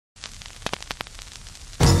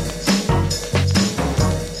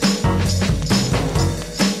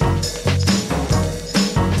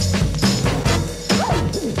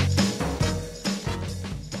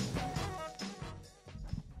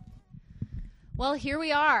Well, here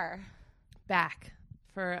we are. Back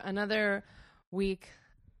for another week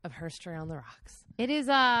of Herstory on the Rocks. It is,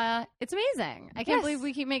 it's amazing. I can't believe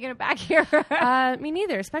we keep making it back here. Me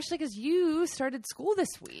neither, especially because you started school this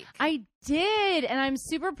week. I did, and I'm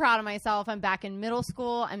super proud of myself. I'm back in middle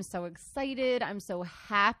school. I'm so excited. I'm so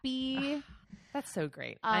happy. That's so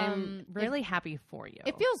great. I'm really happy for you.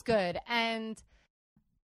 It feels good, and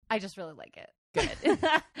I just really like it. Good.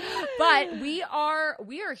 But we are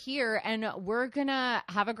here, and we're gonna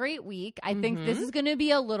have a great week. I think this is gonna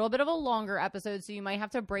be a little bit of a longer episode, so you might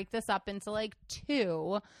have to break this up into like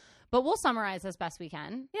 2, but we'll summarize as best we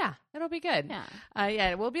can. Yeah, it'll be good. Yeah,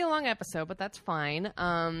 it will be a long episode, but that's fine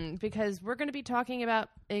because we're going to be talking about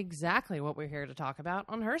exactly what we're here to talk about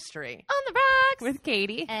on Herstory on the Rocks with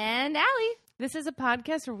Katie and Allie. This is a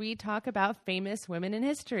podcast where we talk about famous women in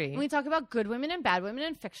history. And we talk about good women and bad women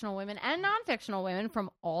and fictional women and non-fictional women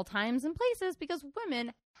from all times and places because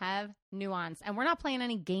women have nuance. And we're not playing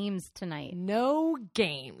any games tonight. No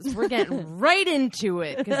games. We're getting right into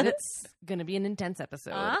it because it's going to be an intense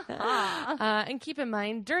episode. And keep in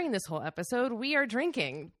mind, during this whole episode, we are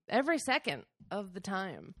drinking every second of the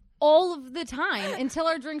time. All of the time until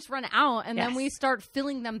our drinks run out and then we start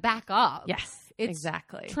filling them back up. Yes. It's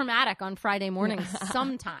exactly traumatic on Friday mornings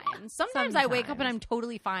sometimes. Sometimes I wake up and I'm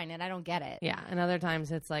totally fine and I don't get it. Yeah. And other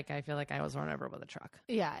times it's like I feel like I was run over with a truck.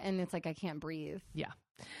 Yeah. And it's like I can't breathe. Yeah.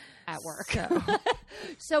 At work.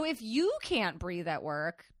 So if you can't breathe at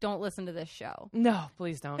work, don't listen to this show. No,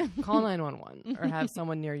 please don't. Call 911 or have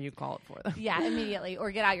someone near you call it for them. Yeah, immediately. Or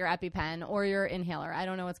get out your EpiPen or your inhaler. I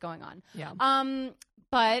don't know what's going on. Yeah.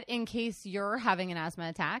 But in case you're having an asthma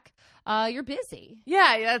attack, you're busy.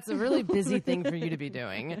 Yeah, that's a really busy thing for you to be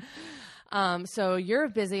doing. So you're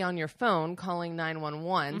busy on your phone calling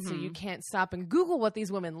 911, so you can't stop and Google what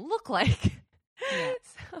these women look like. Yeah.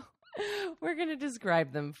 So we're going to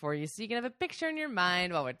describe them for you so you can have a picture in your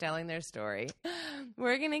mind while we're telling their story.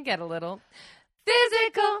 We're going to get a little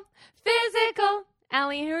physical.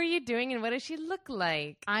 Allie, who are you doing and what does she look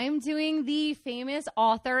like? I'm doing the famous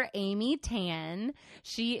author Amy Tan.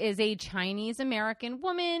 She is a Chinese-American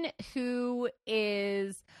woman who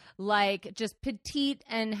is like just petite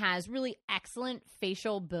and has really excellent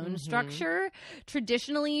facial bone structure.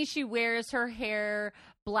 Traditionally, she wears her hair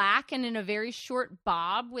black and in a very short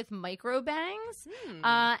bob with micro bangs.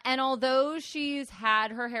 And although she's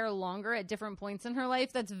had her hair longer at different points in her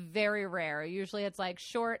life, that's very rare. Usually it's like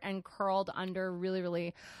short and curled under really,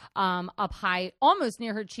 really up high, almost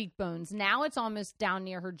near her cheekbones. Now it's almost down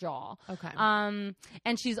near her jaw. Okay.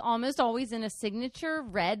 And she's almost always in a signature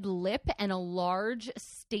red lip and a large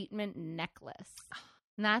statement necklace.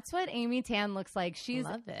 And that's what Amy Tan looks like. She's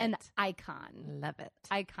an icon. Love it.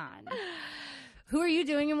 Icon. Who are you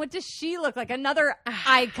doing and what does she look like? Another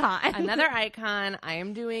icon. Another icon. I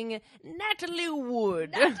am doing Natalie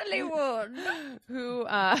Wood. Who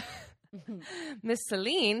Miss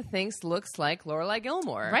Celine thinks looks like Lorelai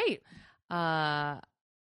Gilmore. Right.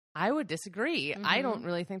 I would disagree. I don't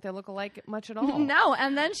really think they look alike much at all. No,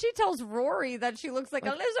 and then she tells Rory that she looks like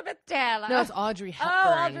Elizabeth Taylor. No, it's Audrey Hepburn.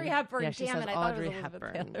 Oh, Audrey Hepburn. Yeah, she Damn says it, I Audrey thought it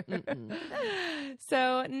was Elizabeth Hepburn.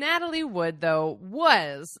 So Natalie Wood, though,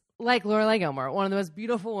 was like Lorelai Gilmore, one of the most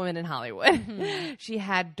beautiful women in Hollywood. She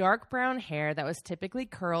had dark brown hair that was typically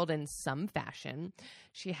curled in some fashion.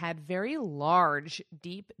 She had very large,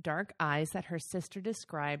 deep, dark eyes that her sister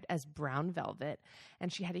described as brown velvet,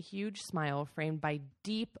 and she had a huge smile framed by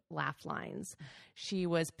deep laugh lines. She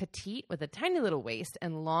was petite with a tiny little waist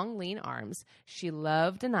and long, lean arms. She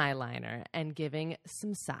loved an eyeliner and giving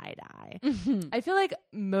some side eye. I feel like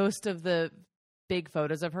most of the big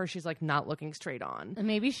photos of her, she's like not looking straight on.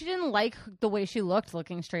 Maybe she didn't like the way she looked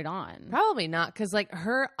looking straight on. Probably not, because like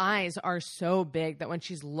her eyes are so big that when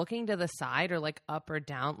she's looking to the side or like up or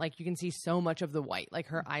down, like you can see so much of the white. Like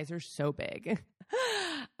her eyes are so big.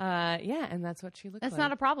 Yeah, and that's what she looked like. That's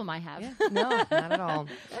not a problem I have. Yeah, no, not at all.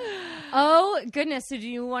 Oh, goodness. So do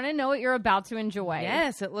you want to know what you're about to enjoy?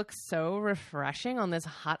 Yes, it looks so refreshing on this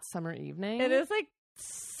hot summer evening. It is like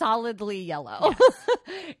solidly yellow.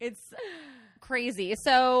 Yes. It's crazy.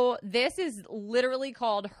 So this is literally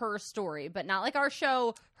called Her Story, but not like our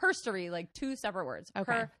show, Herstory, like 2 separate words.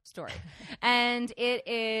 Okay. Her Story. And it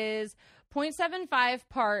is 0.75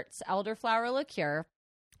 parts elderflower liqueur,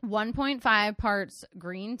 1.5 parts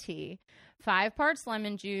green tea, 5 parts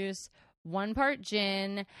lemon juice, 1 part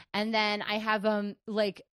gin, and then I have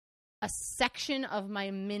like a section of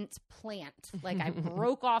my mint plant. Like I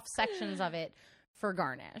broke off sections of it for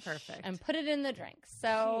garnish. Perfect. And put it in the drink.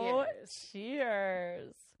 So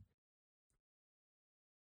cheers.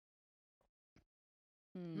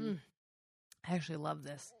 I actually love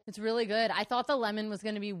this. It's really good. I thought the lemon was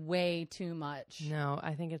going to be way too much. No,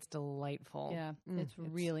 I think it's delightful. Yeah, it's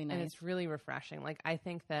really nice. And it's really refreshing. Like, I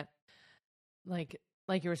think that, like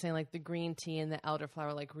you were saying, like the green tea and the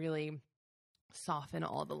elderflower, like really soften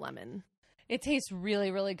all the lemon. It tastes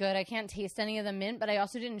really, really good. I can't taste any of the mint, but I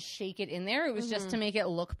also didn't shake it in there. It was just to make it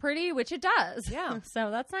look pretty, which it does. Yeah.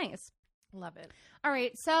 So that's nice. Love it. All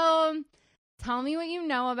right. So tell me what you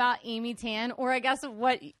know about Amy Tan, or I guess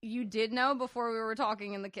what you did know before we were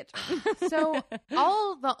talking in the kitchen. So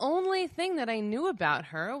the only thing that I knew about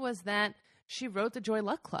her was that she wrote the Joy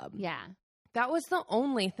Luck Club. Yeah. That was the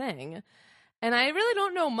only thing. And I really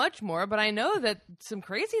don't know much more, but I know that some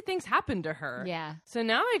crazy things happened to her. Yeah. So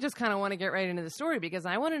now I just kind of want to get right into the story because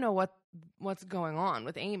I want to know what's going on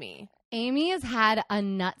with Amy. Amy has had a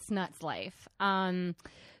nuts life.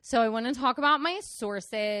 So I want to talk about my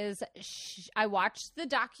sources. I watched the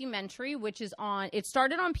documentary, which is it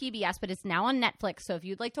started on PBS, but it's now on Netflix. So if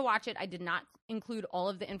you'd like to watch it, I did not include all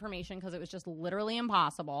of the information because it was just literally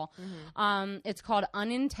impossible. Mm-hmm. It's called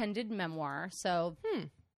Unintended Memoir. So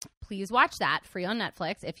please watch that, free on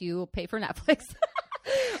Netflix if you pay for Netflix.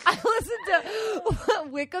 I listened to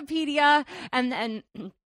Wikipedia, and then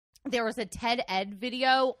there was a TED Ed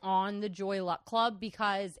video on the Joy Luck Club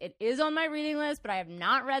because it is on my reading list, but I have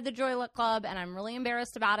not read the Joy Luck Club, and I'm really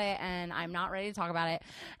embarrassed about it, and I'm not ready to talk about it.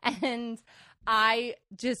 And I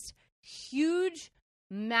just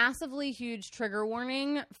massively huge trigger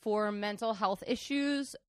warning for mental health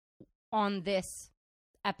issues on this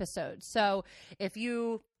episode. So if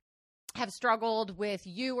you have struggled with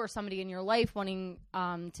you or somebody in your life wanting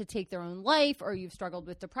to take their own life, or you've struggled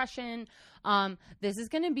with depression, this is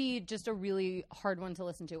going to be just a really hard one to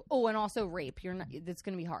listen to. Oh, and also rape. It's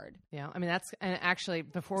going to be hard. Yeah, I mean and actually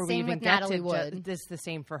before Same we even with get Natalie to Wood. this, the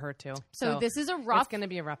same for her too. So this is it's going to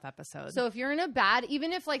be a rough episode. So if you're in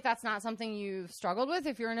even if like that's not something you've struggled with,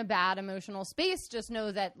 if you're in a bad emotional space, just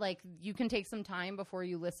know that like you can take some time before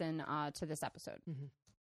you listen to this episode. Mm-hmm.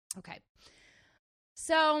 Okay.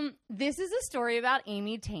 So this is a story about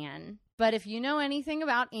Amy Tan, but if you know anything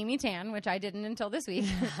about Amy Tan, which I didn't until this week,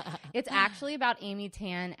 it's actually about Amy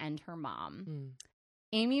Tan and her mom.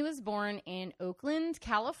 Amy was born in Oakland,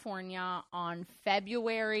 California on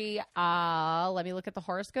February, let me look at the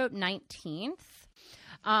horoscope, 19th.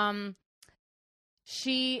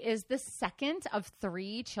 She is the second of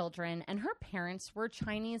 3 children, and her parents were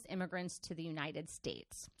Chinese immigrants to the United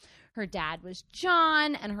States. Her dad was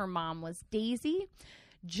John, and her mom was Daisy.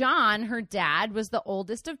 John, her dad, was the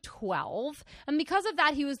oldest of 12, and because of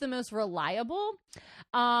that, he was the most reliable.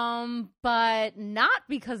 But not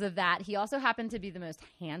because of that. He also happened to be the most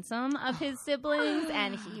handsome of his siblings,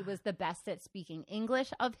 and he was the best at speaking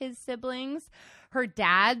English of his siblings. Her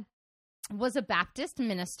dad was a Baptist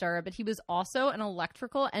minister, but he was also an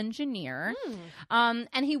electrical engineer. And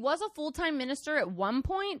he was a full-time minister at one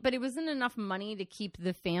point, but it wasn't enough money to keep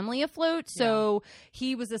the family afloat. So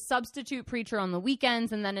he was a substitute preacher on the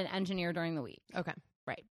weekends and then an engineer during the week. Okay.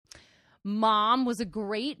 Right. Mom was a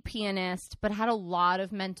great pianist, but had a lot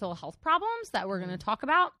of mental health problems that we're going to talk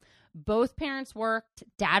about. Both parents worked.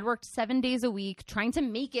 Dad worked 7 days a week, trying to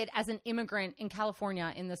make it as an immigrant in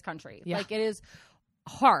California in this country. Yeah. Like, it is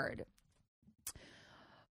hard.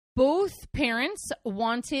 Both parents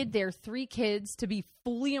wanted their 3 kids to be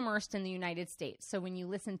fully immersed in the United States. So when you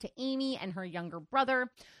listen to Amy and her younger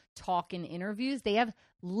brother talk in interviews, they have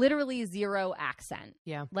literally 0 accent.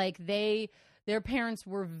 Yeah. Like their parents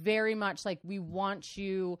were very much like, we want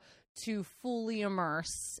you to fully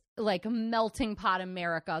immerse, like melting pot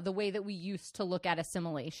America, the way that we used to look at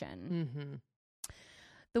assimilation. Mm-hmm.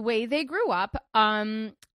 The way they grew up,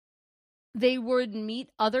 they would meet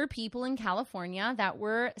other people in California that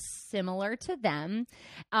were similar to them.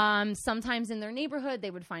 Sometimes in their neighborhood,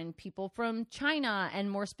 they would find people from China, and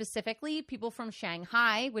more specifically, people from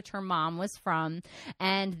Shanghai, which her mom was from.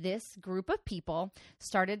 And this group of people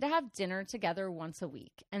started to have dinner together once a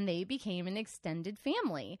week, and they became an extended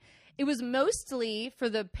family. It was mostly, for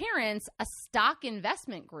the parents, a stock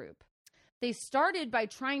investment group. They started by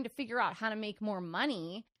trying to figure out how to make more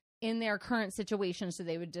money in their current situation. So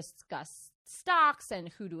they would discuss stocks and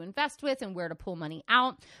who to invest with and where to pull money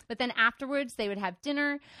out. But then afterwards, they would have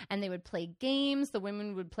dinner and they would play games. The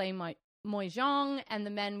women would play mahjong, and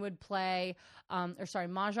the men would play,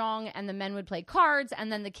 mahjong, and the men would play cards.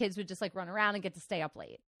 And then the kids would just like run around and get to stay up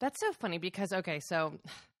late. That's so funny because, okay, so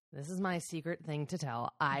this is my secret thing to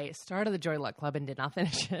tell. I started the Joy Luck Club and did not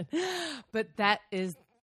finish it, but that is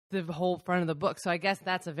the whole front of the book. So I guess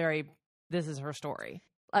this is her story.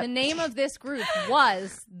 The name of this group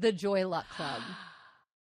was the Joy Luck Club.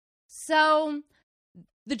 So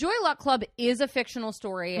The Joy Luck Club is a fictional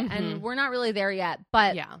story, and we're not really there yet.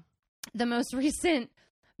 But the most recent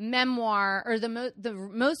memoir, or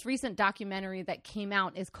the most recent documentary that came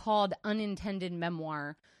out, is called Unintended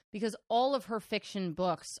Memoir, because all of her fiction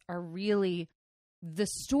books are really the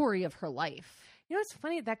story of her life. You know, it's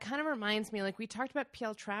funny. That kind of reminds me, like, we talked about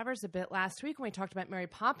P.L. Travers a bit last week when we talked about Mary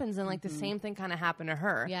Poppins, and, like, the same thing kind of happened to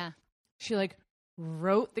her. Yeah. She, like,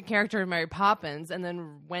 wrote the character of Mary Poppins and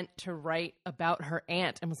then went to write about her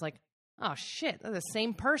aunt and was like, oh, shit, they're the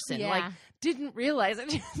same person. Yeah. Like, didn't realize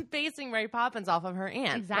that she was basing Mary Poppins off of her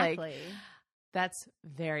aunt. Exactly. Like, that's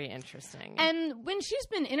very interesting. And when she's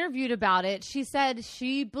been interviewed about it, she said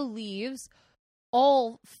she believes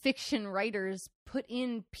all fiction writers put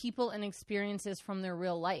in people and experiences from their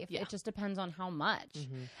real life. Yeah. It just depends on how much.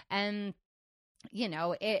 And, you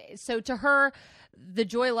know, so to her, the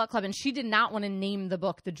Joy Luck Club, and she did not want to name the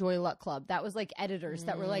book the Joy Luck Club. That was like editors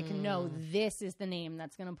that were like, no, this is the name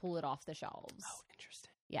that's going to pull it off the shelves. Oh,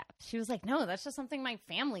 interesting. Yeah. She was like, no, that's just something my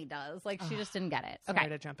family does. Like, she just didn't get it. Sorry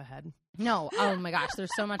to jump ahead. No. Oh, my gosh.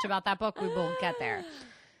 There's so much about that book. We will get there.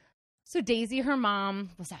 So Daisy, her mom,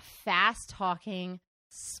 was a fast-talking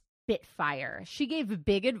spitfire. She gave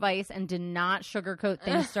big advice and did not sugarcoat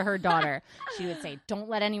things to her daughter. She would say, don't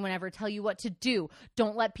let anyone ever tell you what to do.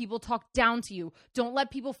 Don't let people talk down to you. Don't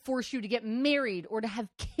let people force you to get married or to have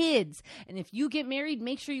kids. And if you get married,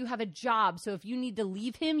 make sure you have a job. So if you need to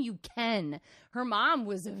leave him, you can. Her mom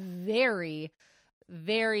was very,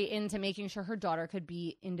 very into making sure her daughter could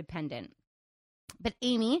be independent. But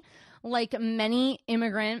Amy, like many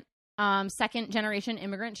second-generation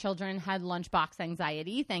immigrant children, had lunchbox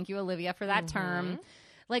anxiety. Thank you, Olivia, for that term.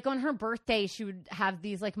 Like, on her birthday, she would have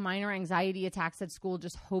these, like, minor anxiety attacks at school,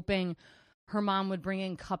 just hoping her mom would bring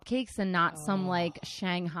in cupcakes and not some, like,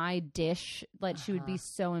 Shanghai dish. Like, she would be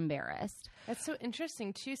so embarrassed. That's so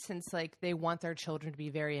interesting, too, since, like, they want their children to be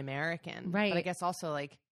very American. Right. But I guess also,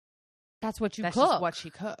 like, that's what you that's cook. just what she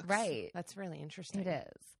cooks. Right. That's really interesting. It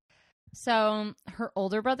is. So her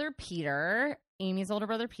older brother, Peter, Amy's older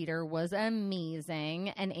brother, Peter, was amazing.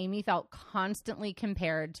 And Amy felt constantly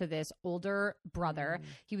compared to this older brother.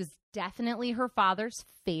 He was definitely her father's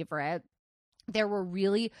favorite. There were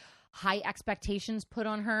really high expectations put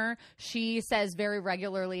on her. She says very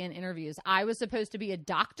regularly in interviews, I was supposed to be a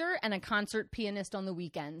doctor and a concert pianist on the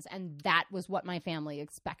weekends, and that was what my family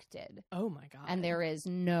expected. Oh, my God. And there is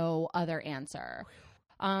no other answer.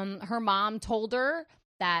 Her mom told her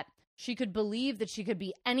that she could believe that she could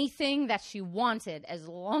be anything that she wanted as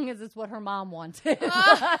long as it's what her mom wanted.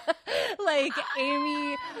 Like,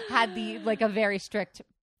 Amy had a very strict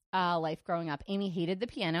life growing up. Amy hated the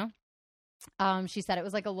piano. She said it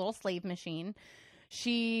was like a little slave machine.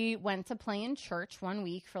 She went to play in church one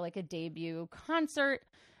week for like a debut concert,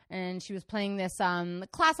 and she was playing this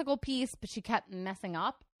classical piece, but she kept messing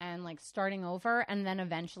up and like starting over, and then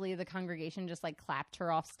eventually the congregation just like clapped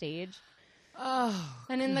her off stage. Oh,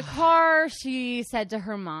 and in the car, she said to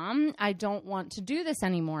her mom, I don't want to do this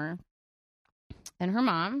anymore. And her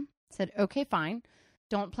mom said, okay, fine.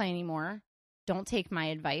 Don't play anymore. Don't take my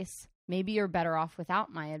advice. Maybe you're better off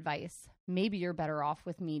without my advice. Maybe you're better off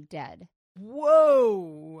with me dead.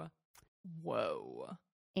 Whoa.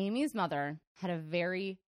 Amy's mother had a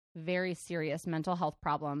very, very serious mental health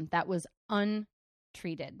problem that was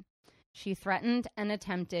untreated. She threatened and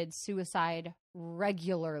attempted suicide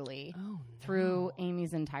regularly through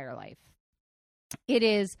Amy's entire life. It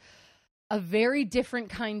is a very different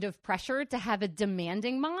kind of pressure to have a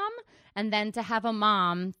demanding mom and then to have a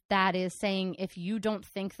mom that is saying, if you don't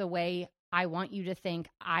think the way I want you to think,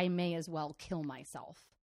 I may as well kill myself.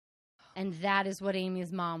 And that is what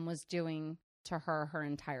Amy's mom was doing to her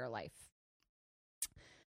entire life.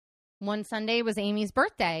 One Sunday was Amy's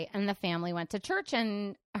birthday, and the family went to church,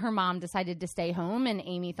 and her mom decided to stay home, and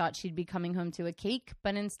Amy thought she'd be coming home to a cake,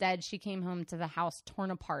 but instead she came home to the house torn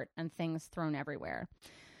apart and things thrown everywhere.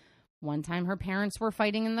 One time her parents were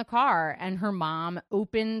fighting in the car, and her mom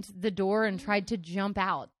opened the door and tried to jump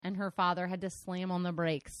out, and her father had to slam on the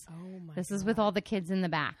brakes. This is with all the kids in the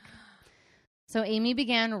back. So Amy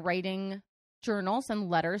began writing journals and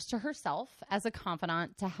letters to herself as a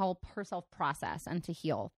confidant to help herself process and to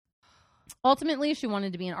heal. Ultimately, she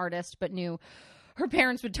wanted to be an artist, but knew her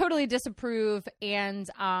parents would totally disapprove, and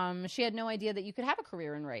she had no idea that you could have a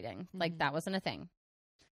career in writing. Like, that wasn't a thing.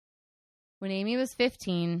 When Amy was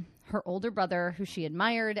 15, her older brother, who she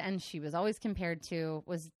admired and she was always compared to,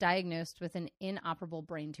 was diagnosed with an inoperable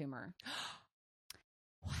brain tumor.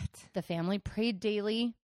 What? The family prayed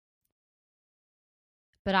daily,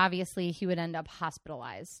 but obviously he would end up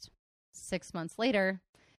hospitalized. 6 months later,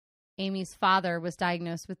 Amy's father was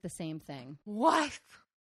diagnosed with the same thing. What?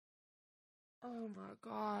 Oh my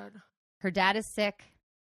God. Her dad is sick.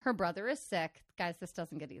 Her brother is sick. Guys, this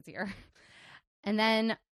doesn't get easier. And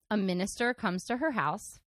then a minister comes to her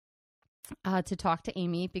house to talk to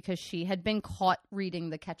Amy because she had been caught reading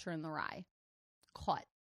The Catcher in the Rye. Caught.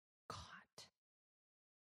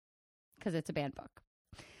 Because it's a banned book.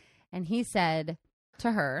 And he said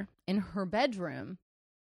to her in her bedroom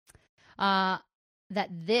that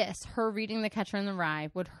her reading The Catcher in the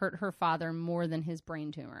Rye, would hurt her father more than his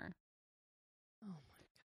brain tumor. Oh my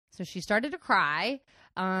God. So she started to cry,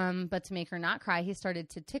 but to make her not cry, he started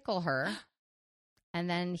to tickle her. And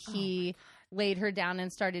then he laid her down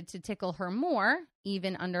and started to tickle her more,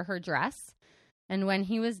 even under her dress. And when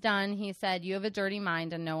he was done, he said, "You have a dirty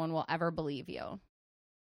mind and no one will ever believe you."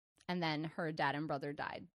 And then her dad and brother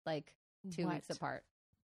died, like 2 weeks apart.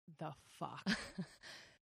 The fuck?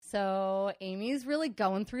 So Amy's really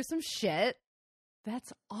going through some shit.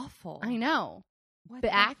 That's awful. I know. What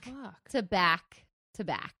back the fuck? to back to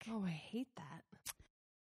back. Oh, I hate that.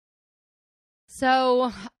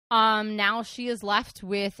 So now she is left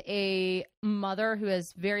with a mother who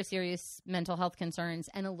has very serious mental health concerns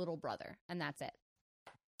and a little brother, and that's it.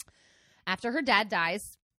 After her dad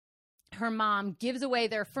dies, her mom gives away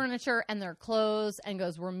their furniture and their clothes and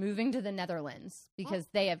goes, "We're moving to the Netherlands because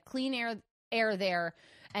they have clean air there,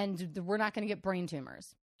 and we're not going to get brain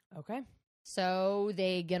tumors." Okay. So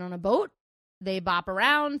they get on a boat, they bop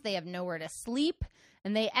around, they have nowhere to sleep,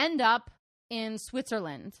 and they end up in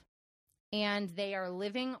Switzerland. And they are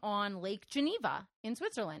living on Lake Geneva in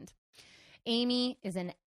Switzerland. Amy is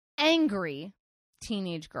an angry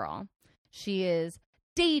teenage girl. She is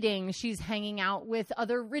dating. She's hanging out with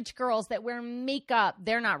other rich girls that wear makeup.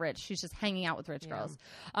 They're not rich. She's just hanging out with rich girls.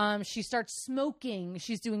 She starts smoking.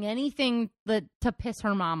 She's doing anything to piss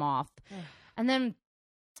her mom off. And then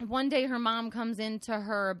one day her mom comes into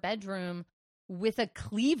her bedroom with a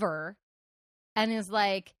cleaver and is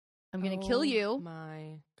like, "I'm going to kill you.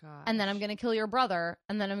 My God. And then I'm going to kill your brother.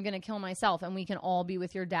 And then I'm going to kill myself. And we can all be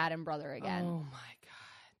with your dad and brother again." Oh, my God.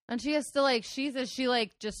 And she has to she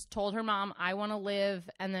just told her mom, "I want to live,"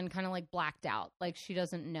 and then kind of blacked out. Like she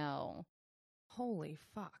doesn't know. Holy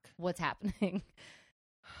fuck. What's happening.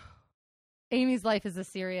 Amy's life is a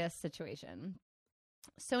serious situation.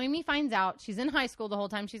 So Amy finds out she's in high school the whole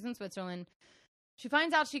time she's in Switzerland. She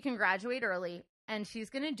finds out she can graduate early. And she's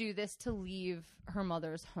going to do this to leave her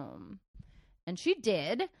mother's home. And she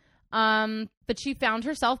did. But she found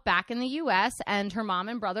herself back in the U.S. and her mom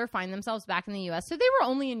and brother find themselves back in the U.S. So they were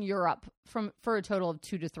only in Europe for a total of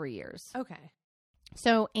 2 to 3 years. Okay.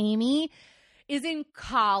 So Amy is in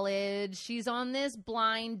college. She's on this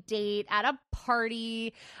blind date at a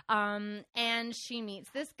party. And she meets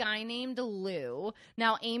this guy named Lou.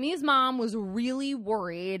 Now, Amy's mom was really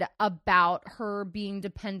worried about her being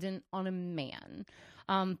dependent on a man.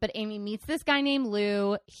 But Amy meets this guy named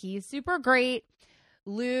Lou. He's super great.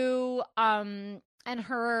 Lou, and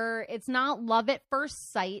her, it's not love at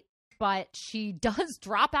first sight, but she does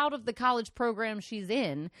drop out of the college program she's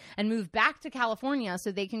in and move back to California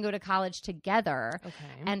so they can go to college together.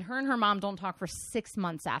 Okay. And her mom don't talk for 6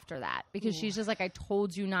 months after that because she's just like, "I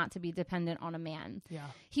told you not to be dependent on a man." Yeah.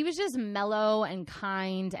 He was just mellow and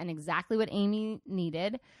kind and exactly what Amy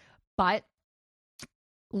needed. But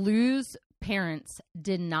Lou's parents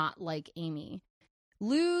did not like Amy.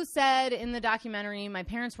 Lou said in the documentary, "My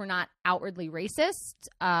parents were not outwardly racist.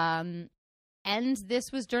 And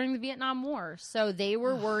this was during the Vietnam War. So they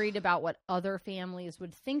were worried about what other families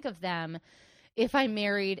would think of them if I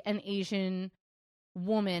married an Asian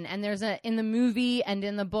woman." And there's in the movie and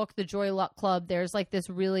in the book, The Joy Luck Club, there's this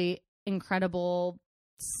really incredible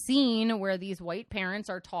scene where these white parents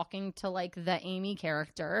are talking to the Amy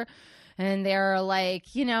character. And they're like,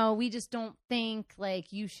 "We just don't think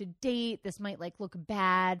you should date. This might look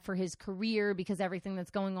bad for his career because everything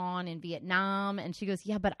that's going on in Vietnam." And she goes,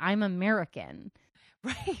 "Yeah, but I'm American."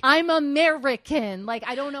 Right. I'm American.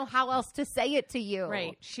 I don't know how else to say it to you.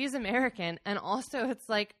 Right. She's American. And also it's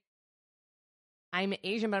I'm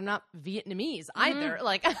Asian, but I'm not Vietnamese either.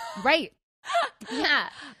 Right. Yeah.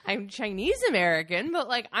 I'm Chinese American, but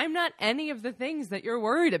I'm not any of the things that you're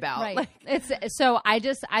worried about. Right.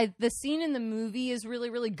 The scene in the movie is really,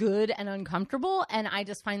 really good and uncomfortable. And I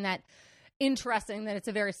just find that interesting that it's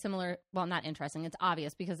a very similar, well, not interesting. It's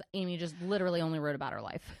obvious because Amy just literally only wrote about her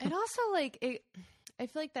life. And also I feel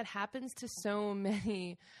like that happens to so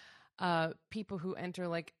many people who enter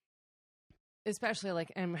especially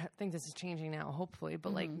and I think this is changing now, hopefully,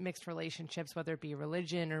 but mixed relationships, whether it be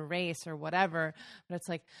religion or race or whatever. But it's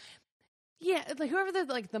Yeah, like whoever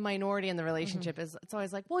the minority in the relationship is, it's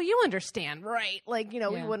always like, well, you understand, right? Like, we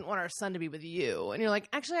wouldn't want our son to be with you. And you're like,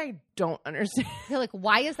 actually, I don't understand. You're like,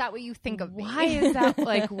 why is that what you think of me? Why is that?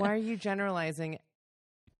 Like, why are you generalizing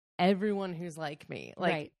everyone who's like me?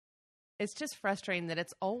 Like, right. It's just frustrating that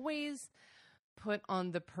it's always put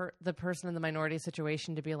on the person in the minority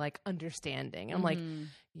situation to be like understanding. I'm like,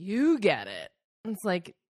 you get it. It's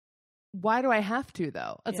like, why do I have to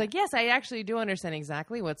though? It's like, yes, I actually do understand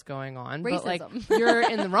exactly what's going on, Racism. but like you're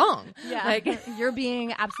in the wrong. Yeah, like you're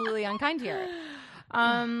being absolutely unkind here.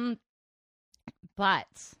 But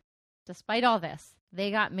despite all this,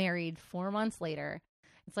 they got married 4 months later.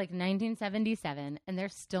 It's like 1977, and they're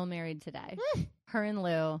still married today. Her and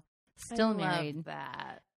Lou still married. Love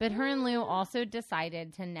that. But her and Lou also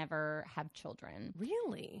decided to never have children.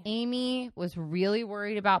 Really? Amy was really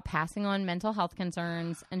worried about passing on mental health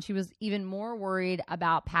concerns, and she was even more worried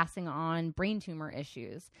about passing on brain tumor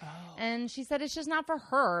issues. Oh. And she said it's just not for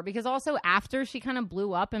her, because also after she kind of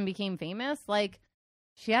blew up and became famous, like,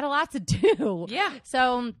 she had a lot to do. Yeah.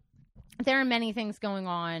 So there are many things going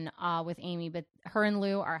on with Amy, but her and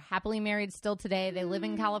Lou are happily married still today. They live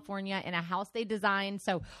in California in a house they designed.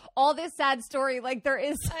 So all this sad story, like there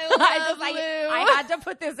is, I had to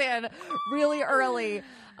put this in really early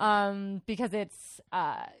because it's,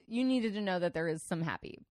 you needed to know that there is some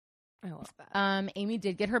happy. I love that. Amy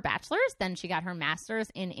did get her bachelor's. Then she got her master's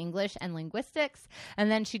in English and linguistics.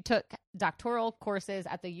 And then she took doctoral courses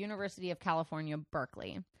at the University of California,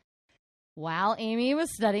 Berkeley. While Amy was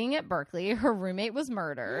studying at Berkeley, her roommate was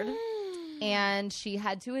murdered, and she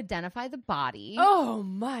had to identify the body. Oh,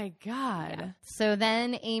 my God. Yeah. So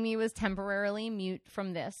then Amy was temporarily mute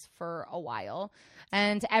from this for a while.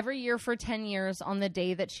 And every year for 10 years, on the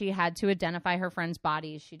day that she had to identify her friend's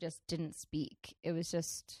body, she just didn't speak. It was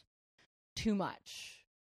just too much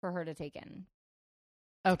for her to take in.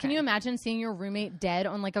 Okay. Can you imagine seeing your roommate dead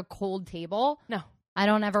on like a cold table? No. I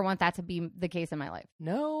don't ever want that to be the case in my life.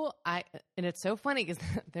 No, and it's so funny because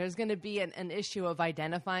there's going to be an issue of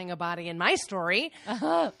identifying a body in my story,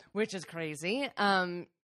 which is crazy. And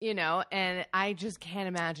I just can't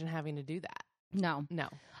imagine having to do that. No.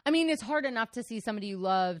 I mean, it's hard enough to see somebody you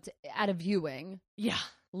loved at a viewing. Yeah.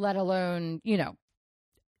 Let alone,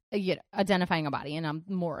 identifying a body in a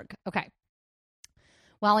morgue. Okay.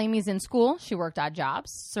 While Amy's in school, she worked odd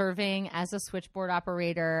jobs, serving as a switchboard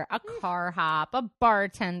operator, a car hop, a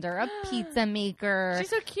bartender, a pizza maker.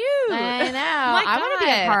 She's so cute. I know. I want to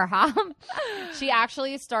be a car hop. She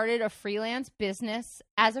actually started a freelance business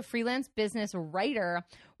writer,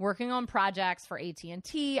 working on projects for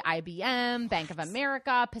AT&T, IBM, Bank of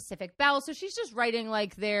America, Pacific Bell. So she's just writing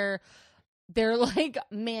like their like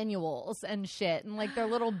manuals and shit, and like their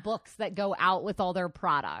little books that go out with all their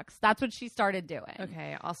products. That's what she started doing.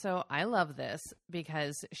 Okay. Also, I love this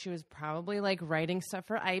because she was probably like writing stuff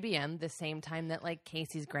for IBM the same time that like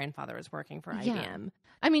Casey's grandfather was working for IBM.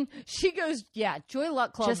 I mean, she goes, Joy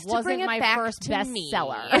Luck Club wasn't my first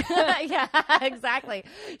bestseller. Yeah, exactly.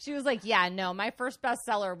 She was like, my first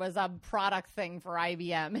bestseller was a product thing for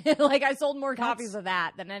IBM. Like, I sold more copies of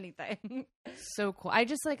that than anything. So cool.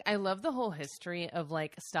 I love the whole history of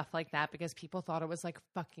like stuff like that because people thought it was like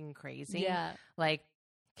fucking crazy. Yeah. Like,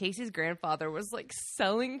 Casey's grandfather was like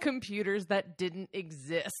selling computers that didn't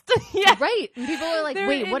exist. Yeah. Right. And people are like,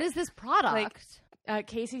 wait, what is this product? Like,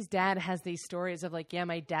 Casey's dad has these stories of like,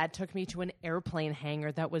 my dad took me to an airplane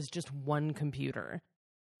hangar that was just one computer.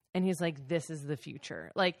 And he's like, this is the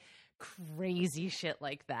future. Like, crazy shit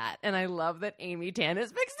like that. And I love that Amy Tan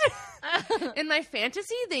is mixed in. In my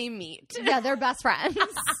fantasy, they meet. Yeah, they're best friends.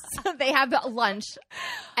 They have lunch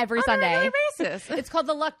every Sunday. On a regular basis. It's called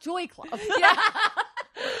the Luck Joy Club. Yeah.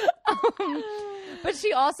 But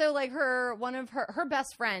she also, like, one of her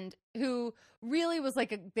best friend, who really was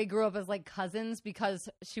like, they grew up as like cousins because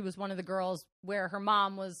she was one of the girls where her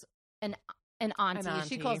mom was an auntie.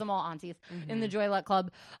 She calls them all aunties in the Joy Luck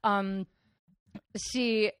Club. One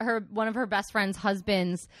of her best friend's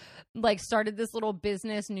husbands like started this little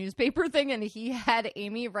business newspaper thing, and he had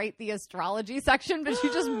Amy write the astrology section, but she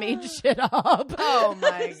just made shit up. Oh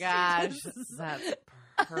my gosh. That's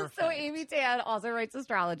perfect. So Amy Tan also writes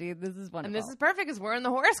astrology. This is wonderful. And this is perfect because we're in the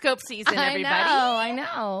horoscope season, everybody. I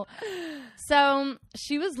know. So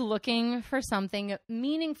she was looking for something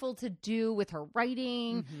meaningful to do with her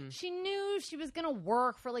writing. Mm-hmm. She knew she was going to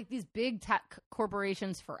work for like these big tech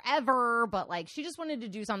corporations forever, but like she just wanted to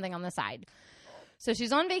do something on the side. So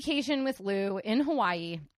she's on vacation with Lou in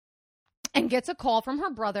Hawaii and gets a call from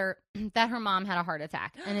her brother that her mom had a heart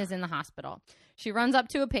attack and is in the hospital. She runs up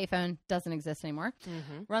to a payphone, doesn't exist anymore,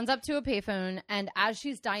 runs up to a payphone, and as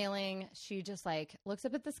she's dialing, she just like looks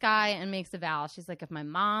up at the sky and makes a vow. She's like, if my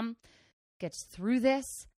mom gets through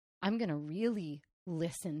this, I'm going to really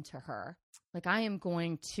listen to her. Like, I am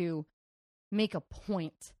going to make a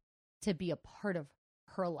point to be a part of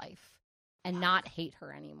her life and not hate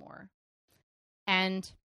her anymore. And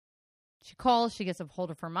she calls, she gets a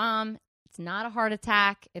hold of her mom. It's not a heart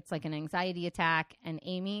attack. It's like an anxiety attack. And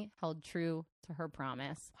Amy held true to her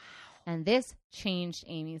promise. Wow. And this changed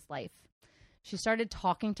Amy's life. She started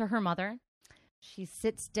talking to her mother. She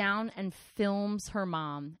sits down and films her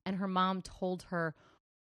mom. And her mom told her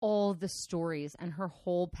all the stories and her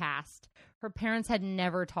whole past. Her parents had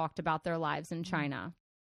never talked about their lives in China.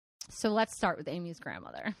 So let's start with Amy's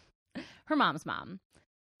grandmother, her mom's mom.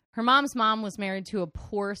 Her mom's mom was married to a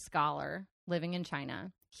poor scholar living in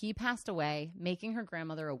China. He passed away, making her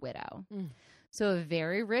grandmother a widow. So a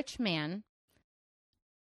very rich man,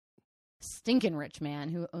 stinking rich man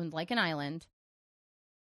who owned like an island,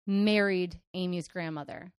 married Amy's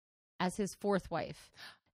grandmother as his fourth wife.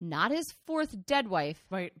 Not his fourth dead wife,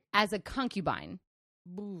 right? As a concubine.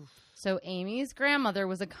 Oof. So Amy's grandmother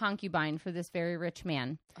was a concubine for this very rich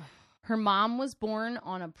man. Her mom was born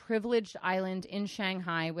on a privileged island in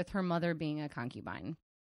Shanghai with her mother being a concubine.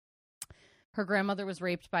 Her grandmother was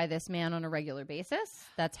raped by this man on a regular basis.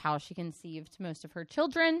 That's how she conceived most of her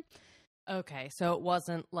children. Okay, so it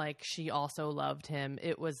wasn't like she also loved him.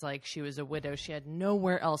 It was like she was a widow. She had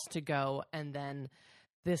nowhere else to go, and then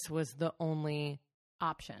this was the only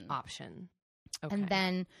option. Okay. And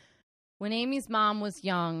then when Amy's mom was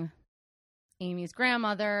young, Amy's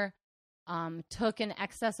grandmother took an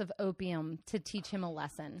excess of opium to teach him a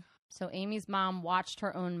lesson. So Amy's mom watched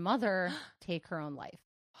her own mother take her own life.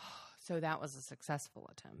 So that was a successful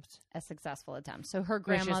attempt. So her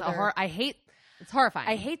grandmother... It's horrifying.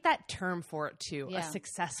 I hate that term for it, too, a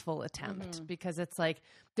successful attempt, because it's like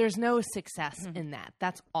there's no success in that.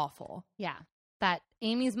 That's awful. Yeah. That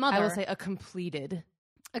Amy's mother... I will say a completed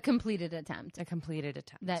attempt.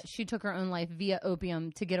 That she took her own life via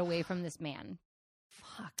opium to get away from this man.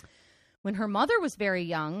 Fuck. When her mother was very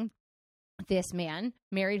young, this man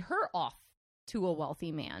married her off to a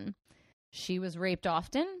wealthy man. She was raped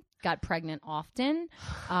often, got pregnant often.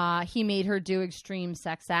 He made her do extreme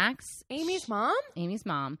sex acts. Amy's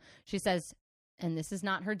mom? She says, and this is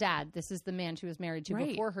not her dad. This is the man she was married to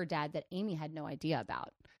before her dad that Amy had no idea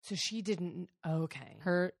about. So she didn't. Okay.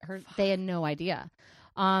 They had no idea.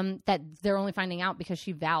 That they're only finding out because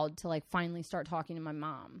she vowed to like finally start talking to my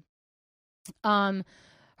mom.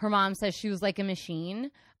 Her mom says she was like a machine.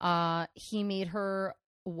 He made her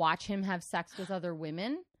watch him have sex with other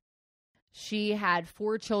women. She had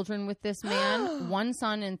 4 children with this man, 1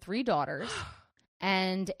 son and 3 daughters.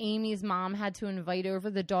 And Amy's mom had to invite over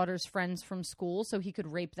the daughters' friends from school so he could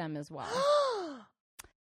rape them as well.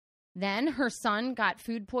 Then her son got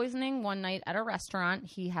food poisoning one night at a restaurant.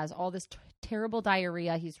 He has all this terrible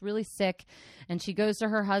diarrhea. He's really sick. And she goes to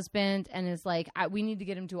her husband and is like, we need to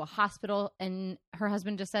get him to a hospital. And her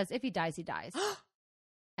husband just says, if he dies, he dies.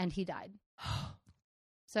 And he died.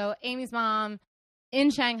 So Amy's mom in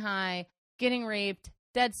Shanghai, getting raped,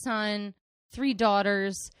 dead son, 3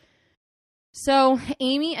 daughters. So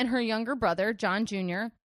Amy and her younger brother, John Jr.,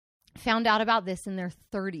 found out about this in their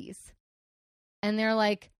 30s. And they're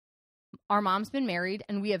like, our mom's been married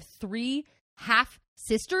and we have 3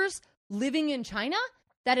 half-sisters living in China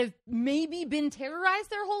that have maybe been terrorized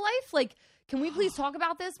their whole life. Like, can we please talk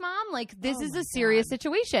about this, Mom? Like, this is a serious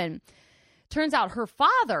situation. Turns out her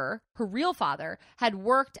father, her real father, had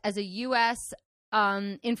worked as a U.S.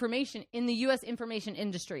 In the U.S. information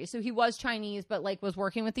industry. So he was Chinese, but like was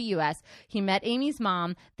working with the U.S. He met Amy's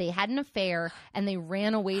mom. They had an affair and they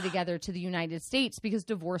ran away together to the United States because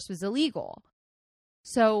divorce was illegal.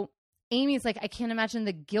 So Amy's like, I can't imagine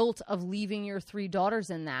the guilt of leaving your 3 daughters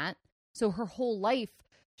in that. So her whole life,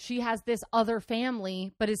 she has this other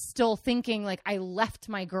family, but is still thinking like, I left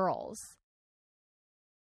my girls.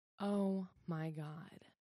 Oh my God.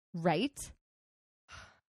 Right?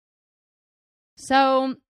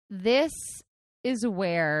 So this is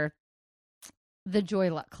where the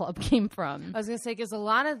Joy Luck Club came from. I was going to say, because a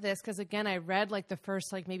lot of this, because again, I read like the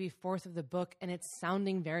first like maybe 4th of the book and it's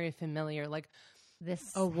sounding very familiar. Like this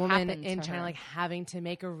a woman in China like having to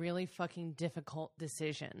make a really fucking difficult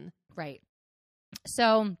decision. Right.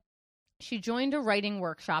 So she joined a writing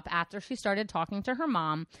workshop after she started talking to her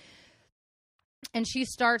mom. And she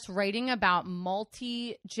starts writing about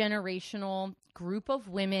multi-generational group of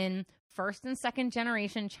women, 1st and 2nd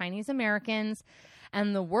generation Chinese Americans,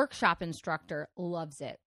 and the workshop instructor loves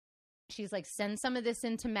it. She's like, send some of this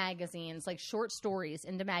into magazines, like short stories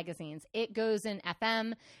into magazines. It goes in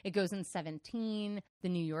FM. It goes in 17. The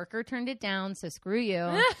New Yorker turned it down, so screw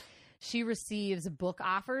you. She receives book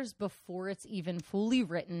offers before it's even fully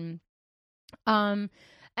written.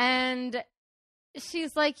 And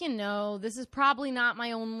she's like, this is probably not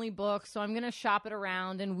my only book, so I'm going to shop it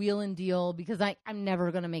around and wheel and deal because I'm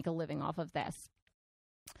never going to make a living off of this.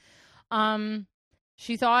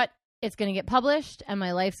 She thought it's going to get published and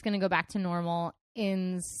my life's going to go back to normal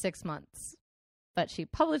in 6 months. But she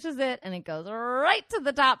publishes it and it goes right to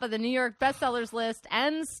the top of the New York bestsellers list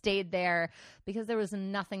and stayed there because there was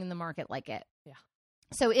nothing in the market like it. Yeah.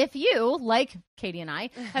 So if you, like Katie and I,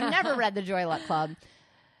 have never read The Joy Luck Club,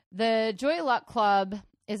 The Joy Luck Club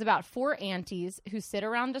is about 4 aunties who sit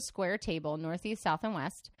around a square table, northeast, south, and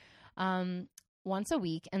west, once a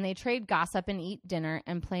week, and they trade gossip and eat dinner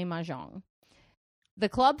and play mahjong. The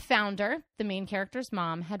club founder, the main character's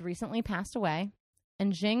mom, had recently passed away,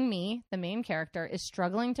 and Jing Mi, the main character, is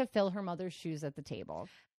struggling to fill her mother's shoes at the table.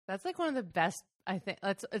 That's like one of the best, I think.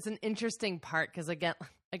 It's an interesting part because, again,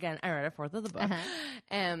 I read a fourth of the book.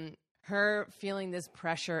 And her feeling this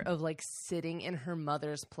pressure of like sitting in her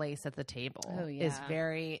mother's place at the table is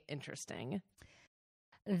very interesting.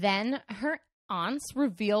 Then her aunts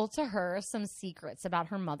reveal to her some secrets about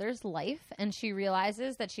her mother's life, and she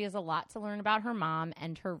realizes that she has a lot to learn about her mom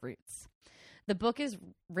and her roots. The book is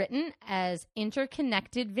written as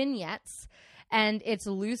interconnected vignettes, and it's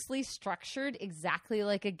loosely structured exactly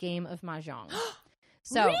like a game of mahjong.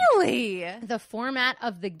 So, really? The format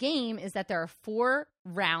of the game is that there are 4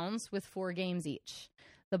 rounds with 4 games each.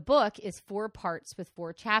 The book is 4 parts with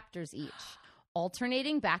 4 chapters each,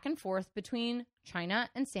 alternating back and forth between China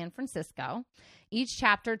and San Francisco, each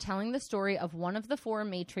chapter telling the story of one of the 4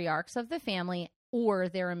 matriarchs of the family or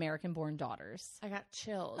their American-born daughters. I got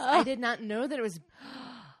chills. I did not know that it was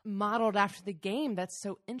modeled after the game. That's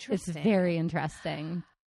so interesting. It's very interesting.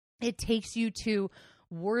 It takes you to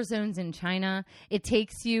war zones in China. It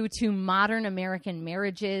takes you to modern American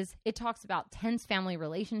marriages. It talks about tense family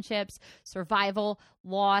relationships, survival,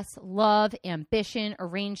 loss, love, ambition,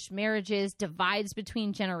 arranged marriages, divides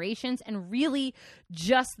between generations, and really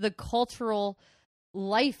just the cultural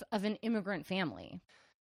life of an immigrant family.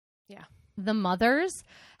 Yeah. The mothers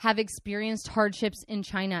have experienced hardships in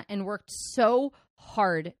China and worked so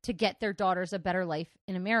hard to get their daughters a better life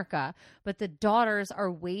in America, but the daughters are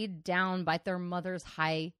weighed down by their mother's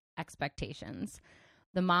high expectations.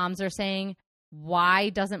 The moms are saying, why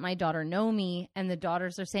doesn't my daughter know me? And the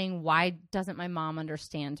daughters are saying, why doesn't my mom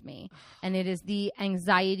understand me? And it is the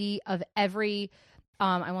anxiety of every,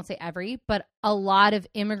 I won't say every, but a lot of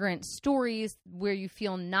immigrant stories where you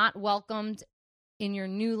feel not welcomed in your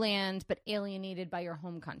new land, but alienated by your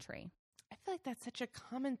home country. I feel like that's such a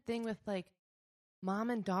common thing with like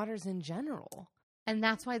mom and daughters in general. And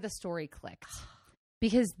that's why the story clicks.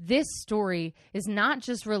 Because this story is not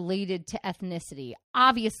just related to ethnicity.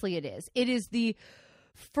 Obviously it is. It is the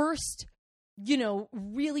first,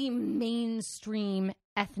 really mainstream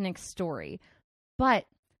ethnic story. But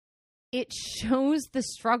it shows the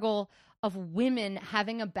struggle of women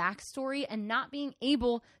having a backstory and not being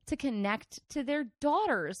able to connect to their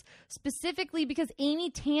daughters, specifically because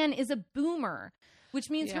Amy Tan is a boomer,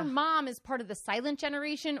 which means her mom is part of the silent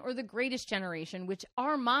generation or the greatest generation, which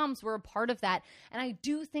our moms were a part of that. And I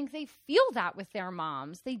do think they feel that with their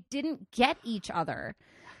moms. They didn't get each other.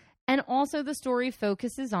 And also the story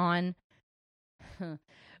focuses on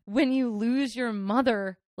when you lose your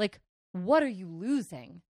mother, like, what are you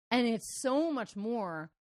losing? And it's so much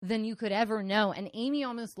more than you could ever know. And Amy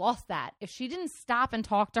almost lost that. If she didn't stop and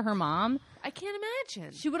talk to her mom, I can't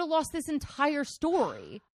imagine. She would have lost this entire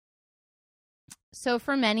story. So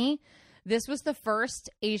for many, this was the first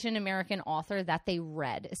Asian American author that they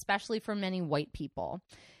read, especially for many white people.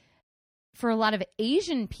 For a lot of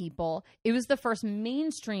Asian people, it was the first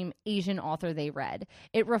mainstream Asian author they read.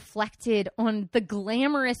 It reflected on the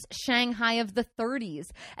glamorous Shanghai of the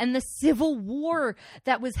 30s and the civil war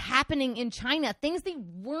that was happening in China, things they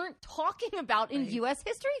weren't talking about in U.S.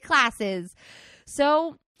 history classes.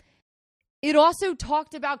 So it also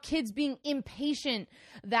talked about kids being impatient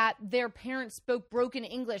that their parents spoke broken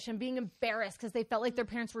English and being embarrassed because they felt like their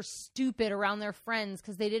parents were stupid around their friends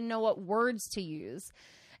because they didn't know what words to use.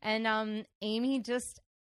 And Amy just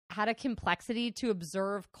had a complexity to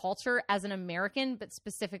observe culture as an American, but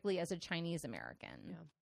specifically as a Chinese American.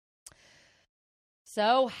 Yeah.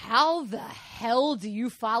 So how the hell do you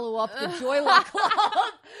follow up the Joy Luck Club?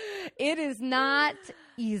 It is not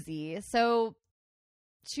easy. So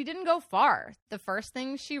she didn't go far. The first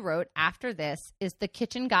thing she wrote after this is The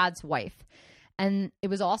Kitchen God's Wife. And it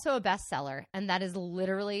was also a bestseller. And that is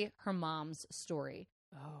literally her mom's story.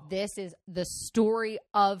 Oh. This is the story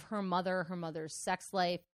of her mother's sex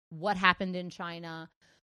life, what happened in China.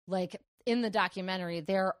 Like in the documentary,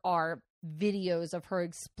 there are videos of her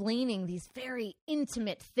explaining these very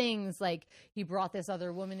intimate things. Like, he brought this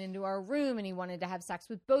other woman into our room and he wanted to have sex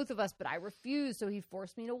with both of us, but I refused, so he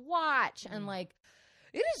forced me to watch. And like,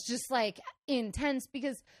 it is just like intense,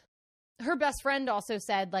 because her best friend also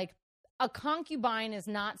said, like, a concubine is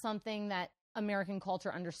not something that American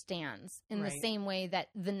culture understands in the same way that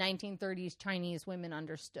the 1930s Chinese women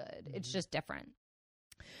understood. It's just different.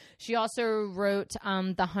 She also wrote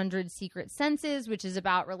The 100 Secret Senses, which is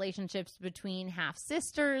about relationships between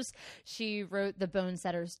half-sisters. She wrote The Bone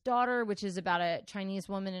Setter's Daughter, which is about a Chinese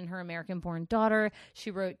woman and her American-born daughter.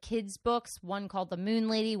 She wrote kids' books, one called The Moon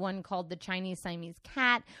Lady, one called The Chinese Siamese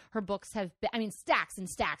Cat. Her books have been, I mean, stacks and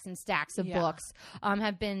stacks and stacks of books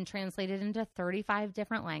have been translated into 35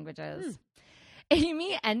 different languages.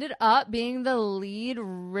 Amy ended up being the lead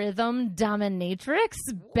rhythm dominatrix,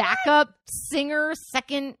 backup singer,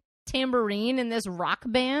 second tambourine in this rock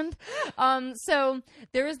band. So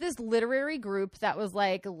there was this literary group that was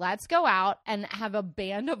like, let's go out and have a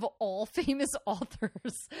band of all famous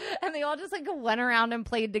authors. And they all just like went around and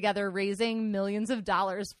played together, raising millions of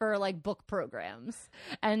dollars for like book programs.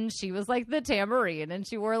 And she was like the tambourine, and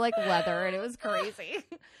she wore like leather, and it was crazy.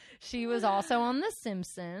 She was also on The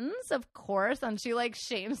Simpsons, of course, and she like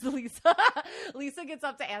shames Lisa. Lisa gets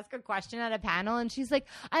up to ask a question at a panel, and she's like,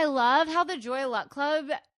 I love how the Joy Luck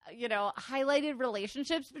Club, you know, highlighted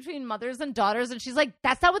relationships between mothers and daughters. And she's like,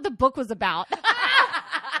 that's not what the book was about.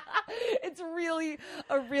 It's really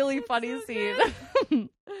a really funny scene.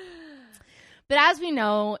 But as we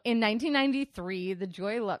know, in 1993, the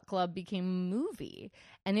Joy Luck Club became a movie,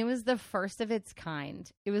 and it was the first of its kind.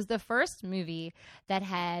 It was the first movie that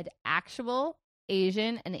had actual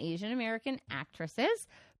Asian and Asian American actresses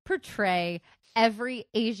portray every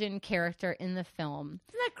Asian character in the film.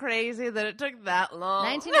 Isn't that crazy that it took that long?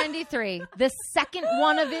 1993. The second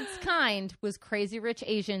one of its kind was Crazy Rich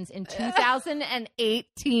Asians in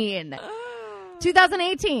 2018.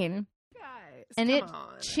 2018. And it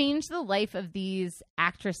changed the life of these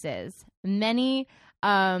actresses. Many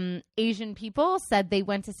Asian people said they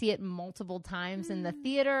went to see it multiple times in the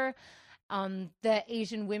theater. The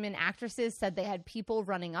Asian women actresses said they had people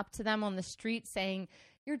running up to them on the street saying,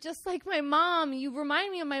 you're just like my mom. You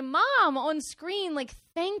remind me of my mom on screen. Like,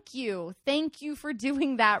 thank you. Thank you for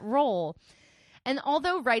doing that role. And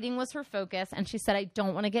although writing was her focus, and she said, I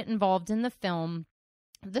don't want to get involved in the film,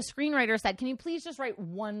 the screenwriter said, can you please just write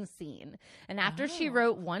one scene? And after she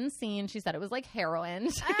wrote one scene, she said it was like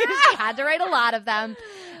heroin. She had to write a lot of them.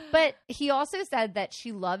 But he also said that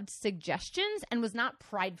she loved suggestions and was not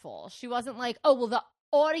prideful. She wasn't like, oh, well, the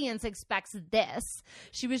audience expects this.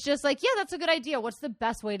 She was just like, yeah, that's a good idea. What's the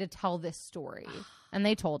best way to tell this story? And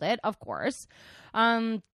they told it, of course.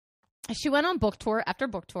 She went on book tour after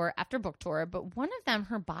book tour after book tour, but one of them,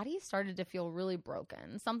 her body started to feel really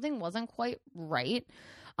broken. Something wasn't quite right.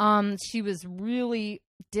 She was really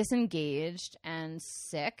disengaged and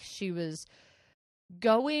sick. She was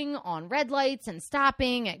going on red lights and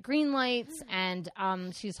stopping at green lights, and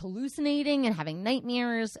she's hallucinating and having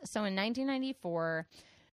nightmares. So in 1994,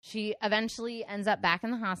 she eventually ends up back in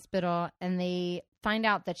the hospital, and they find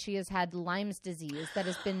out that she has had Lyme's disease that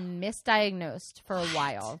has been misdiagnosed for a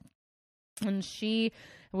while. And she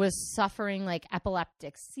was suffering like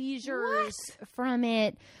epileptic seizures from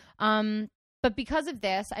it. But because of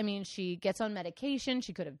this, I mean, she gets on medication.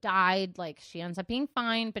 She could have died. Like, she ends up being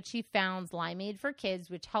fine. But she founds Lyme for Kids,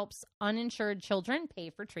 which helps uninsured children pay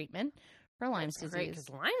for treatment for Lyme's disease. Because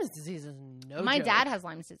Lyme's disease is no My joke. dad has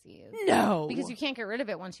Lyme's disease. No. Because you can't get rid of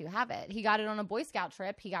it once you have it. He got it on a Boy Scout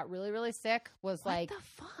trip. He got really, really sick. Was What like, the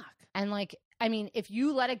fuck? and like, I mean, if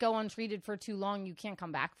you let it go untreated for too long, you can't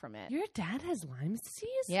come back from it. Your dad has Lyme's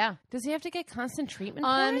disease? Yeah. Does he have to get constant treatment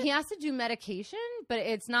for it? He has to do medication, but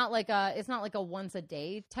it's not like a once a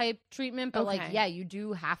day type treatment. But like, Okay. yeah, you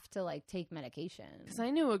do have to like take medication. Because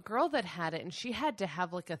I knew a girl that had it, and she had to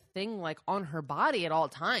have like a thing like on her body at all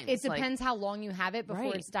times. It depends how long you have it before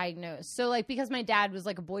Right. it's diagnosed. So like, because my dad was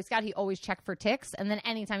like a Boy Scout, he always checked for ticks, and then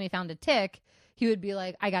anytime he found a tick, he would be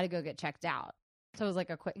like, I got to go get checked out. So it was like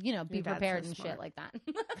a quick, be Your dad's prepared so and smart. shit like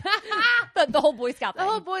that. the whole Boy Scout The thing.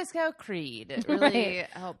 whole Boy Scout creed really Right.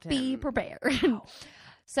 helped him. Be prepared.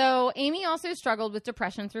 So Amy also struggled with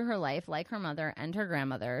depression through her life, like her mother and her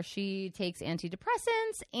grandmother. She takes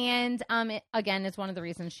antidepressants, and again, it's one of the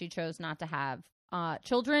reasons she chose not to have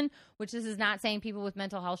children, which this is not saying people with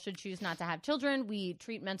mental health should choose not to have children. We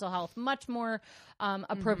treat mental health much more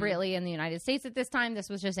appropriately in the United States at this time. This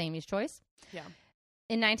was just Amy's choice. Yeah.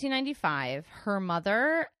 In 1995, her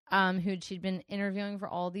mother, who she'd been interviewing for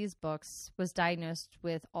all these books, was diagnosed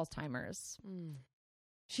with Alzheimer's.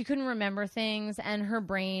 She couldn't remember things, and her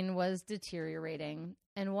brain was deteriorating.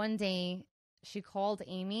 And one day she called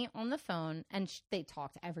Amy on the phone, and they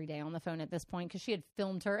talked every day on the phone at this point because she had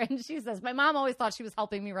filmed her. And she says, my mom always thought she was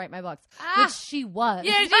helping me write my books, which she was.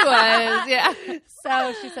 Yeah, she was. Yeah.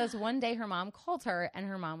 So she says one day her mom called her and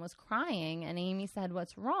her mom was crying. And Amy said,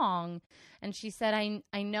 what's wrong? And she said,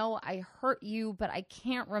 I know I hurt you, but I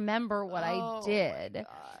can't remember what I did.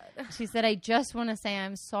 She said, I just want to say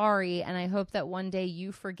I'm sorry. And I hope that one day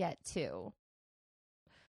you forget too.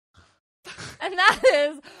 And that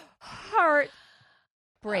is heartbreaking.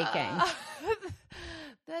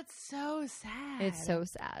 That's so sad. It's so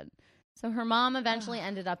sad. So her mom eventually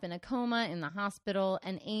ended up in a coma in the hospital,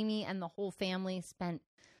 and Amy and the whole family spent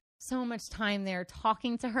so much time there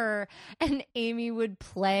talking to her, and Amy would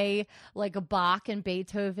play like a Bach and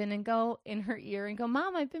Beethoven and go in her ear and go,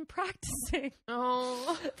 Mom, I've been practicing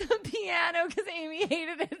the piano, because Amy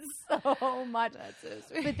hated it so much. That's so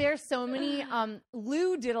sweet. But there's so many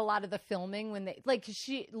Lou did a lot of the filming when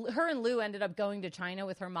her and Lou ended up going to China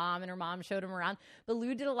with her mom, and her mom showed them around, but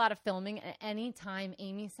Lou did a lot of filming, and anytime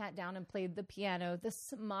Amy sat down and played the piano, the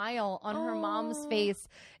smile on her mom's face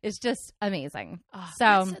is just amazing.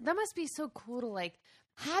 That must be so cool to like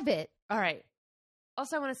have it. All right.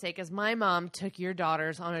 Also, I want to say, because my mom took your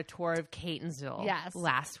daughters on a tour of Catonsville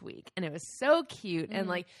last week, and it was so cute. And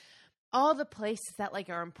like all the places that like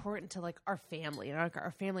are important to like our family and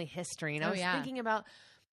our family history. And I was thinking about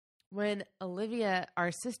when Olivia,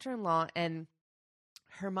 our sister-in-law, and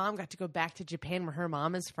her mom got to go back to Japan, where her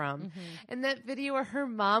mom is from. And that video where her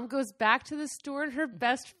mom goes back to the store and her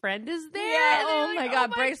best friend is there. Yeah. Oh my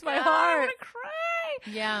God. Breaks my heart. I want to cry.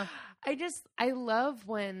 Yeah. I love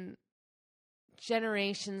when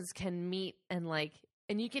generations can meet and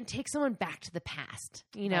you can take someone back to the past,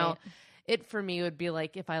 you know. Right. It for me would be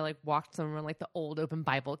like if I like walked somewhere like the old Open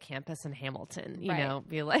Bible campus in Hamilton, you know,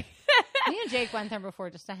 be like. Me and Jake went there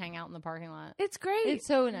before just to hang out in the parking lot. It's great. It's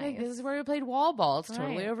so nice. Like, this is where we played wall ball. It's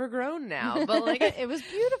totally overgrown now, but like it was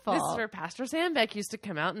beautiful. This is where Pastor Sandbeck used to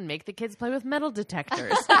come out and make the kids play with metal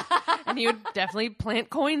detectors, and he would definitely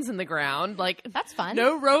plant coins in the ground. Like that's fun.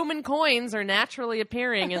 No Roman coins are naturally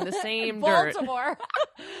appearing in the same dirt. Baltimore.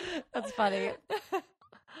 That's funny.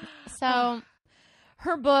 So.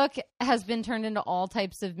 Her book has been turned into all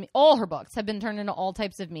her books have been turned into all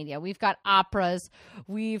types of media. We've got operas.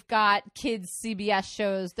 We've got kids' CBS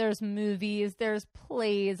shows. There's movies. There's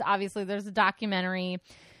plays. Obviously, there's a documentary.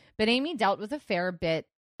 But Amy dealt with a fair bit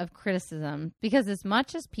of criticism because as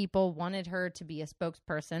much as people wanted her to be a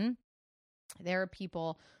spokesperson, there are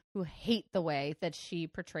people who hate the way that she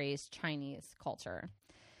portrays Chinese culture.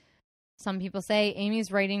 Some people say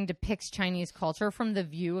Amy's writing depicts Chinese culture from the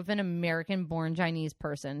view of an American-born Chinese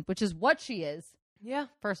person, which is what she is. Yeah.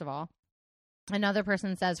 First of all. Another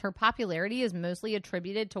person says her popularity is mostly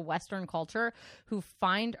attributed to Western culture who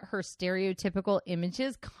find her stereotypical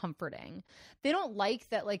images comforting. They don't like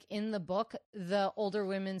that, like, in the book, the older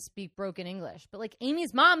women speak broken English. But, like,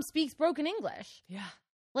 Amy's mom speaks broken English. Yeah.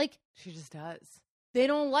 Like. She just does. They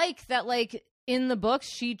don't like that, like, in the book,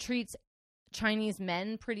 she treats Chinese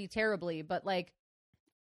men pretty terribly, but like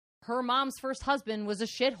her mom's first husband was a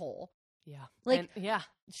shithole. Yeah. Like,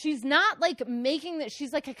 she's not like making that.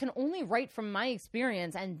 She's like, I can only write from my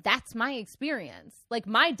experience, and that's my experience. Like,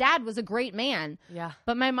 my dad was a great man. Yeah.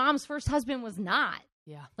 But my mom's first husband was not.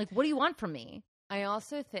 Yeah. Like, what do you want from me? I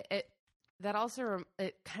also think it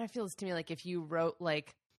kind of feels to me like if you wrote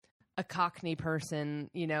like a Cockney person,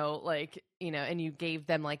 you know, like, you know, and you gave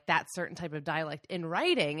them like that certain type of dialect in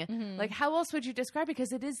writing, like how else would you describe it?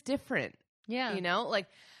 Because it is different. Yeah. You know, like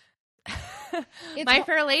My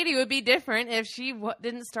Fair Lady would be different if she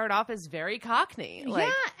didn't start off as very Cockney. Like,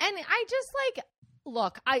 yeah. And I just like,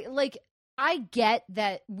 look, I get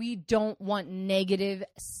that we don't want negative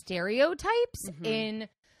stereotypes in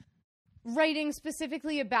writing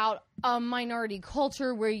specifically about a minority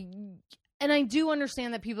culture where and I do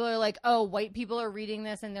understand that people are like, oh, white people are reading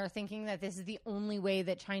this and they're thinking that this is the only way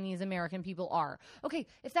that Chinese American people are. Okay,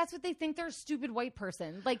 if that's what they think, they're a stupid white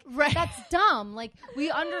person. Like, that's dumb. Like, we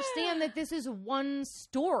understand that this is one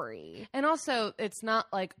story. And also, it's not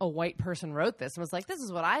like a white person wrote this and was like, this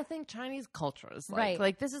is what I think Chinese culture is like. Right.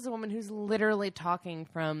 Like, this is a woman who's literally talking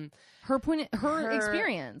from her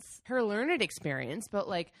experience. Her learned experience, but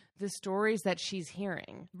like the stories that she's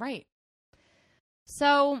hearing. Right.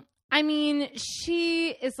 So, I mean,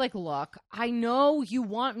 she is like, look, I know you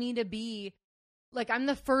want me to be, like, I'm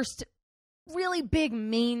the first really big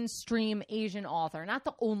mainstream Asian author. Not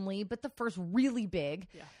the only, but the first really big.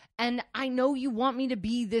 Yeah. And I know you want me to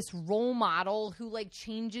be this role model who like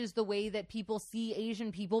changes the way that people see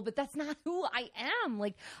Asian people, but that's not who I am.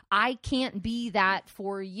 Like, I can't be that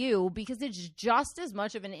for you, because it's just as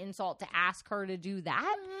much of an insult to ask her to do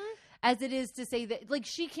that as it is to say that, like,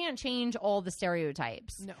 she can't change all the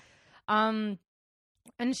stereotypes. No.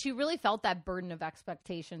 And she really felt that burden of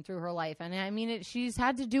expectation through her life. And I mean, she's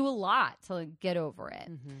had to do a lot to get over it.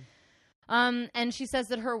 And she says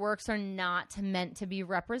that her works are not meant to be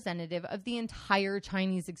representative of the entire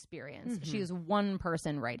Chinese experience. She is one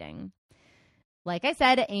person writing. Like I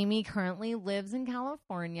said, Amy currently lives in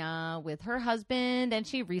California with her husband, and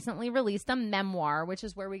she recently released a memoir, which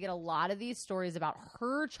is where we get a lot of these stories about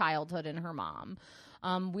her childhood and her mom.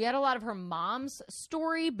 We had a lot of her mom's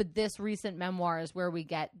story, but this recent memoir is where we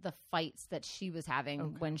get the fights that she was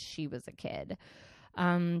having when she was a kid.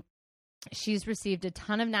 She's received a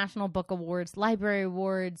ton of National Book Awards, Library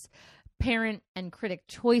Awards, Parent and Critic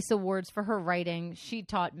Choice Awards for her writing. She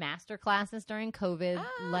taught master classes during COVID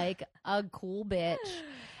like a cool bitch.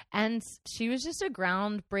 And she was just a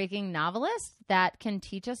groundbreaking novelist that can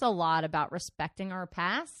teach us a lot about respecting our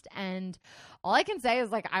past. And all I can say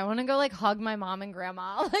is, like, I want to go, like, hug my mom and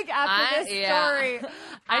grandma, like, after this story.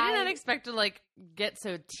 I did not expect to, like, get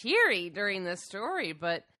so teary during this story,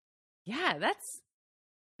 but yeah,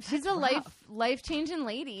 she's a life-changing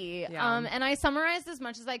lady. Yeah. And I summarized as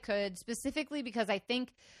much as I could, specifically because I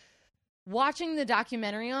think watching the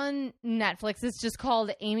documentary on Netflix, it's just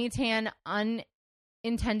called Amy Tan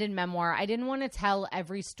Unintended Memoir. I didn't want to tell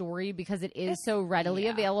every story because it is so readily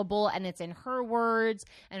available, and it's in her words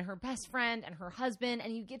and her best friend and her husband,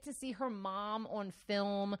 and you get to see her mom on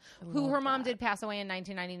film, who her mom did pass away in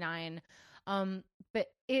 1999. But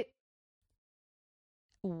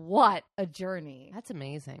what a journey. That's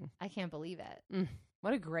amazing. I can't believe it.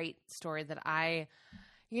 What a great story that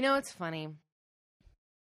it's funny.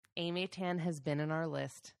 Amy Tan has been in our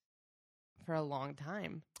list for a long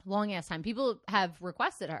time. Long ass time. People have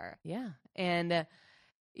requested her. Yeah. And,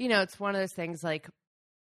 it's one of those things, like,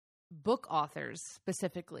 book authors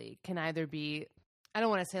specifically can either be, I don't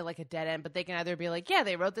want to say like a dead end, but they can either be like, yeah,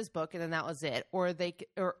 they wrote this book and then that was it. Or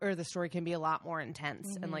or the story can be a lot more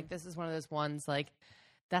intense. And, like, this is one of those ones, like,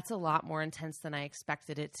 that's a lot more intense than I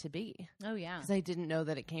expected it to be. Oh, yeah. Because I didn't know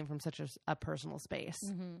that it came from such a personal space.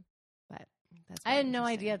 But that's I had no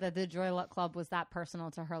idea that the Joy Luck Club was that personal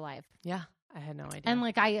to her life. Yeah, I had no idea. And,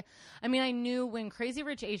 like, I mean, I knew when Crazy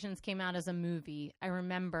Rich Asians came out as a movie, I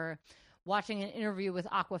remember watching an interview with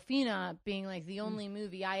Awkwafina being like, the only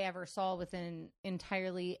movie I ever saw with an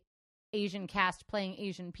entirely Asian cast playing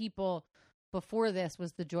Asian people before this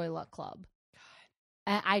was the Joy Luck Club.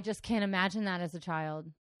 And I just can't imagine that as a child.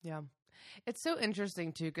 Yeah. It's so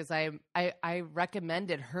interesting, too, because I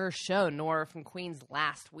recommended her show, Nora from Queens,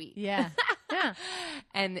 last week. Yeah. Yeah.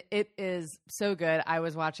 And it is so good. I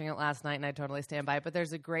was watching it last night, and I totally stand by it. But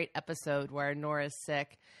there's a great episode where Nora's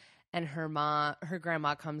sick, and her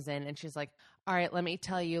grandma comes in, and she's like, all right, let me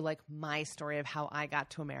tell you, like, my story of how I got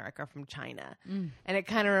to America from China. And it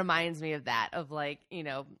kind of reminds me of that, of, like,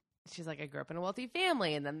 she's like, I grew up in a wealthy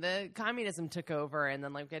family, and then the communism took over, and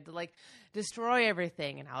then, like, we had to, like, destroy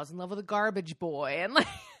everything, and I was in love with a garbage boy, and, like,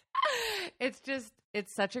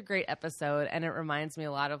 it's such a great episode, and it reminds me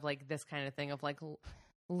a lot of, like, this kind of thing of, like,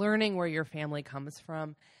 learning where your family comes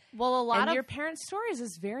from. Well, a lot of your parents' stories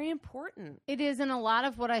is very important. It is, and a lot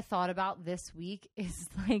of what I thought about this week is,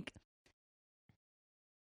 like,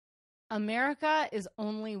 America is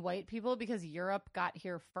only white people because Europe got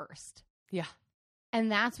here first. Yeah.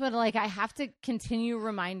 And that's what, like, I have to continue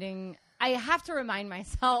reminding. I have to remind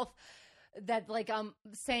myself that, like,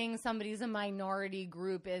 saying somebody's a minority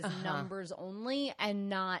group is numbers only, and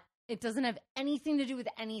not. It doesn't have anything to do with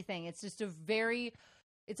anything. It's just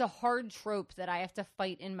it's a hard trope that I have to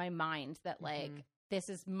fight in my mind that, like, this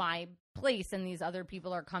is my place and these other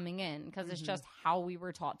people are coming in, because it's just how we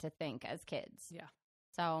were taught to think as kids. Yeah.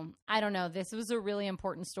 So I don't know. This was a really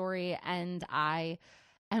important story, and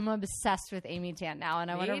I'm obsessed with Amy Tan now, and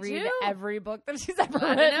I want to read every book that she's ever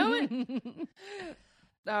written.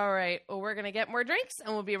 All right. Well, we're going to get more drinks,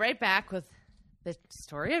 and we'll be right back with the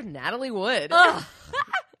story of Natalie Wood.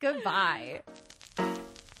 Goodbye. Right.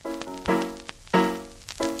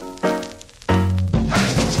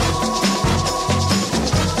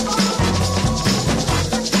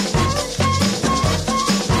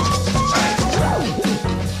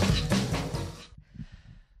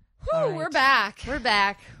 We're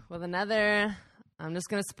back with another, I'm just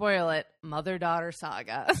going to spoil it, mother-daughter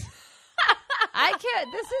saga. I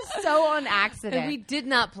can't. This is so on accident. And we did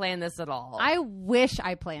not plan this at all. I wish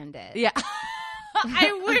I planned it. Yeah.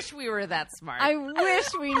 I wish we were that smart. I wish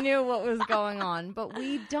we knew what was going on, but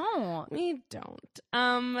we don't. We don't.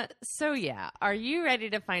 So yeah, are you ready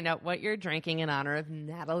to find out what you're drinking in honor of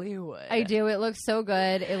Natalie Wood? I do. It looks so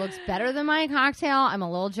good. It looks better than my cocktail. I'm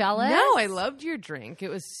a little jealous. No, I loved your drink. It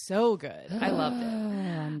was so good. I loved it.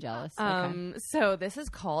 I'm jealous. Okay. So this is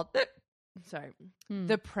called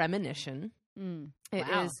the Premonition. It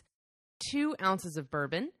Wow. is 2 ounces of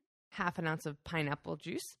bourbon, half an ounce of pineapple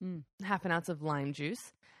juice, half an ounce of lime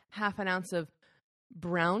juice, half an ounce of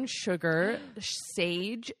brown sugar,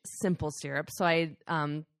 sage simple syrup. So I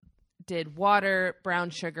did water, brown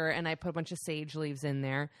sugar, and I put a bunch of sage leaves in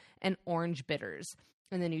there, and orange bitters.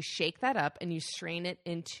 And then you shake that up and you strain it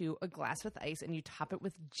into a glass with ice and you top it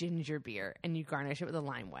with ginger beer and you garnish it with a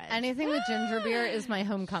lime wedge. Anything with ginger beer is my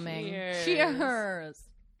homecoming. Cheers. Cheers.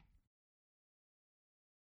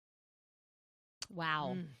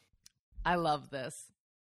 Wow. I love this.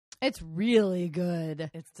 It's really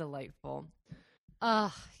good. It's delightful.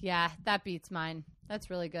 Yeah, that beats mine. That's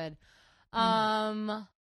really good. I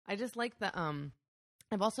just like the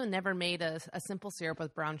I've also never made a simple syrup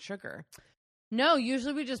with brown sugar. No,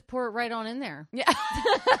 usually we just pour it right on in there. Yeah.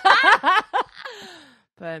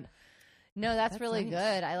 But no, that's really nice.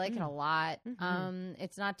 good. I like it a lot. Mhm.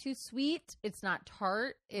 It's not too sweet. It's not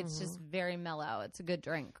tart. It's just very mellow. It's a good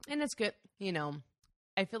drink. and it's good,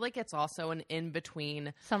 I feel like it's also an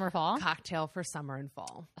in-between Summer, fall. cocktail for summer and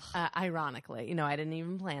fall. Ironically, I didn't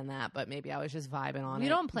even plan that, but maybe I was just vibing on it. We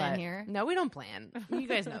don't plan But- here. No, we don't plan. You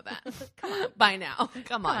guys know that. Come on. By now.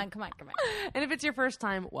 Come on. Come on. And if it's your first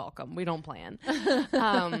time, welcome. We don't plan.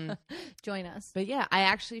 Join us. But yeah, I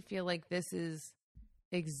actually feel like this is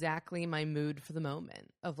exactly my mood for the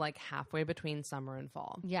moment of like halfway between summer and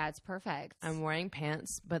fall. Yeah, it's perfect. I'm wearing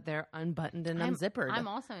pants, but they're unbuttoned and unzippered. I'm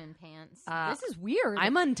also in pants. This is weird.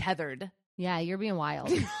 I'm untethered. Yeah, you're being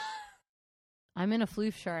wild. I'm in a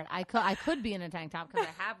floof shirt. I could be in a tank top because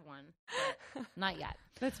I have one, but not yet.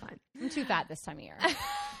 That's fine. I'm too fat this time of year.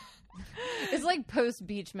 It's like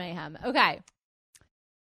post-beach mayhem. Okay.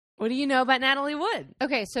 What do you know about Natalie Wood?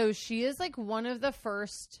 Okay, so she is like one of the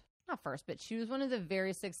but she was one of the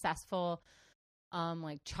very successful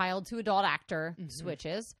like child to adult actor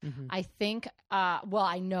switches. I think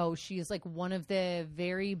I know she's like one of the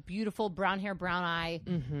very beautiful brown hair, brown eye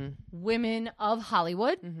women of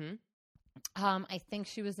Hollywood. I think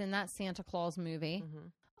she was in that Santa Claus movie.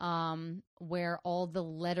 Where all the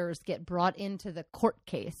letters get brought into the court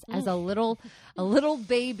case as a little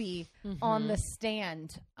baby on the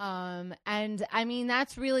stand. And I mean,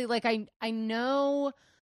 that's really like, I know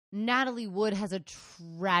Natalie Wood has a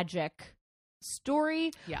tragic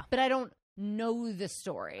story, but I don't know the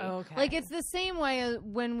story. Okay. Like, it's the same way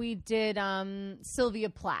when we did Sylvia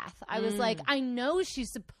Plath. I was like, I know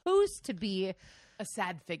she's supposed to be a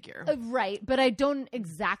sad figure. Right, but I don't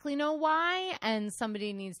exactly know why, and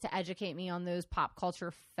somebody needs to educate me on those pop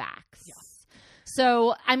culture facts. Yes.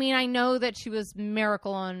 So, I mean, I know that she was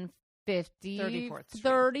Miracle on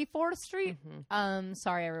 34th Street.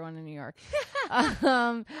 Sorry, everyone in New York.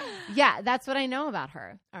 Yeah, that's what I know about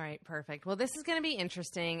her. All right, perfect. Well, this is going to be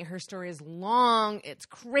interesting. Her story is long. It's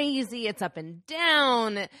crazy. It's up and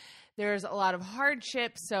down. There's a lot of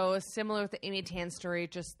hardship. So similar with the Amy Tan story,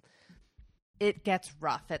 it gets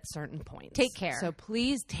rough at certain points. Take care. So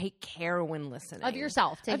please take care when listening. Of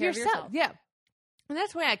yourself. Take care of yourself. Yeah. And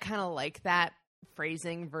that's why I kind of like that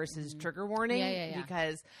phrasing versus trigger warning. Yeah.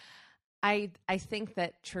 Because I think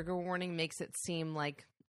that trigger warning makes it seem like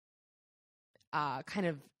kind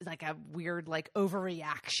of like a weird like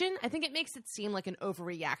overreaction. I think it makes it seem like an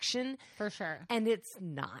overreaction. For sure. And it's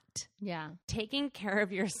not. Yeah. Taking care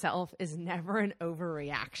of yourself is never an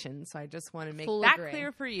overreaction. So I just want to make Full that agree.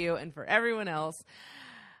 clear for you and for everyone else.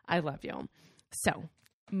 I love you. So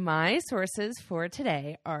my sources for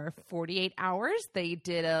today are 48 Hours. They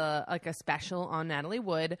did a special on Natalie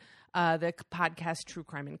Wood, the podcast True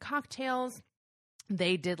Crime and Cocktails.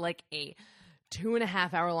 They did like a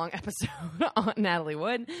 2.5 hour long episode on Natalie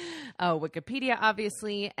Wood, Wikipedia,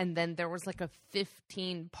 obviously. And then there was like a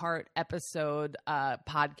 15-part episode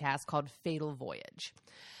podcast called Fatal Voyage.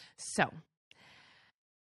 So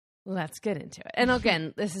let's get into it. And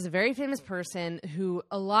again, this is a very famous person who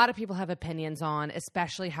a lot of people have opinions on,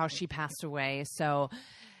 especially how she passed away. So,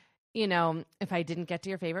 if I didn't get to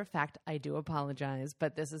your favorite fact, I do apologize,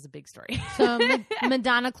 but this is a big story. So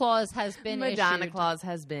Madonna Claus has been issued. Claus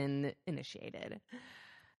has been initiated.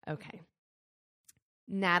 Okay.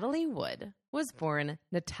 Natalie Wood was born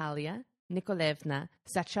Natalia Nikolaevna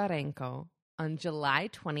Zacharenko on July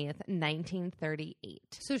 20th, 1938.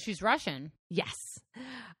 So she's Russian. Yes.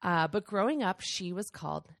 But growing up, she was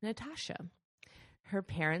called Natasha. Her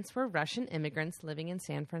parents were Russian immigrants living in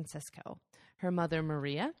San Francisco. Her mother,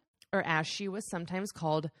 Maria, or as she was sometimes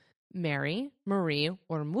called, Mary, Marie,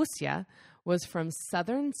 or Musya, was from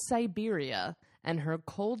southern Siberia, and her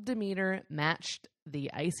cold demeanor matched the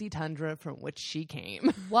icy tundra from which she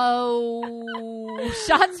came. Whoa.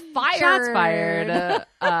 Shots fired. Shots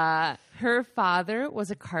fired. Her father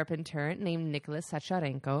was a carpenter named Nicholas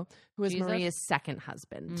Sacharenko, who was Maria's second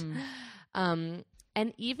husband. And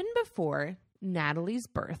even before Natalie's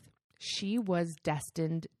birth, she was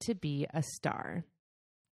destined to be a star.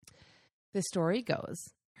 The story goes,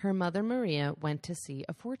 her mother Maria went to see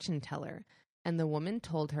a fortune teller, and the woman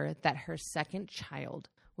told her that her second child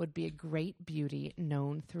would be a great beauty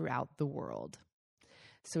known throughout the world.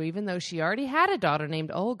 So even though she already had a daughter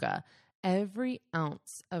named Olga, every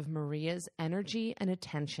ounce of Maria's energy and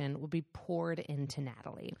attention will be poured into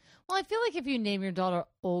Natalie. Well, I feel like if you name your daughter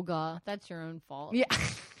Olga, that's your own fault. Yeah.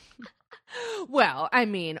 Well, I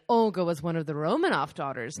mean, Olga was one of the Romanov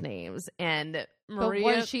daughters' names, and Maria...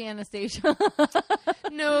 But was she Anastasia?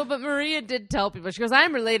 No, but Maria did tell people. She goes,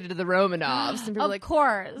 I'm related to the Romanovs. And people were like, of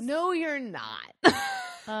course. no, you're not.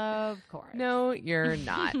 Of course. No, you're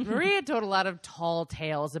not. Maria told a lot of tall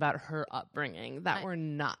tales about her upbringing that were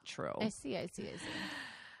not true. I see.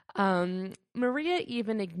 Maria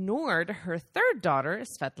even ignored her third daughter,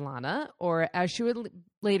 Svetlana, or as she would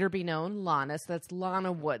later be known, Lana. So that's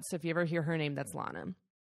Lana Wood. So if you ever hear her name, that's Lana.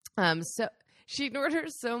 So she ignored her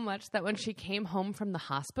so much that when she came home from the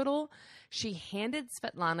hospital, she handed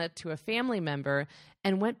Svetlana to a family member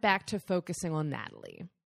and went back to focusing on Natalie.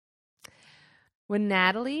 When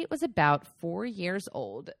Natalie was about 4 years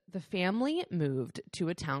old, the family moved to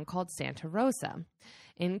a town called Santa Rosa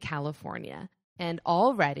in California. And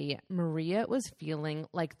already, Maria was feeling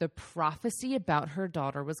like the prophecy about her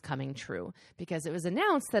daughter was coming true because it was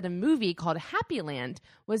announced that a movie called Happy Land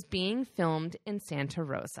was being filmed in Santa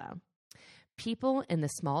Rosa. People in the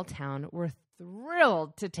small town were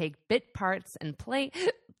thrilled to take bit parts and play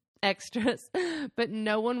extras, but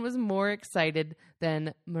no one was more excited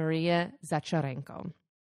than Maria Zacharenko.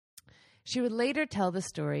 She would later tell the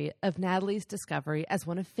story of Natalie's discovery as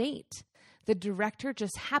one of fate. The director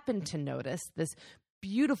just happened to notice this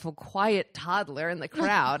beautiful, quiet toddler in the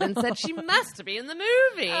crowd and said she must be in the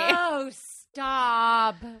movie. Oh,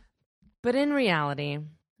 stop. But in reality,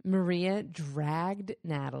 Maria dragged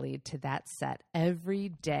Natalie to that set every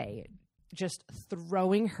day, just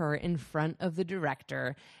throwing her in front of the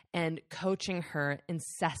director and coaching her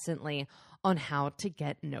incessantly on how to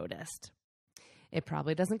get noticed. It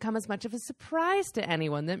probably doesn't come as much of a surprise to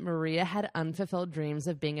anyone that Maria had unfulfilled dreams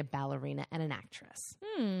of being a ballerina and an actress.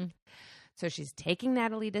 So she's taking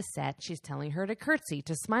Natalie to set. She's telling her to curtsy,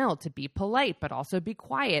 to smile, to be polite, but also be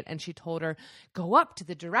quiet. And she told her, go up to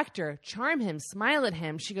the director, charm him, smile at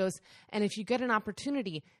him. She goes, and if you get an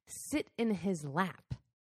opportunity, sit in his lap.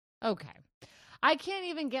 Okay. I can't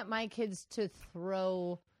even get my kids to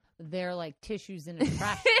throw their tissues in a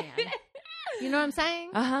trash can. You know what I'm saying?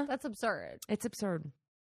 Uh-huh. That's absurd. It's absurd.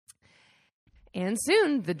 And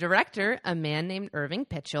soon, the director, a man named Irving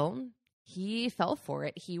Pitchell, he fell for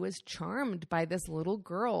it. He was charmed by this little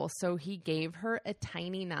girl, so he gave her a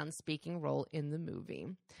tiny non-speaking role in the movie.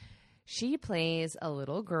 She plays a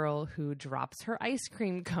little girl who drops her ice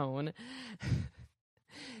cream cone.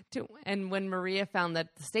 And when Maria found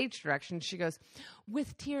that the stage direction, she goes,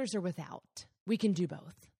 with tears or without, we can do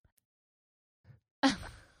both.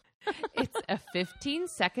 It's a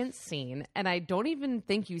 15-second scene, and I don't even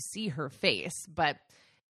think you see her face, but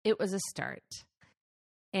it was a start.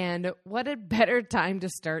 And what a better time to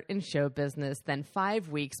start in show business than 5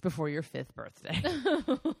 weeks before your 5th birthday.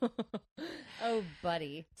 Oh,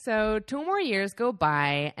 buddy. So 2 more years go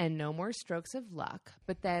by and no more strokes of luck.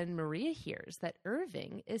 But then Maria hears that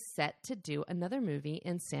Irving is set to do another movie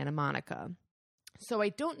in Santa Monica. So I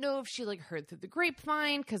don't know if she heard through the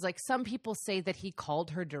grapevine because some people say that he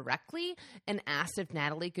called her directly and asked if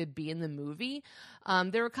Natalie could be in the movie.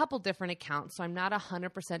 There are a couple different accounts, so I'm not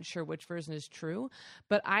 100% sure which version is true.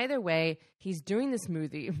 But either way, he's doing this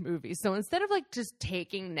movie. So instead of just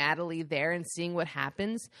taking Natalie there and seeing what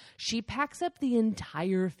happens, she packs up the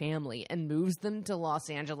entire family and moves them to Los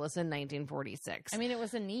Angeles in 1946. I mean, it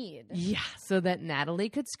was a need. Yeah, so that Natalie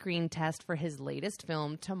could screen test for his latest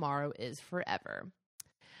film, Tomorrow is Forever.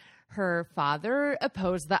 Her father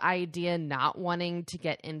opposed the idea, not wanting to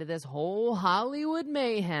get into this whole Hollywood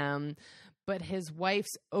mayhem, but his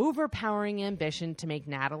wife's overpowering ambition to make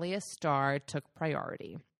Natalie a star took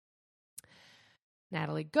priority.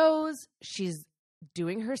 Natalie goes, she's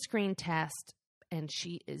doing her screen test, and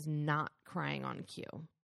she is not crying on cue.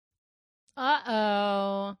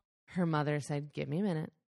 Uh-oh. Her mother said, give me a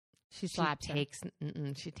minute. She slaps her.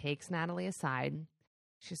 She takes Natalie aside.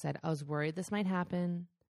 She said, I was worried this might happen,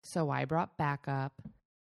 so I brought backup.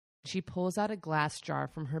 She pulls out a glass jar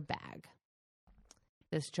from her bag.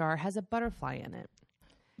 This jar has a butterfly in it.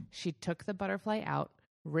 She took the butterfly out,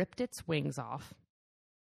 ripped its wings off.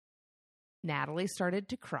 Natalie started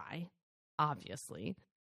to cry, obviously.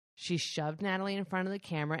 She shoved Natalie in front of the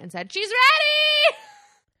camera and said, "She's ready!"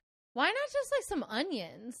 Why not just like some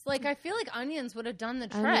onions? Like, I feel like onions would have done the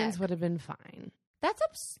trick. Onions would have been fine. But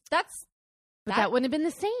that wouldn't have been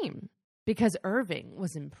the same because Irving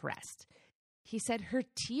was impressed. He said her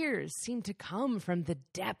tears seemed to come from the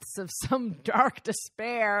depths of some dark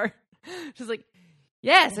despair. She's like,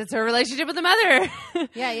 yes, it's her relationship with the mother.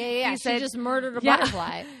 Yeah. She just murdered a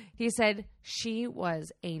butterfly. He said she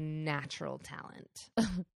was a natural talent.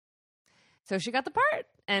 So she got the part.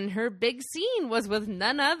 And her big scene was with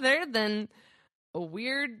none other than a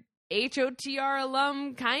weird HOTR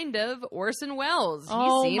alum, kind of, Orson Welles.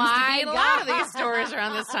 He seems to be in a lot of these stories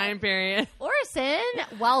around this time period. Orson,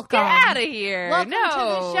 welcome. Get out of here. Welcome to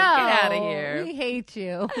the show. Get out of here. We hate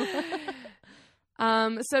you.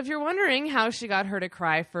 So if you're wondering how she got her to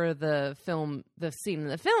cry for the scene in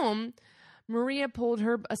the film, Maria pulled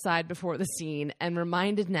her aside before the scene and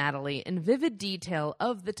reminded Natalie in vivid detail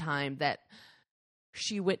of the time that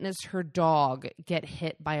she witnessed her dog get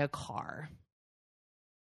hit by a car.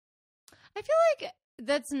 I feel like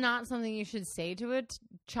that's not something you should say to a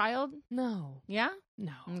child. No. Yeah?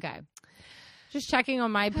 No. Okay. Just checking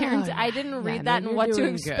on my parents. Oh, yeah. I didn't read that and what to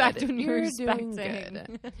expect when you're doing expecting.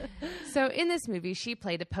 good. So in this movie, she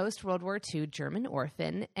played a post-World War II German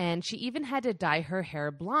orphan, and she even had to dye her hair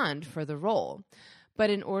blonde for the role. But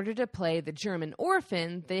in order to play the German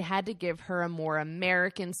orphan, they had to give her a more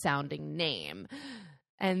American-sounding name.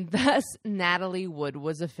 And thus, Natalie Wood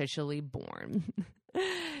was officially born.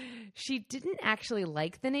 She didn't actually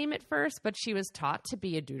like the name at first, but she was taught to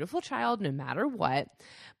be a dutiful child no matter what.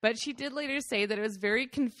 But she did later say that it was very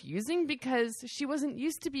confusing because she wasn't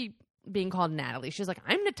used to being called Natalie. She was like,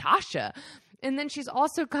 I'm Natasha. And then she's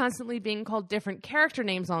also constantly being called different character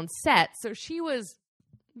names on set. So she was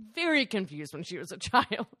very confused when she was a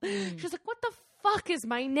child. She was like, what the fuck is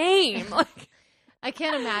my name? Like, I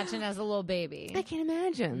can't imagine as a little baby. I can't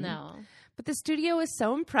imagine. No. But the studio was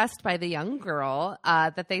so impressed by the young girl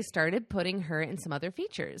that they started putting her in some other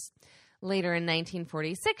features. Later in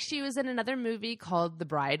 1946, she was in another movie called The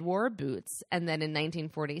Bride Wore Boots. And then in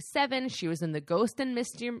 1947, she was in The Ghost and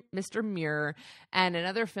Mr. Muir and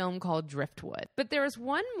another film called Driftwood. But there was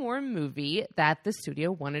one more movie that the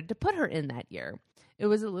studio wanted to put her in that year. It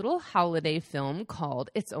was a little holiday film called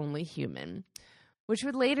It's Only Human, which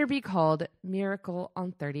would later be called Miracle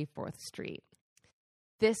on 34th Street.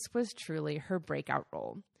 This was truly her breakout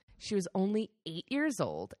role. She was only 8 years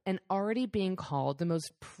old and already being called the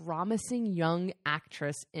most promising young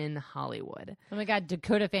actress in Hollywood. Oh my God,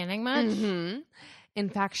 Dakota Fanning much? Mm-hmm. In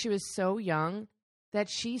fact, she was so young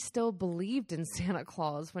that she still believed in Santa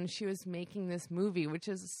Claus when she was making this movie, which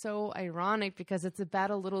is so ironic because it's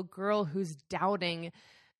about a little girl who's doubting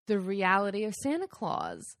the reality of Santa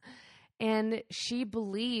Claus. And she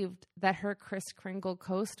believed that her Kris Kringle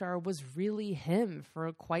co-star was really him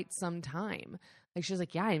for quite some time. Like, she was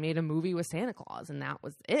like, yeah, I made a movie with Santa Claus, and that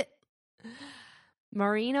was it.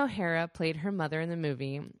 Maureen O'Hara played her mother in the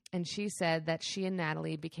movie, and she said that she and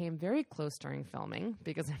Natalie became very close during filming,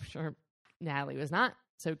 because I'm sure Natalie was not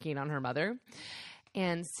so keen on her mother.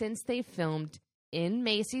 And since they filmed in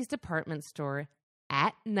Macy's department store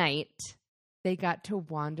at night, they got to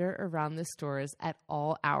wander around the stores at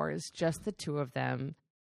all hours, just the two of them.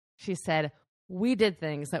 She said, we did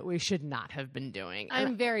things that we should not have been doing.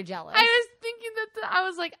 I'm very jealous. I was thinking that I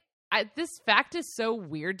was like, this fact is so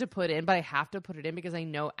weird to put in, but I have to put it in because I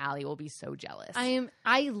know Allie will be so jealous.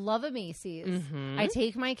 I love a Macy's. Mm-hmm. I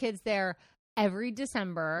take my kids there every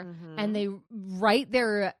December, and they write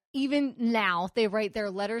even now, they write their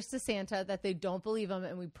letters to Santa that they don't believe them,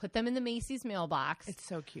 and we put them in the Macy's mailbox. It's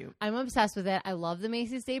so cute. I'm obsessed with it. I love the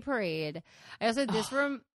Macy's Day Parade. I also, this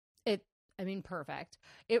room, perfect.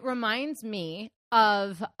 It reminds me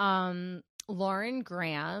of Lauren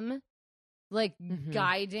Graham,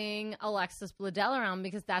 guiding Alexis Bledel around,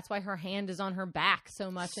 because that's why her hand is on her back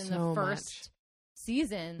so much in the first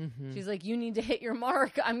season. She's like, you need to hit your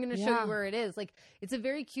mark. I'm going to show you where it is. Like, it's a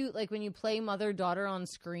very cute, like, when you play mother-daughter on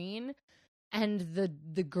screen and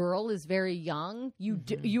the girl is very young,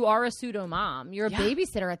 you are a pseudo mom. You're a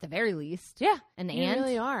babysitter at the very least. Yeah. An you aunt.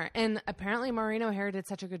 really are. And apparently Maureen O'Hara did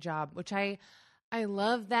such a good job, which I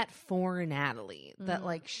love that for Natalie, that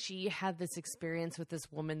like she had this experience with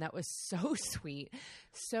this woman that was so sweet,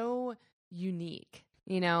 so unique,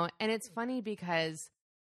 you know? And it's funny because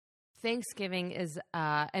Thanksgiving is,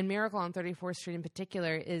 and Miracle on 34th Street in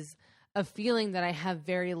particular, is a feeling that I have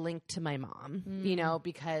very linked to my mom, you know,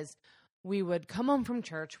 because we would come home from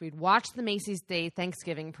church, we'd watch the Macy's Day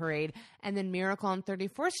Thanksgiving parade, and then Miracle on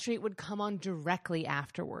 34th Street would come on directly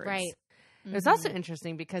afterwards. Right. It was also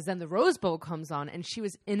interesting because then the Rose Bowl comes on, and she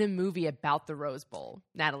was in a movie about the Rose Bowl,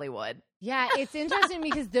 Natalie Wood. Yeah, it's interesting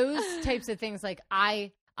because those types of things, like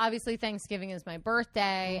obviously Thanksgiving is my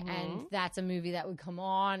birthday, and that's a movie that would come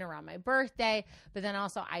on around my birthday. But then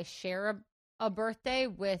also I share a birthday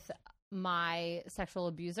with my sexual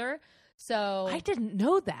abuser. So I didn't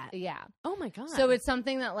know that. Yeah. Oh my God. So it's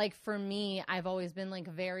something that, like, for me, I've always been, like,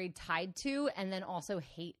 very tied to, and then also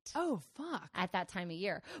hate. Oh, fuck. At that time of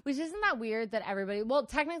year. Which isn't that weird that everybody, well,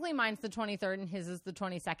 technically mine's the 23rd and his is the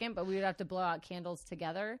 22nd, but we would have to blow out candles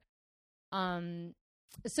together. So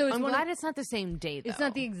it's I'm glad it's not the same day, though. It's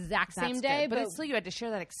not the exact same That's day, good. But still, you had to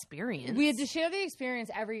share that experience. We had to share the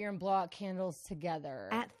experience every year and blow out candles together.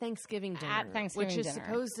 At Thanksgiving dinner. Which is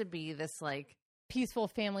supposed to be this, like, peaceful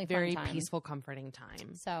family very fun time. Peaceful, comforting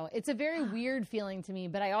time. So it's a very weird feeling to me,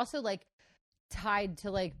 but I also like tied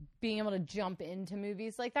to like being able to jump into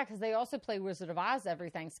movies like that because they also play Wizard of Oz every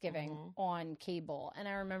Thanksgiving on cable, and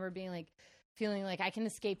I remember being like feeling like I can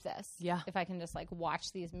escape this if I can just like watch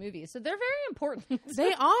these movies. So they're very important.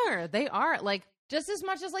 They are like just as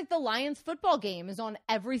much as like the Lions football game is on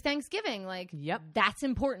every Thanksgiving. Like that's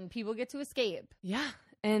important. People get to escape. Yeah.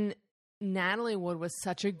 And Natalie Wood was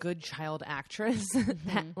such a good child actress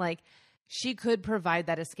that, like, she could provide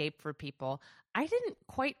that escape for people. I didn't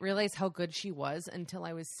quite realize how good she was until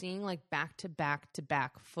I was seeing, like,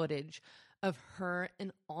 back-to-back footage of her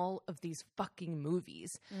in all of these fucking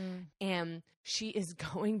movies. And she is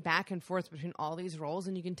going back and forth between all these roles,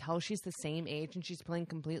 and you can tell she's the same age, and she's playing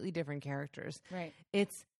completely different characters. Right.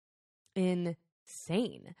 It's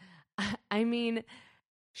insane. I mean,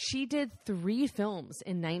 she did 3 films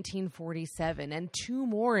in 1947 and 2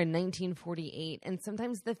 more in 1948. And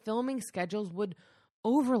sometimes the filming schedules would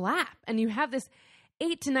overlap. And you have this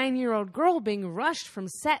 8 to 9-year-old girl being rushed from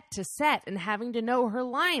set to set and having to know her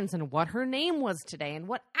lines and what her name was today and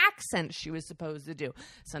what accent she was supposed to do.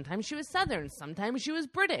 Sometimes she was Southern. Sometimes she was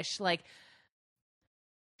British. Like,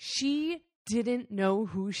 she didn't know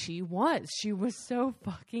who she was. She was so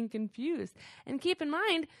fucking confused. And keep in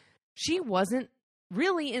mind, she wasn't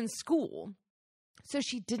really in school, so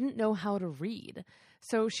she didn't know how to read.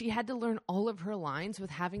 So she had to learn all of her lines with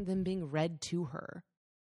having them being read to her.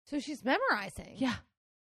 So she's memorizing. Yeah.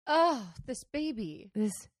 Oh, this baby.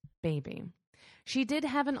 She did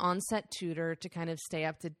have an on-set tutor to kind of stay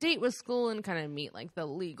up to date with school and kind of meet like the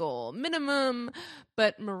legal minimum,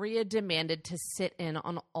 but Maria demanded to sit in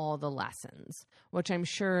on all the lessons, which I'm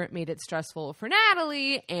sure made it stressful for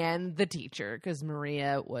Natalie and the teacher because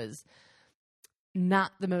Maria was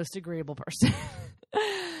not the most agreeable person.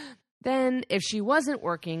 Then if she wasn't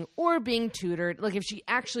working or being tutored, like if she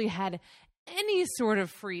actually had any sort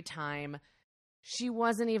of free time, she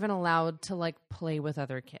wasn't even allowed to like play with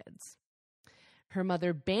other kids. Her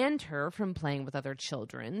mother banned her from playing with other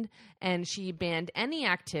children, and she banned any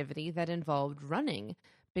activity that involved running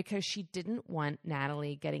because she didn't want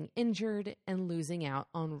Natalie getting injured and losing out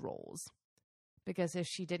on roles. Because if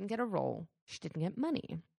she didn't get a role, she didn't get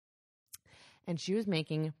money. And she was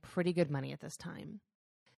making pretty good money at this time.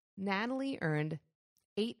 Natalie earned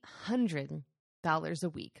 $800 a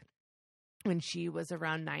week when she was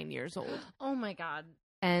around 9 years old. Oh, my God.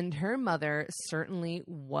 And her mother certainly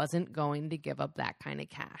wasn't going to give up that kind of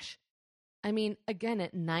cash. I mean, again,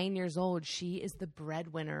 at 9 years old, she is the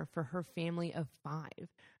breadwinner for her family of 5.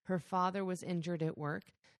 Her father was injured at work,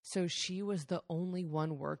 so she was the only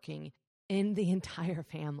one working in the entire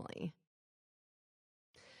family.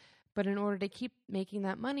 But in order to keep making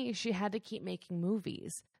that money, she had to keep making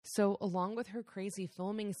movies. So along with her crazy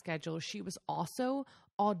filming schedule, she was also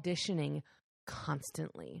auditioning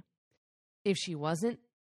constantly. If she wasn't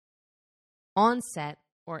on set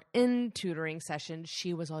or in tutoring sessions,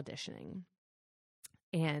 she was auditioning.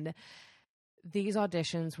 And these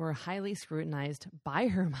auditions were highly scrutinized by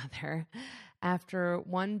her mother. After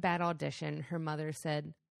one bad audition, her mother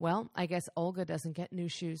said, "Well, I guess Olga doesn't get new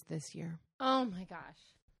shoes this year." Oh, my gosh.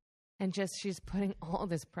 And just she's putting all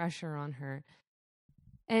this pressure on her.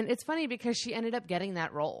 And it's funny because she ended up getting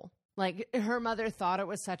that role. Like, her mother thought it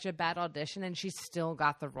was such a bad audition, and she still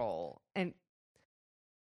got the role. And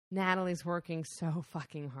Natalie's working so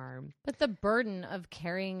fucking hard. But the burden of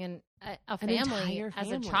carrying a family as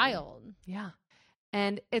a child. Yeah.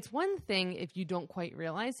 And it's one thing if you don't quite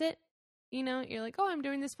realize it. You know, you're like, oh, I'm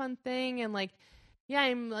doing this fun thing. And, like, yeah,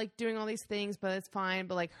 I'm like doing all these things, but it's fine.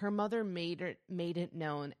 But like her mother made it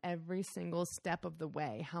known every single step of the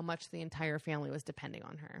way how much the entire family was depending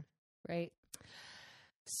on her. Right.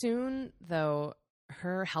 Soon, though,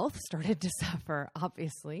 her health started to suffer,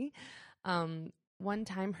 obviously. One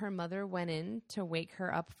time her mother went in to wake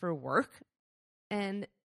her up for work, and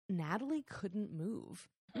Natalie couldn't move.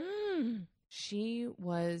 She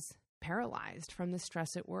was paralyzed from the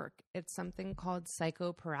stress at work. It's something called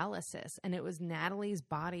psychoparalysis, and it was Natalie's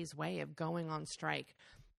body's way of going on strike.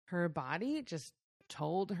 Her body just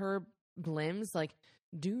told her limbs, like,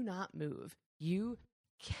 do not move. You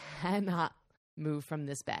cannot move from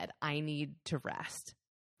this bed. I need to rest.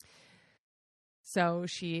 So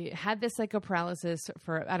she had this psychoparalysis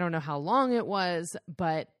for, I don't know how long it was,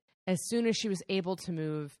 but as soon as she was able to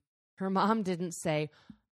move, her mom didn't say,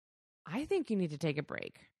 I think you need to take a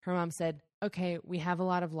break. Her mom said, okay, we have a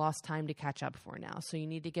lot of lost time to catch up for now. So you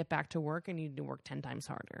need to get back to work and you need to work 10 times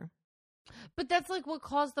harder. But that's like what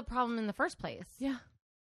caused the problem in the first place. Yeah.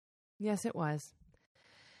 Yes, it was.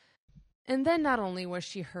 And then not only was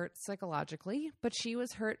she hurt psychologically, but she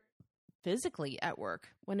was hurt physically at work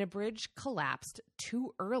when a bridge collapsed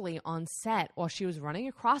too early on set while she was running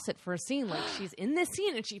across it for a scene. Like, she's in this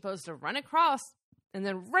scene and she's supposed to run across. And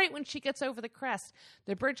then right when she gets over the crest,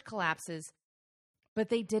 the bridge collapses. But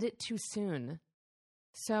they did it too soon.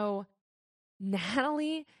 So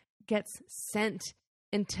Natalie gets sent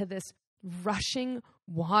into this rushing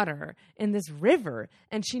water in this river.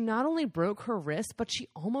 And she not only broke her wrist, but she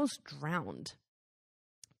almost drowned.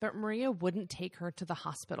 But Maria wouldn't take her to the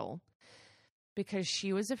hospital because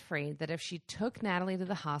she was afraid that if she took Natalie to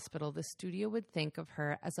the hospital, the studio would think of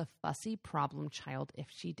her as a fussy problem child if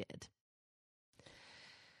she did.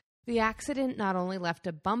 The accident not only left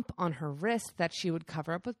a bump on her wrist that she would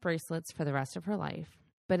cover up with bracelets for the rest of her life,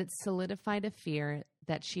 but it solidified a fear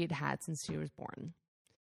that she had had since she was born.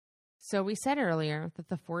 So we said earlier that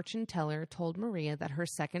the fortune teller told Maria that her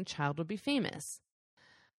second child would be famous.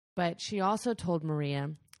 But she also told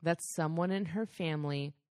Maria that someone in her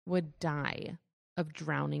family would die of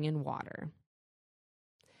drowning in water.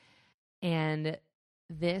 And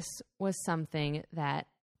this was something that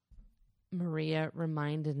Maria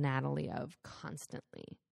reminded Natalie of constantly.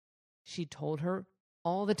 She told her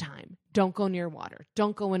all the time, don't go near water.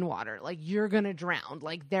 Don't go in water. Like, you're going to drown.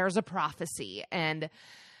 Like, there's a prophecy. And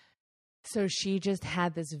so she just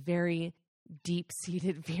had this very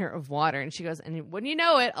deep-seated fear of water. And she goes, and wouldn't you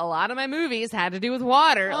know it, a lot of my movies had to do with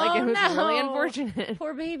water. Like, it was really unfortunate.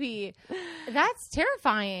 Poor baby. That's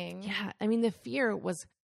terrifying. Yeah. I mean, the fear was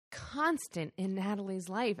constant in Natalie's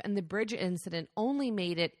life, and the bridge incident only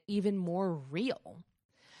made it even more real.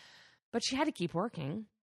 But she had to keep working.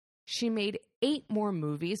 She made 8 more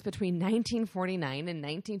movies between 1949 and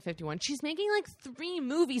 1951. She's making like 3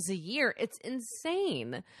 movies a year. It's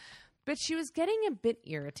insane. But she was getting a bit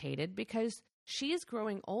irritated because she is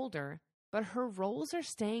growing older, but her roles are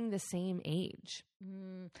staying the same age.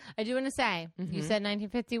 I do want to say, you said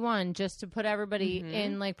 1951, just to put everybody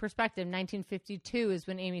in like perspective. 1952 is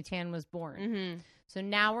when Amy Tan was born. So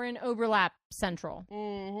now we're in overlap central.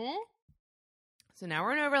 So now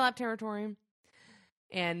we're in overlap territory.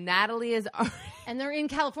 And Natalie is... And they're in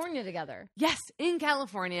California together. Yes, in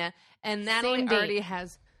California. And Natalie already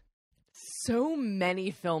has so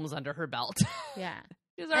many films under her belt. Yeah.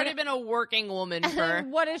 She's already been a working woman for...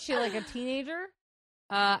 What is she, like a teenager?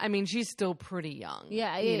 I mean, she's still pretty young.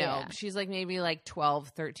 Yeah, you know, she's like maybe like 12,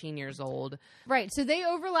 13 years old. Right. So they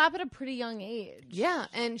overlap at a pretty young age. Yeah.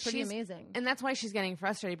 And pretty amazing. And that's why she's getting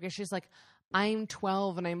frustrated, because she's like, I'm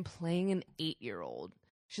 12 and I'm playing an 8-year-old.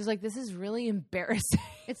 She's like, this is really embarrassing.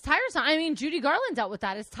 It's tiresome. I mean, Judy Garland dealt with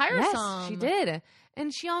that. It's tiresome. Yes, she did.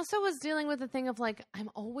 And she also was dealing with the thing of like, I'm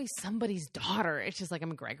always somebody's daughter. It's just like,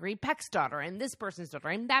 I'm Gregory Peck's daughter. I'm this person's daughter.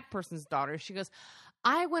 I'm that person's daughter. She goes,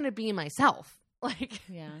 I want to be myself. Like,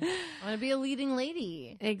 yeah, I want to be a leading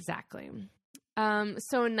lady. Exactly. So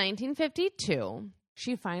in 1952,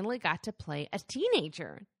 she finally got to play a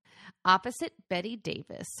teenager opposite Bette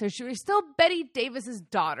Davis. So she was still Bette Davis's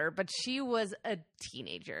daughter, but she was a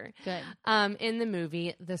teenager. Good. In the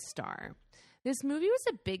movie The Star. This movie was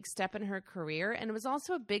a big step in her career, and it was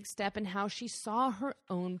also a big step in how she saw her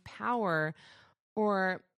own power,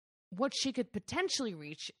 or what she could potentially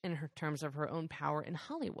reach in her terms of her own power in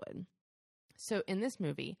Hollywood. So in this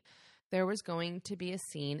movie, there was going to be a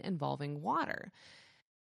scene involving water.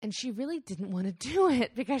 And she really didn't want to do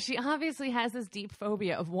it because she obviously has this deep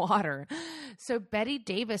phobia of water. So Bette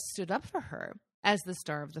Davis stood up for her as the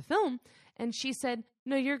star of the film. And she said,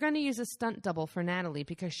 no, you're going to use a stunt double for Natalie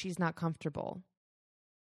because she's not comfortable.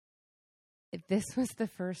 This was the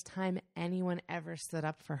first time anyone ever stood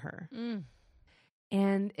up for her.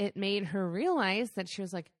 And it made her realize that she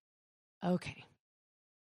was like, okay,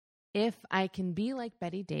 if I can be like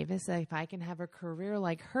Betty Davis, if I can have a career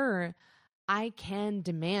like her, I can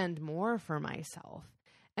demand more for myself.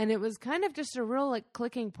 And it was kind of just a real like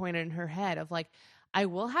clicking point in her head of like, I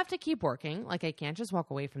will have to keep working. Like, I can't just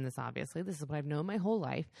walk away from this, obviously. This is what I've known my whole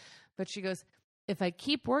life. But she goes, if I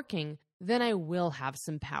keep working, then I will have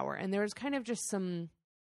some power. And there was kind of just some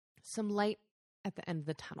light at the end of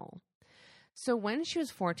the tunnel. So when she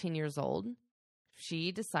was 14 years old,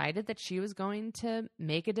 she decided that she was going to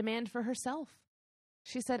make a demand for herself.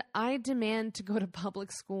 She said, I demand to go to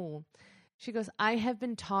public school. She goes, I have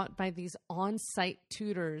been taught by these on-site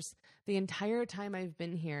tutors the entire time I've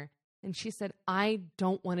been here. And she said, I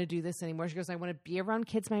don't want to do this anymore. She goes, I want to be around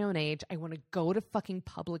kids my own age. I want to go to fucking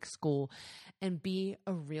public school and be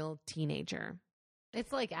a real teenager.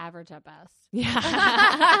 It's like average at best.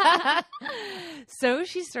 Yeah. So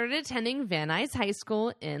she started attending Van Nuys High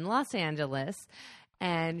School in Los Angeles.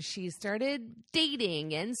 And she started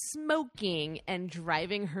dating and smoking and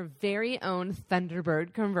driving her very own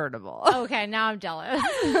Thunderbird convertible. Okay, now I'm jealous.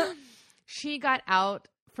 She got out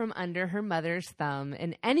from under her mother's thumb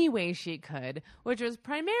in any way she could, which was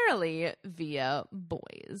primarily via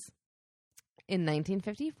boys. In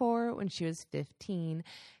 1954, when she was 15,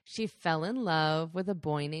 she fell in love with a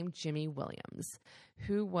boy named Jimmy Williams,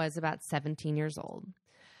 who was about 17 years old.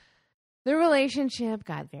 The relationship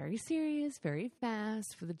got very serious very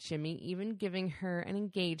fast, with Jimmy even giving her an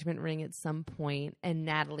engagement ring at some point, and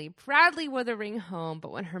Natalie proudly wore the ring home,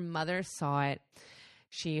 but when her mother saw it,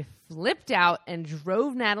 she flipped out and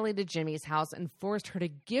drove Natalie to Jimmy's house and forced her to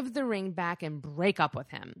give the ring back and break up with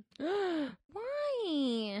him.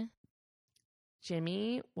 Why?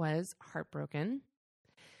 Jimmy was heartbroken,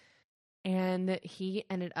 and he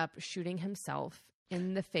ended up shooting himself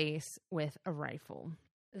in the face with a rifle.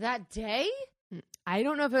 That day? I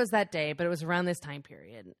don't know if it was that day, but it was around this time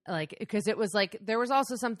period. Like, because it was like, there was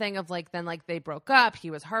also something of like, then like they broke up, he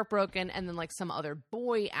was heartbroken, and then like some other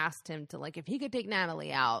boy asked him to like, if he could take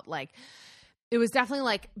Natalie out. Like, it was definitely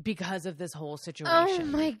like because of this whole situation. Oh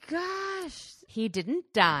my gosh. He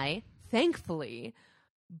didn't die, thankfully,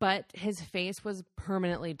 but his face was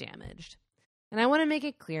permanently damaged. And I want to make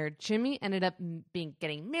it clear, Jimmy ended up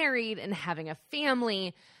getting married and having a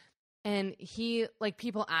family. And he, like,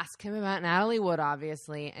 people ask him about Natalie Wood,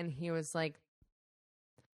 obviously. And he was like,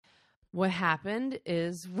 what happened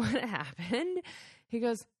is what happened. He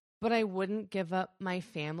goes, but I wouldn't give up my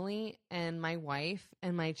family and my wife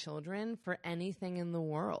and my children for anything in the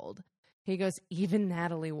world. He goes, even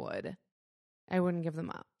Natalie Wood, I wouldn't give them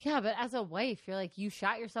up. Yeah, but as a wife, you're like, you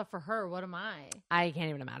shot yourself for her. What am I? I can't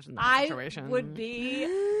even imagine that situation. I would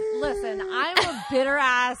be... Listen, I'm a bitter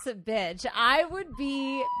ass bitch. I would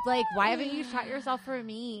be like, why haven't you shot yourself for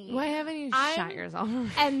me? Why haven't you shot yourself?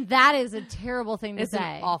 And that is a terrible thing to it's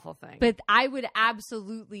say. An awful thing. But I would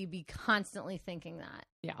absolutely be constantly thinking that.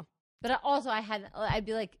 Yeah. But also I'd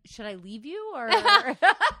be like, should I leave you? Or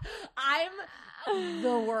I'm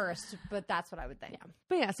the worst, but that's what I would think. Yeah.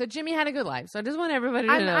 But yeah, so Jimmy had a good life. So I just want everybody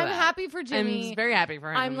to know I'm that. happy for Jimmy. I'm very happy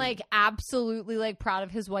for him. I'm like absolutely like proud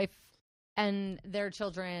of his wife and their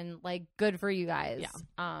children. Like, good for you guys.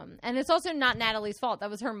 Yeah. And it's also not Natalie's fault. That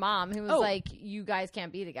was her mom who was like, you guys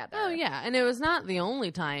can't be together. Oh yeah. And it was not the only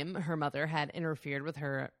time her mother had interfered with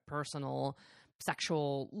her personal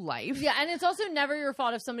sexual life. Yeah, and it's also never your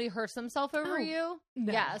fault if somebody hurts themselves over you.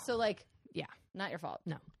 No. Yeah, so like, yeah, not your fault.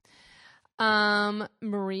 No.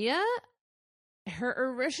 Maria,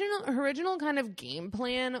 her original kind of game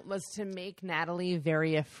plan was to make Natalie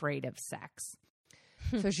very afraid of sex.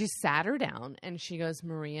 So she sat her down and she goes,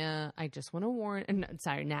 Maria, I just want to warn,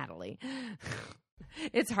 sorry, Natalie.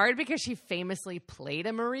 It's hard because she famously played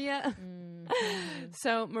a Maria. Mm-hmm.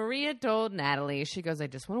 So Maria told Natalie, she goes, I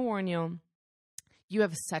just want to warn you, you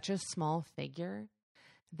have such a small figure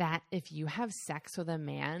that if you have sex with a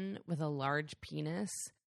man with a large penis,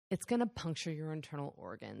 it's going to puncture your internal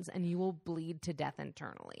organs and you will bleed to death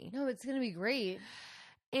internally. No, it's going to be great.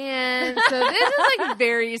 And so this is like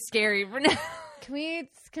very scary for now.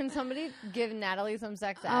 Can somebody give Natalie some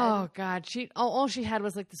sex ed? Oh God, all she had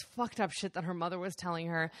was like this fucked up shit that her mother was telling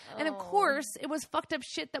her. And of course, it was fucked up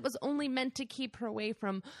shit that was only meant to keep her away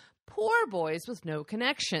from poor boys with no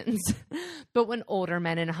connections. But when older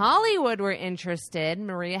men in Hollywood were interested,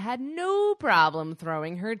 Maria had no problem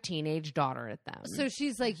throwing her teenage daughter at them. So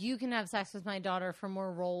she's like, you can have sex with my daughter for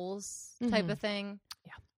more roles type of thing.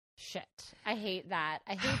 Yeah. Shit. I hate that.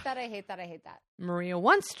 I hate that. I hate that. I hate that. Maria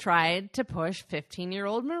once tried to push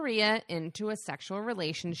 15-year-old Maria into a sexual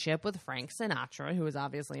relationship with Frank Sinatra, who was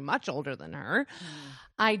obviously much older than her.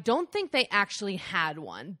 I don't think they actually had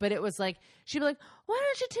one, but it was like, she'd be like, why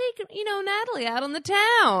don't you take, Natalie out on the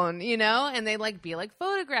town, and they'd like be like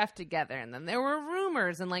photographed together. And then there were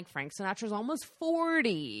rumors, and like Frank Sinatra's almost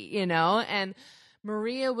 40, and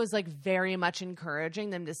Maria was like very much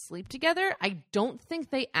encouraging them to sleep together. I don't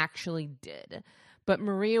think they actually did, but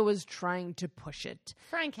Maria was trying to push it.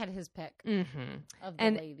 Frank had his pick of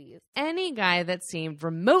the ladies. Any guy that seemed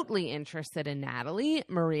remotely interested in Natalie,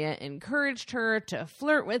 Maria encouraged her to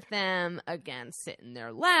flirt with them, again, sit in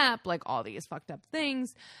their lap, like all these fucked up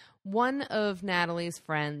things. One of Natalie's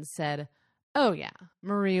friends said, oh yeah,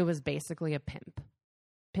 Maria was basically a pimp,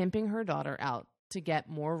 pimping her daughter out to get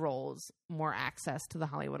more roles, more access to the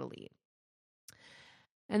Hollywood elite.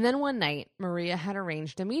 And then one night, Maria had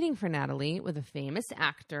arranged a meeting for Natalie with a famous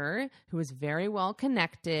actor who was very well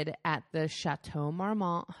connected at the Chateau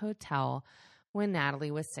Marmont Hotel when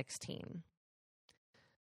Natalie was 16.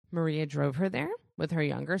 Maria drove her there with her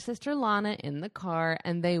younger sister Lana in the car,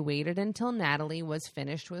 and they waited until Natalie was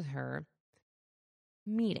finished with her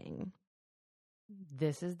meeting.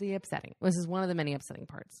 This is one of the many upsetting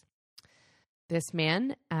parts. This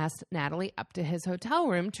man asked Natalie up to his hotel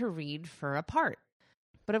room to read for a part.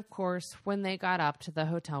 But of course, when they got up to the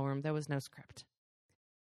hotel room, there was no script.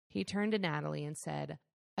 He turned to Natalie and said,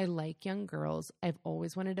 I like young girls. I've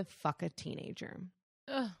always wanted to fuck a teenager.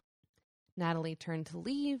 Ugh. Natalie turned to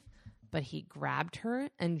leave, but he grabbed her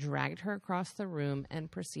and dragged her across the room and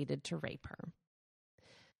proceeded to rape her.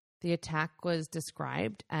 The attack was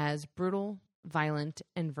described as brutal, violent,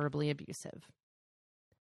 and verbally abusive.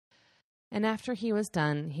 And after he was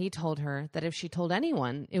done, he told her that if she told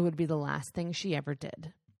anyone, it would be the last thing she ever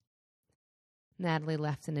did. Natalie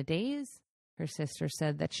left in a daze. Her sister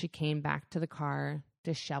said that she came back to the car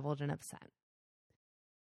disheveled and upset.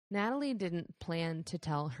 Natalie didn't plan to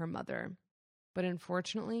tell her mother, but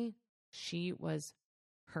unfortunately, she was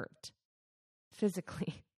hurt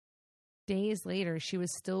physically. Days later, she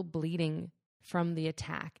was still bleeding from the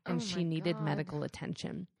attack, and she needed medical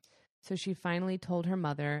attention. So she finally told her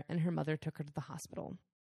mother, and her mother took her to the hospital.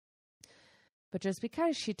 But just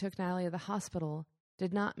because she took Natalie to the hospital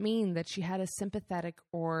did not mean that she had a sympathetic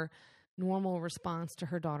or normal response to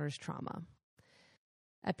her daughter's trauma.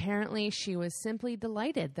 Apparently, she was simply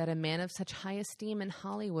delighted that a man of such high esteem in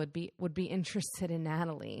Hollywood would be interested in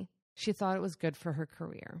Natalie. She thought it was good for her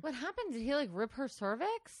career. What happened? Did he rip her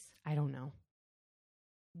cervix? I don't know.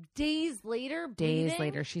 Days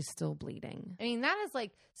later, she's still bleeding. I mean, that is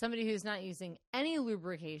somebody who's not using any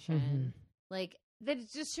lubrication. That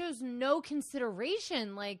it just shows no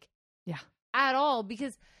consideration, at all.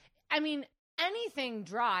 Because, I mean, anything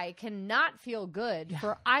dry cannot feel good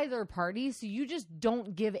for either party. So you just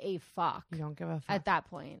don't give a fuck. You don't give a fuck at that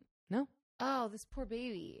point. No. Oh, this poor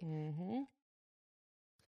baby. Mm-hmm.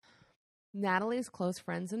 Natalie's close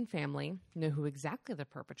friends and family know who exactly the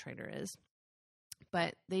perpetrator is,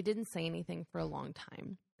 but they didn't say anything for a long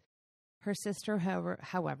time. Her sister,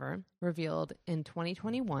 however, revealed in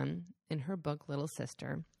 2021 in her book Little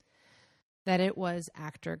Sister that it was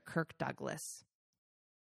actor Kirk Douglas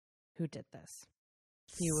who did this.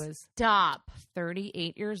 He was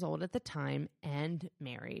 38 years old at the time and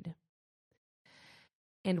married.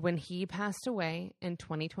 And when he passed away in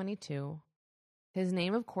 2022, his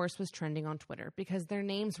name, of course, was trending on Twitter because their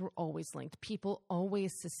names were always linked. People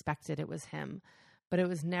always suspected it was him, but it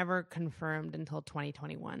was never confirmed until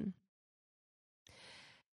 2021.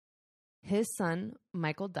 His son,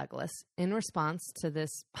 Michael Douglas, in response to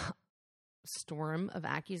this storm of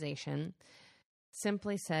accusation,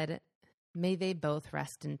 simply said, "May they both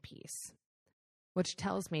rest in peace," which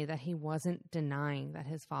tells me that he wasn't denying that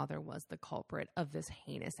his father was the culprit of this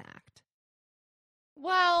heinous act.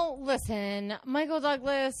 Well, listen, Michael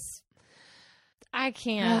Douglas, I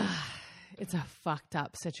can't. It's a fucked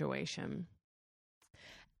up situation.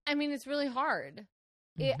 I mean, it's really hard.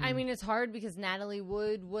 It's hard because Natalie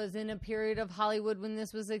Wood was in a period of Hollywood when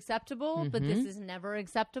this was acceptable, but this is never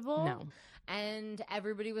acceptable. No. And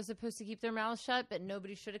everybody was supposed to keep their mouth shut, but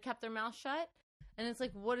nobody should have kept their mouth shut. And it's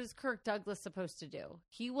like, what is Kirk Douglas supposed to do?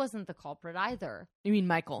 He wasn't the culprit either. You mean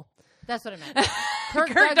Michael? That's what I meant.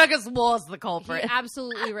 Kirk Douglas was the culprit. He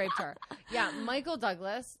absolutely raped her. Yeah, Michael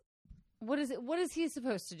Douglas. What is he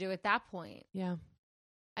supposed to do at that point? Yeah.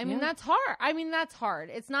 I mean, that's hard. That's hard.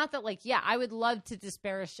 It's not that I would love to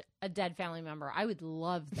disparage a dead family member. I would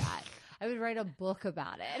love that. I would write a book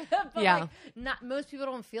about it. But not most people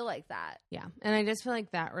don't feel like that. Yeah. And I just feel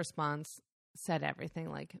like that response said everything.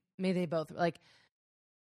 May they both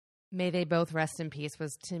May they both rest in peace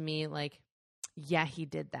was to me like, yeah, he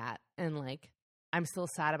did that. And like, I'm still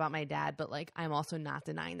sad about my dad, but like, I'm also not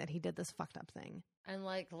denying that he did this fucked up thing. And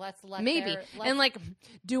like, let's let maybe. And like,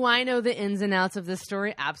 do I know the ins and outs of this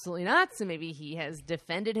story? Absolutely not. So maybe he has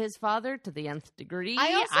defended his father to the nth degree.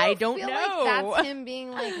 I don't feel know. Like that's him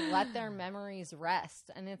being like, let their memories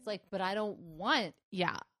rest. And it's like, but I don't want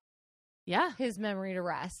his memory to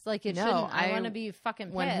rest. Like it shouldn't. I want to be fucking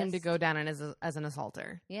pissed. Want him to go down as an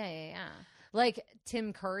assaulter. Yeah. Like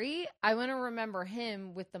Tim Curry, I want to remember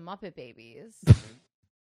him with the Muppet Babies.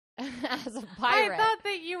 As a pirate. I thought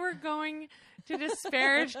that you were going to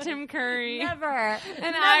disparage Tim Curry. Never.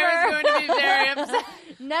 And I was going to be very upset.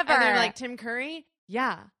 Never. And they're like, Tim Curry?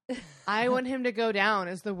 Yeah. I want him to go down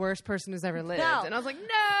as the worst person who's ever lived. No. And I was like, no.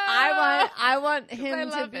 I want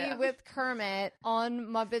him to be him. with Kermit on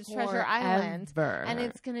Muppet's Treasure Island. And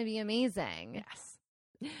it's going to be amazing.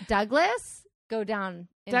 Yes. Douglas, go down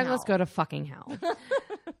in Douglas, hell. go to fucking hell.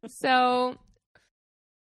 So,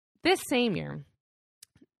 this same year,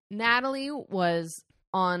 Natalie was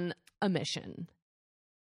on a mission.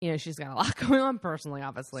 You know, she's got a lot going on personally,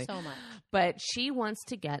 obviously. So much. But she wants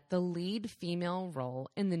to get the lead female role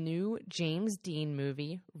in the new James Dean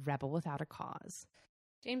movie, Rebel Without a Cause.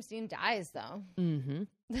 James Dean dies, though. Mm-hmm.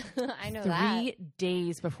 I know that. 3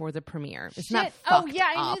 days before the premiere. It's Shit. not Oh, fucked yeah,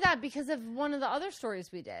 I up. knew that because of one of the other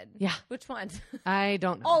stories we did. Yeah. Which one? I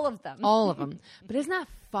don't know. All of them. All of them. But isn't that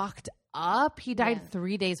fucked up? He died Yeah.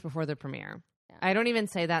 3 days before the premiere. Yeah. I don't even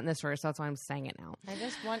say that in the story, so that's why I'm saying it now. I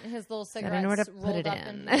just want his little I cigarettes don't know where to put rolled it up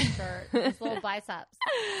in. his shirt. His little biceps.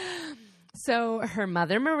 So her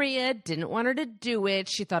mother, Maria, didn't want her to do it.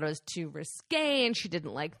 She thought it was too risque, and she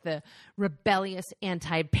didn't like the rebellious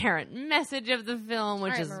anti-parent message of the film,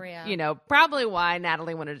 which is, Maria. you know, probably why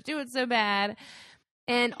Natalie wanted to do it so bad.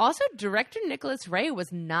 And also, director Nicholas Ray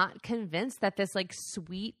was not convinced that this, like,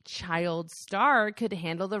 sweet child star could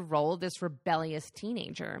handle the role of this rebellious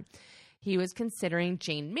teenager. He was considering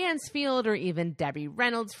Jane Mansfield or even Debbie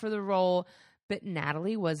Reynolds for the role, but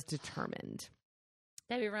Natalie was determined.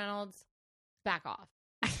 Debbie Reynolds, back off.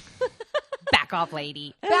 Back off,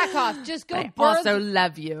 lady. Back off. Just go I birth. also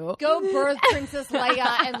love you. Go birth Princess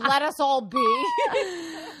Leia and let us all be.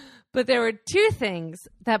 But there were 2 things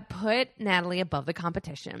that put Natalie above the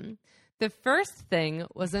competition. The first thing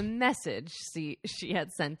was a message she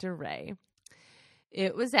had sent to Ray.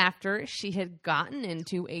 It was after she had gotten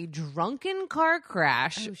into a drunken car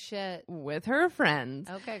crash Oh, shit. with her friends.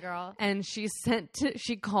 Okay, girl. And she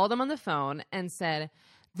called him on the phone and said,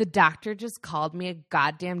 "The doctor just called me a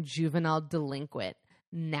goddamn juvenile delinquent.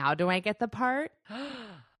 Now do I get the part?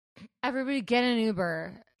 Everybody get an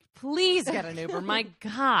Uber. Please get an Uber. My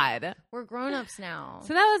God." We're grown-ups now.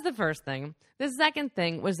 So that was the first thing. The second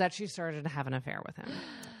thing was that she started to have an affair with him.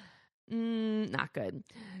 Not good.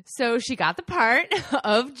 So she got the part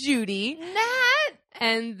of Judy.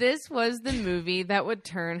 And this was the movie that would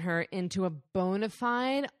turn her into a bona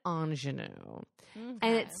fide ingenue. Okay.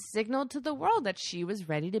 And it signaled to the world that she was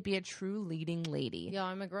ready to be a true leading lady. Yo,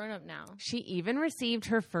 I'm a grown-up now. She even received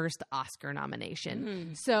her first Oscar nomination.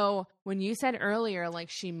 Mm-hmm. So when you said earlier, like,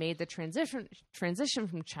 she made the transition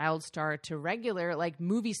from child star to regular, like,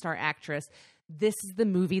 movie star actress, this is the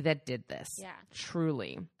movie that did this. Yeah.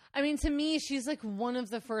 Truly. I mean, to me, she's like one of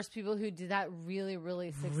the first people who did that really,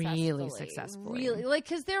 really successfully. Really successfully. Really, like,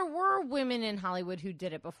 because there were women in Hollywood who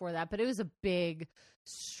did it before that, but it was a big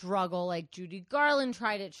struggle. Like, Judy Garland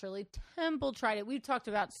tried it. Shirley Temple tried it. We've talked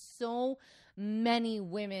about so many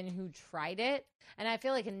women who tried it. And I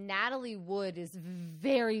feel like Natalie Wood is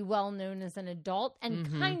very well known as an adult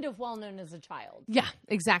and kind of well known as a child. Yeah,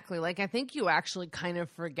 exactly. Like, I think you actually kind of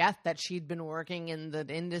forget that she'd been working in the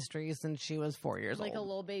industry since she was 4 years Like old. a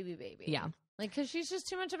little baby. Yeah. Like, because she's just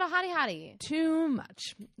too much of a hottie. Too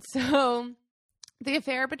much. So the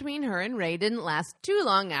affair between her and Ray didn't last too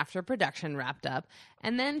long after production wrapped up,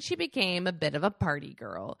 and then she became a bit of a party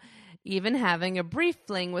girl, even having a brief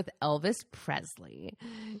fling with Elvis Presley.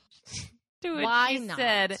 To which Why she not?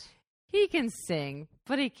 said, "He can sing,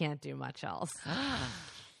 but he can't do much else." That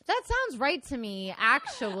sounds right to me,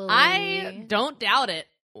 actually. I don't doubt it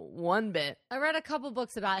one bit. I read a couple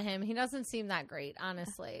books about him. He doesn't seem that great,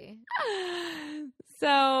 honestly.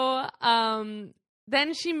 So,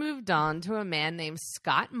 then she moved on to a man named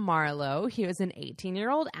Scott Marlowe. He was an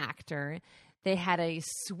 18-year-old actor. They had a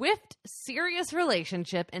swift, serious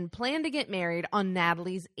relationship and planned to get married on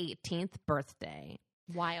Natalie's 18th birthday.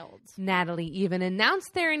 Wild. Natalie even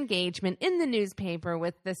announced their engagement in the newspaper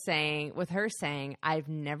with her saying, "I've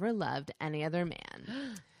never loved any other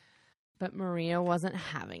man." But Maria wasn't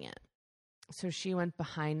having it. So she went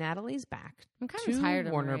behind Natalie's back I'm kind to of tired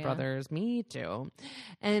of Warner Maria. Brothers. Me too.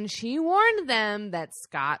 And she warned them that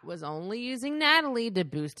Scott was only using Natalie to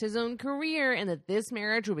boost his own career and that this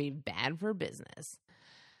marriage would be bad for business.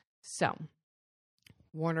 So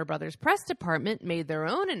Warner Brothers press department made their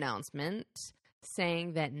own announcement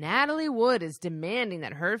saying that Natalie Wood is demanding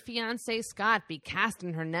that her fiancé Scott be cast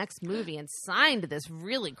in her next movie and signed this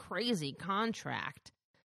really crazy contract,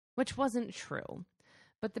 which wasn't true.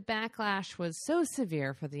 But the backlash was so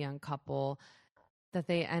severe for the young couple that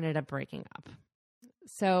they ended up breaking up.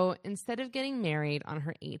 So instead of getting married on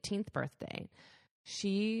her 18th birthday,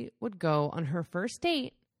 she would go on her first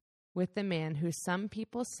date with the man who some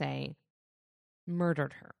people say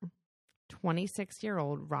murdered her,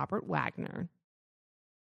 26-year-old Robert Wagner,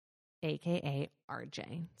 a.k.a.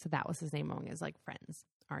 RJ. So that was his name among his friends,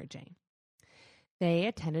 RJ. They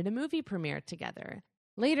attended a movie premiere together,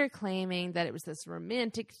 later claiming that it was this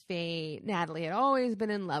romantic fate. Natalie had always been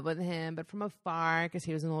in love with him, but from afar because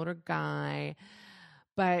he was an older guy.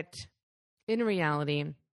 But in reality,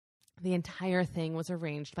 the entire thing was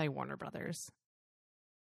arranged by Warner Brothers.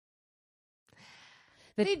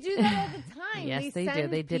 They do that all the time. Yes, they do.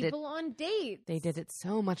 send They did it. people on dates. They did it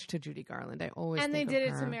so much to Judy Garland. I always And they think did of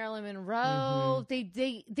it her. to Marilyn Monroe.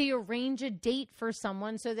 They arrange a date for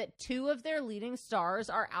someone so that two of their leading stars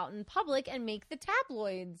are out in public and make the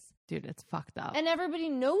tabloids. Dude, it's fucked up. And everybody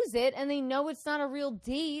knows it, and they know it's not a real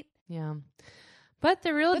date. Yeah. But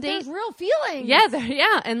the real But date... there's real feelings.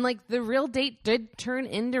 Yeah, and the real date did turn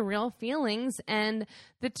into real feelings, and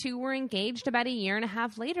the two were engaged about a year and a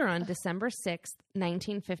half later on December 6th,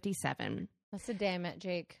 1957. That's the day I met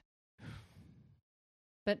Jake.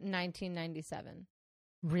 But 1997.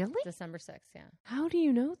 Really? December 6th, yeah. How do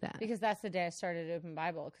you know that? Because that's the day I started Open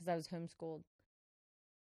Bible, because I was homeschooled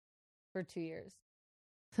for 2 years.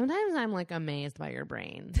 Sometimes I'm amazed by your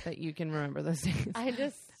brain that you can remember those things.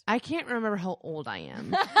 I can't remember how old I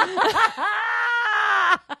am.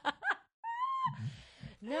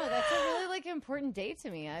 No, that's a really important date to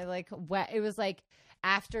me. It was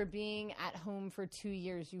after being at home for 2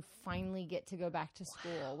 years, you finally get to go back to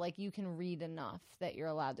school. Wow. You can read enough that you're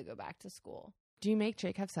allowed to go back to school. Do you make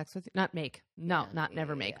Jake have sex with you? Not make. No, not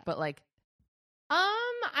never make. But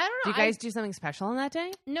I don't know. Do you guys do something special on that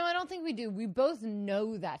day? No, I don't think we do. We both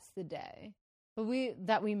know that's the day. But we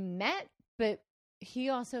met, but he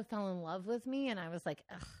also fell in love with me, and I was like,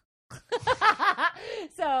 ugh.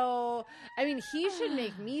 So, I mean, he should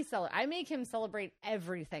make me celebrate. I make him celebrate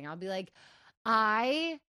everything. I'll be like,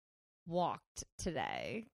 I walked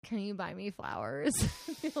today. Can you buy me flowers?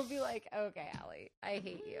 He'll be like, okay, Allie, I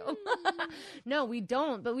hate you. No, we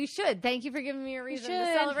don't, but we should. Thank you for giving me a reason to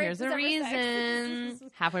celebrate. Here's a reason.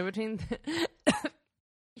 Halfway between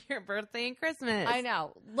your birthday and Christmas. I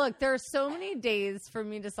know. Look, there are so many days for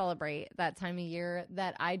me to celebrate that time of year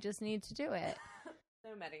that I just need to do it.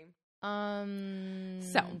 So many.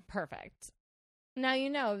 So perfect. Now you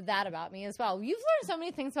know that about me as well. You've learned so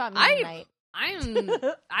many things about me tonight. I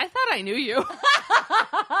thought I knew you.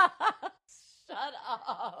 Shut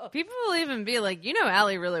up. People will even be like, you know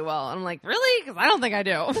Allie really well. I'm like, really? Because I don't think I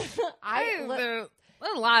do.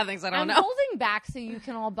 There's a lot of things I don't know. I'm holding back so you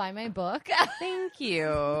can all buy my book. Thank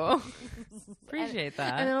you. Appreciate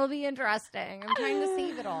that. And it'll be interesting. I'm trying to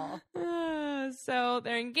save it all. So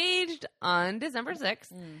they're engaged on December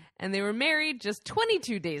 6th, and they were married just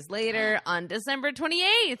 22 days later on December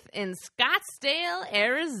 28th in Scottsdale,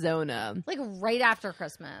 Arizona. Right after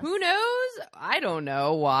Christmas. Who knows? I don't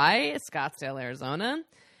know why. Scottsdale, Arizona.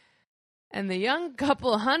 And the young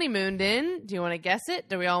couple honeymooned in. Do you want to guess it?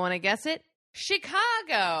 Do we all want to guess it?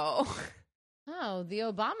 Chicago. Oh, the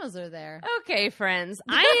Obamas are there. Okay, friends.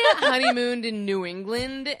 I honeymooned in New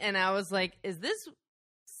England, and I was like, is this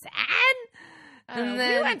sad? And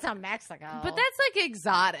then we went to Mexico. But that's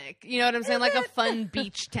exotic. You know what I'm saying? A fun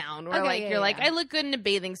beach town where I look good in a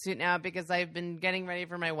bathing suit now because I've been getting ready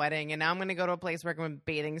for my wedding, and now I'm going to go to a place where I'm in a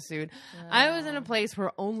bathing suit. I was in a place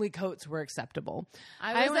where only coats were acceptable.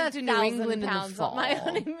 I went to New England in the fall. My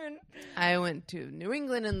honeymoon. I went to New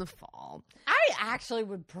England in the fall. I actually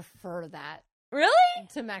would prefer that. Really?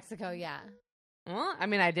 To Mexico, yeah. Well, I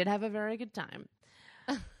mean, I did have a very good time.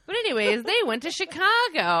 But anyways, they went to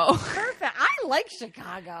Chicago. Perfect. I like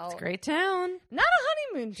Chicago. It's a great town. Not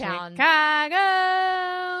a honeymoon town.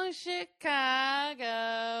 Chicago.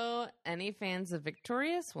 Any fans of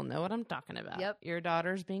Victorious will know what I'm talking about. Yep. Your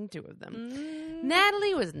daughters being two of them.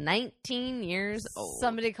 Natalie was 19 years old.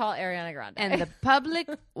 Somebody call Ariana Grande. And the public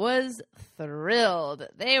was thrilled.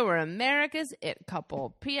 They were America's it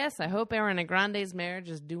couple. P.S. I hope Ariana Grande's marriage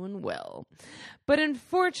is doing well. But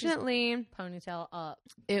unfortunately, ponytail up.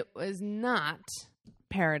 it was not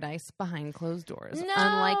paradise behind closed doors, No!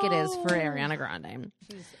 unlike it is for Ariana Grande.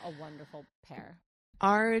 She's a wonderful pair.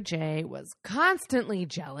 RJ was constantly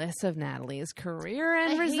jealous of Natalie's career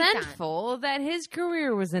and I hate resentful that his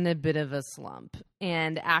career was in a bit of a slump.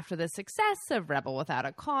 And after the success of Rebel Without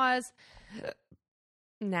a Cause,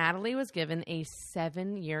 Natalie was given a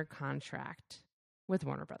 7-year contract with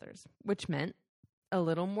Warner Brothers, which meant a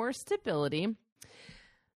little more stability,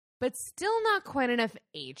 but still not quite enough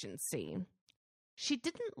agency. She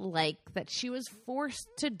didn't like that she was forced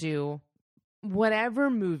to do whatever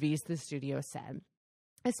movies the studio said,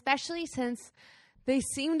 especially since they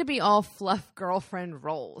seem to be all fluff girlfriend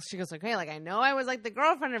roles. She goes, okay, like, I know I was like the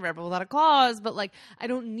girlfriend of Rebel Without a Cause, but like, I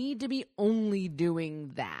don't need to be only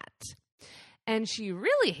doing that. And she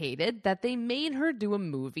really hated that they made her do a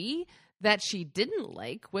movie that she didn't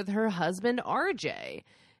like with her husband, RJ.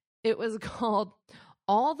 It was called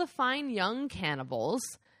All the Fine Young Cannibals,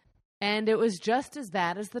 and it was just as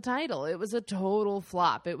bad as the title. It was a total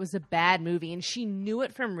flop. It was a bad movie, and she knew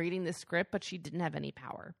it from reading the script, but she didn't have any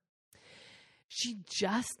power. She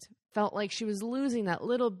just felt like she was losing that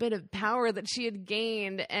little bit of power that she had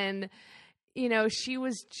gained, and, you know, she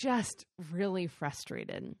was just really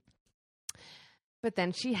frustrated. But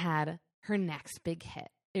then she had her next big hit.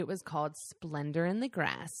 It was called Splendor in the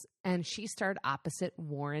Grass, and she starred opposite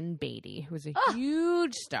Warren Beatty, who was a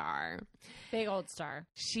huge star. Big old star.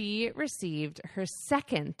 She received her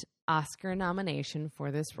second Oscar nomination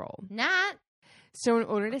for this role. Nat. So in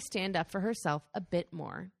order to stand up for herself a bit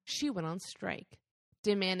more, she went on strike,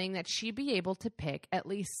 demanding that she be able to pick at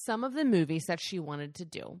least some of the movies that she wanted to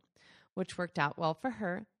do, which worked out well for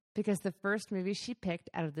her because the first movie she picked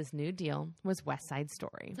out of this new deal was West Side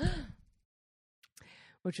Story.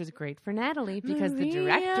 Which was great for Natalie because the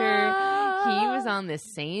director, he was on the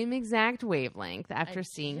same exact wavelength after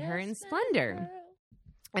seeing her in Splendor.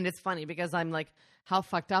 And it's funny because I'm like, how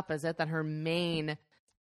fucked up is it that her main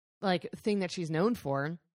like thing that she's known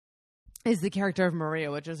for is the character of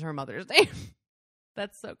Maria, which is her mother's name.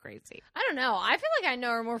 That's so crazy. I don't know. I feel like I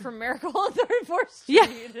know her more from Miracle on 34th Street.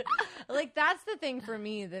 Yeah. Like, that's the thing for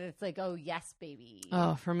me that it's like, oh, yes, baby.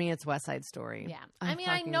 Oh, for me, it's West Side Story. Yeah. I mean,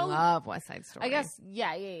 I know. love West Side Story. I guess,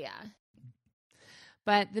 yeah.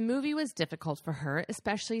 But the movie was difficult for her,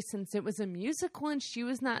 especially since it was a musical and she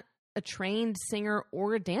was not a trained singer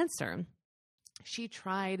or a dancer. She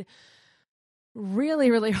tried really,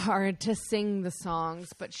 really hard to sing the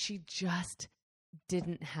songs, but she just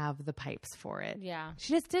didn't have the pipes for it. Yeah.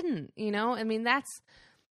 She just didn't, you know? I mean, that's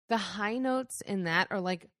the high notes in that are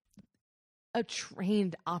like a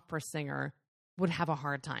trained opera singer would have a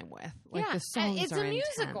hard time with. Like the songs it's are a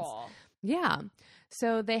intense. musical. Yeah.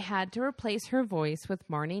 So they had to replace her voice with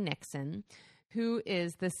Marnie Nixon, who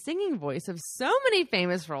is the singing voice of so many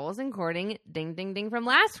famous roles, including Ding Ding Ding from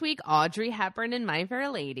last week, Audrey Hepburn in My Fair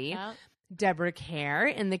Lady, Yep. Deborah Kerr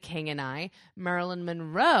in The King and I, Marilyn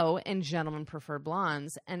Monroe in Gentlemen Prefer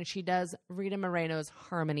Blondes, and she does Rita Moreno's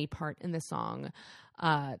harmony part in the song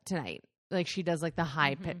Tonight. Like she does like the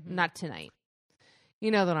high pitch, not Tonight. You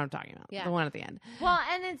know what I'm talking about. Yeah. The one at the end. Well,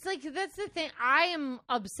 and it's like, that's the thing. I am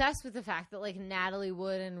obsessed with the fact that like Natalie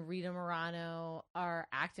Wood and Rita Moreno are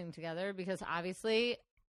acting together because obviously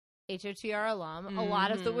HOTR alum, a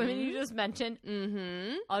lot of the women you just mentioned,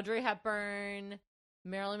 Audrey Hepburn,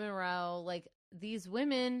 Marilyn Monroe, like these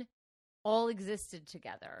women all existed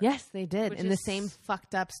together. Yes, they did. Which In the is- same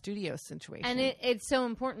fucked up studio situation. And it's so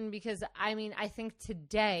important because, I mean, I think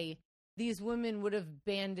today these women would have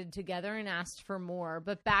banded together and asked for more.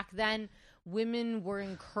 But back then, women were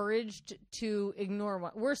encouraged to ignore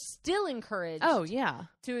one. We're still encouraged Oh, yeah.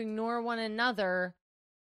 to ignore one another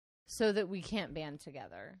so that we can't band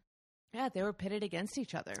together. Yeah, they were pitted against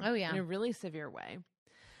each other. Oh, yeah. In a really severe way.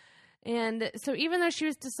 And so even though she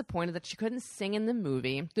was disappointed that she couldn't sing in the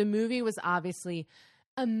movie was obviously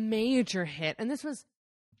a major hit. And this was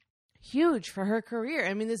huge for her career.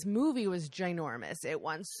 I mean, this movie was ginormous. It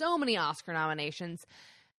won so many Oscar nominations.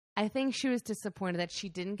 I think she was disappointed that she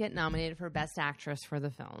didn't get nominated for Best Actress for the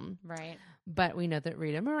film. Right. But we know that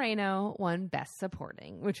Rita Moreno won Best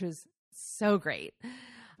Supporting, which was so great.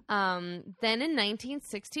 Then in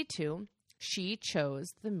 1962, she chose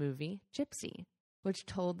the movie Gypsy, which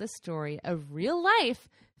told the story of real-life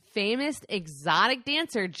famous exotic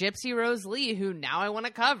dancer Gypsy Rose Lee, who now I want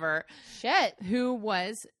to cover. Shit.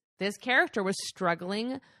 This character was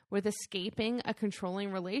struggling with escaping a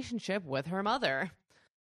controlling relationship with her mother.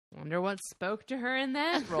 Wonder what spoke to her in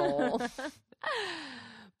that role.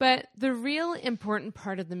 But the real important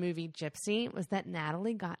part of the movie Gypsy was that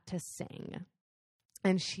Natalie got to sing.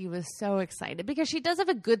 And she was so excited because she does have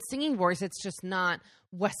a good singing voice. It's just not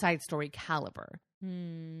West Side Story caliber.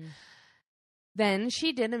 Then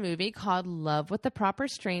she did a movie called Love with the Proper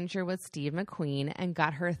Stranger with Steve McQueen and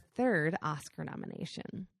got her 3rd Oscar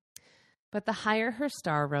nomination. But the higher her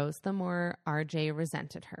star rose, the more RJ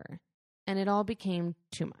resented her, and it all became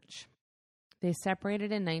too much. They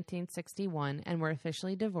separated in 1961 and were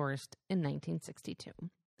officially divorced in 1962.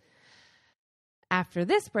 After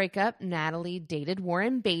this breakup, Natalie dated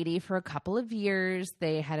Warren Beatty for a couple of years.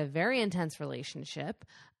 They had a very intense relationship,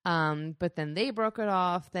 but then they broke it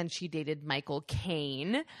off. Then she dated Michael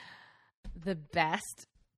Caine, the best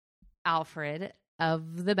Alfred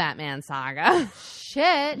of the Batman saga.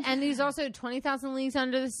 Shit. And he's also 20,000 Leagues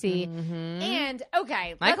Under the Sea. Mm-hmm. And,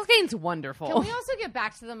 okay. Michael Caine's wonderful. Can we also get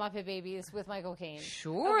back to the Muppet Babies with Michael Caine?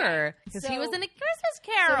 Sure. Because he was in A Christmas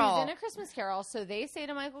So Carol. he's in A Christmas Carol. So they say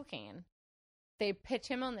to Michael Caine, they pitch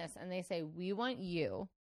him on this, and they say, we want you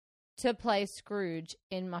to play Scrooge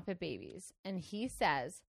in Muppet Babies. And he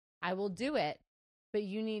says, I will do it, but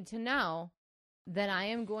you need to know that I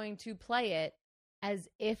am going to play it as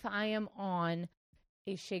if I am on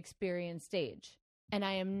a Shakespearean stage. And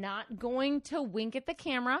I am not going to wink at the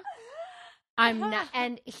camera. I'm not,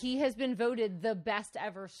 and he has been voted the best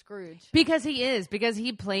ever Scrooge. Because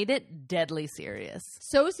he played it deadly serious.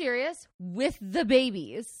 So serious with the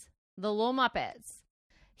babies, the little Muppets.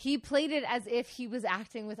 He played it as if he was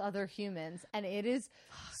acting with other humans, and it is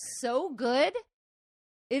so good.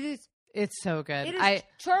 It's so good. It is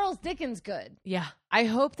Charles Dickens good. Yeah. I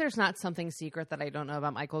hope there's not something secret that I don't know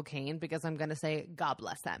about Michael Caine, because I'm going to say, God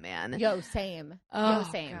bless that man. Yo, same. Oh,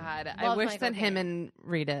 same. God. Love I wish Michael that him Caine. and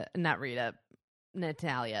Natalie.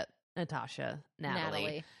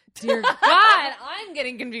 Dear God, I'm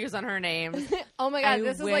getting confused on her names. Oh my God, I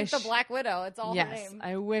this is like the wish- Black Widow. It's all her Yes. name.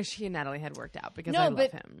 I wish he and Natalie had worked out, because No, I love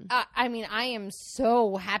but him. I mean, I am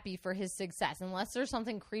so happy for his success. Unless there's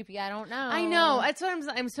something creepy, I don't know. I know. That's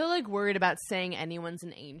what I'm so like worried about saying anyone's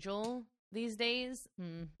an angel these days,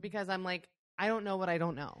 because I'm like, I don't know what I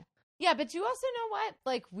don't know. Yeah, but you also know what?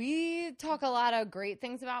 Like, we talk a lot of great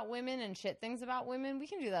things about women and shit things about women. We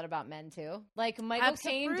can do that about men, too. Like, Michael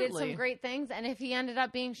Caine did some great things, and if he ended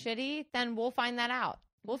up being shitty, then we'll find that out.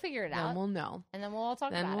 We'll figure it out. Then we'll know. And then we'll all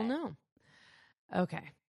talk about it. Then we'll know. Okay.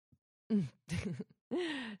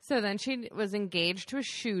 So then she was engaged to a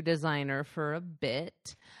shoe designer for a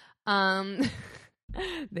bit. They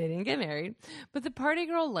didn't get married. But the party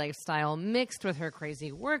girl lifestyle mixed with her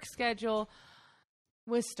crazy work schedule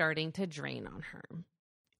was starting to drain on her.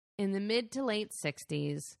 In the mid to late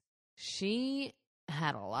 60s, she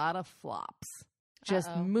had a lot of flops. Just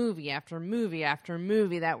movie after movie after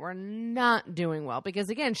movie that were not doing well. Because,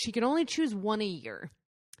 again, she could only choose one a year.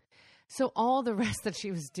 So all the rest that she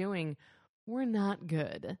was doing were not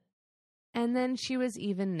good. And then she was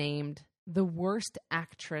even named the worst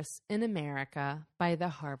actress in America by the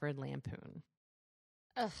Harvard Lampoon.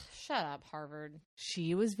 Ugh, shut up, Harvard.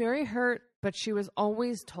 She was very hurt, but she was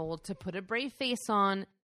always told to put a brave face on,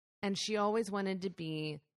 and she always wanted to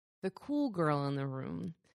be the cool girl in the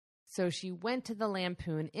room. So she went to the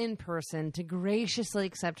Lampoon in person to graciously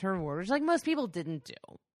accept her award, which like most people didn't do.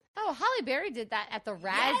 Oh, Halle Berry did that at the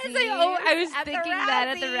Razzies. I was thinking that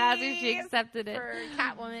at the Razzies she accepted it. For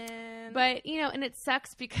Catwoman. But, you know, and it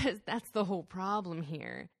sucks because that's the whole problem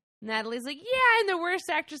here. Natalie's like, yeah, I'm the worst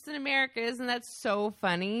actress in America. Isn't that so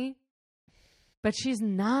funny? But she's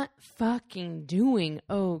not fucking doing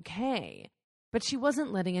okay. But she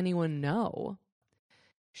wasn't letting anyone know.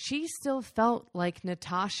 She still felt like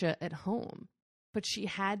Natasha at home, but she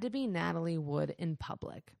had to be Natalie Wood in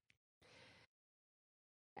public.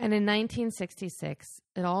 And in 1966,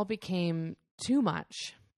 it all became too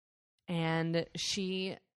much, and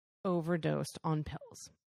she overdosed on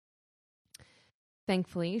pills.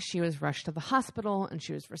 Thankfully, she was rushed to the hospital and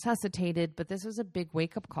she was resuscitated, but this was a big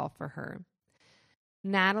wake-up call for her.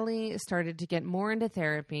 Natalie started to get more into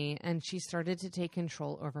therapy, and she started to take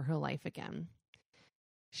control over her life again.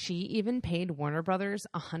 She even paid Warner Brothers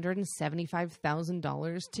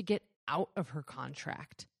 $175,000 to get out of her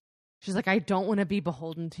contract. She's like, I don't want to be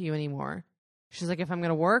beholden to you anymore. She's like, if I'm going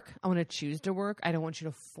to work, I want to choose to work. I don't want you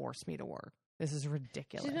to force me to work. This is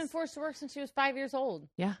ridiculous. She's been forced to work since she was 5 years old.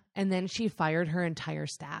 Yeah. And then she fired her entire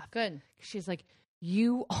staff. Good. She's like,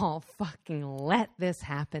 you all fucking let this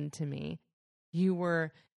happen to me. You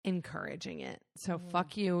were encouraging it. So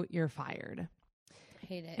fuck you. You're fired. I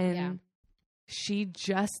hate it. And yeah. she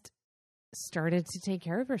just started to take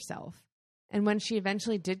care of herself. And when she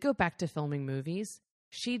eventually did go back to filming movies,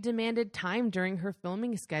 she demanded time during her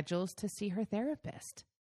filming schedules to see her therapist.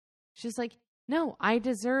 She's like, no, I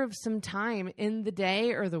deserve some time in the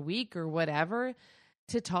day or the week or whatever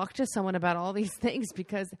to talk to someone about all these things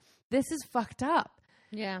because this is fucked up.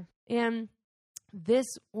 Yeah. And this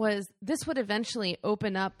would eventually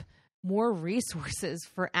open up more resources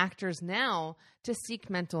for actors now to seek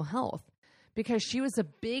mental health, because she was a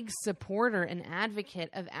big supporter and advocate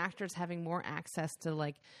of actors having more access to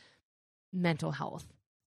like mental health,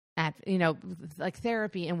 like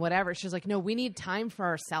therapy and whatever. She's like, no, we need time for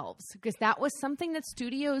ourselves, because that was something that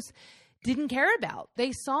studios didn't care about.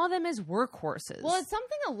 They saw them as workhorses. Well, it's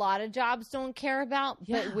something a lot of jobs don't care about,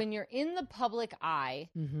 Yeah. but when you're in the public eye,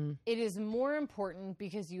 Mm-hmm. it is more important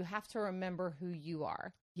because you have to remember who you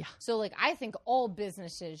are. Yeah. So, like, I think all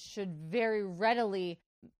businesses should very readily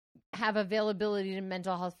have availability to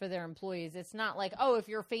mental health for their employees. It's not like, oh, if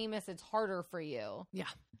you're famous, it's harder for you. Yeah.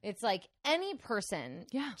 It's like any person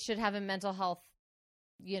Yeah. should have a mental health,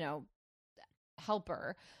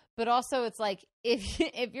 helper. But also, it's like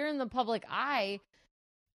if you're in the public eye,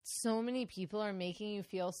 so many people are making you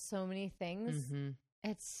feel so many things. Mm-hmm.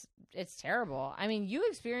 It's terrible. I mean, you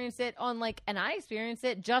experience it on and I experienced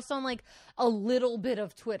it just on a little bit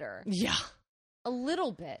of Twitter. Yeah. A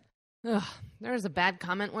little bit. Ugh. There was a bad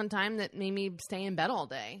comment one time that made me stay in bed all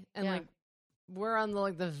day. And Yeah. we're on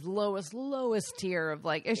the lowest tier of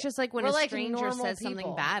it's just like when We're a like stranger normal says something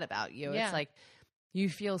people. bad about you. Yeah. It's like you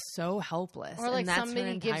feel so helpless. Or and that's somebody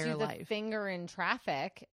her gives entire you the life. finger in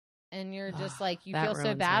traffic and you're just you that feel so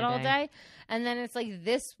ruins bad my all day. day. And then it's like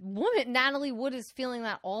this woman, Natalie Wood, is feeling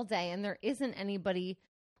that all day, and there isn't anybody.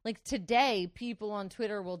 Like today, people on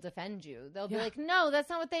Twitter will defend you. They'll be Yeah. like, no, that's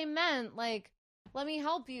not what they meant. Like, let me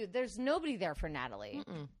help you. There's nobody there for Natalie.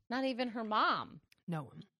 Mm-mm. Not even her mom. No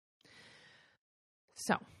one.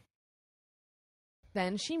 So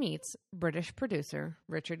then she meets British producer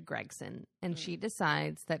Richard Gregson, and she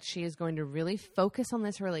decides that she is going to really focus on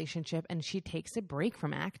this relationship, and she takes a break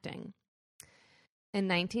from acting. In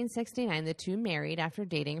 1969, the two married after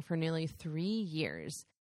dating for nearly 3 years,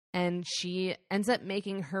 and she ends up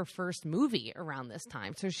making her first movie around this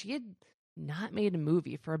time. So she had not made a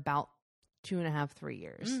movie for about 2.5, 3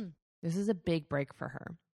 years. This is a big break for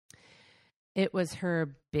her. It was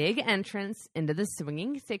her big entrance into the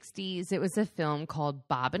swinging 60s. It was a film called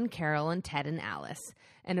Bob and Carol and Ted and Alice.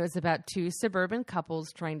 And it was about two suburban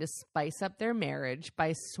couples trying to spice up their marriage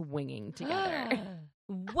by swinging together.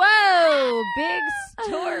 Whoa, big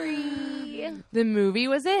story. The movie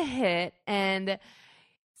was a hit. And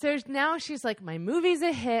so now she's like, my movie's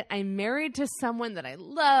a hit. I'm married to someone that I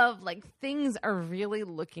love. Like, things are really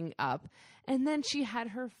looking up. And then she had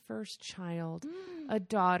her first child, a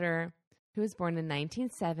daughter, who was born in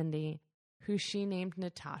 1970, who she named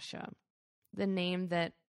Natasha, the name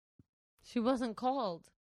that She wasn't called.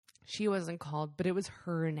 she wasn't called, but it was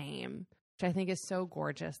her name, which I think is so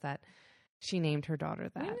gorgeous that she named her daughter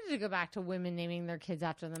We that. need to go back to women naming their kids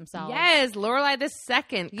after themselves. Yes, Lorelai the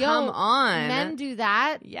Second. Yo, Come on. Men do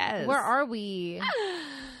that? Yes. Where are we?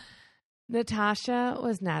 Natasha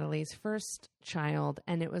was Natalie's first child,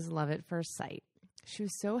 and it was love at first sight. She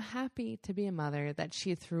was so happy to be a mother that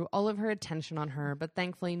she threw all of her attention on her, but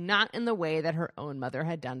thankfully not in the way that her own mother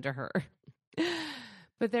had done to her.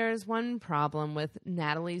 But there is one problem with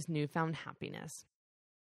Natalie's newfound happiness.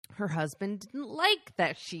 Her husband didn't like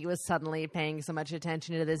that she was suddenly paying so much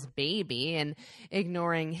attention to this baby and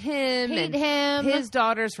ignoring him Hate and him. his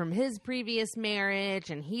daughters from his previous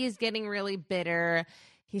marriage, and he's getting really bitter.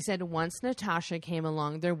 He said once Natasha came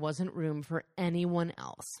along, there wasn't room for anyone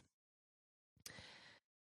else.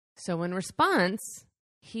 So in response,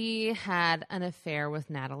 he had an affair with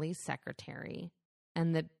Natalie's secretary,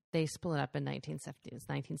 and that they split up in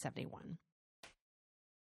 1971.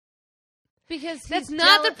 Because That's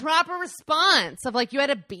not the proper response of you had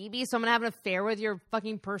a baby, so I'm gonna have an affair with your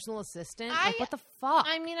fucking personal assistant. What the fuck?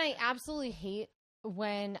 I mean, I absolutely hate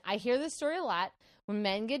when I hear this story a lot, when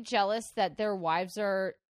men get jealous that their wives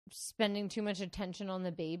are spending too much attention on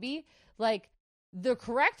the baby. The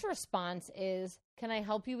correct response is, can I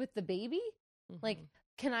help you with the baby?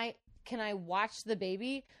 Can I watch the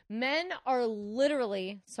baby? Men are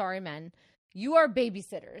literally, sorry men, you are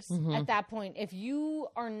babysitters at that point. If you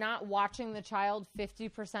are not watching the child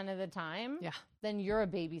 50% of the time, then you're a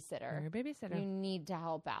babysitter. You're a babysitter. You need to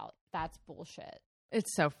help out. That's bullshit.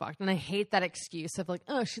 It's so fucked. And I hate that excuse of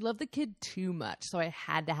oh, she loved the kid too much, so I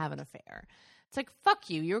had to have an affair. It's fuck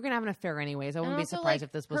you. You were going to have an affair anyways. I wouldn't be surprised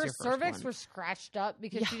if this was her your first cervix one. were scratched up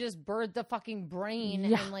because she just birthed the fucking brain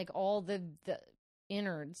Yeah. and all the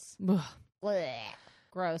innards. Ugh. Blech.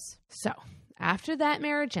 Gross. So, after that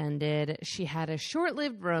marriage ended, she had a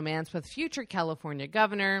short-lived romance with future California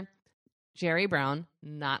governor Jerry Brown,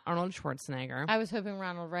 not Arnold Schwarzenegger. I was hoping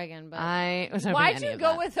Ronald Reagan, but I was hoping why'd any you of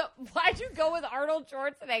go that. why'd you go with Arnold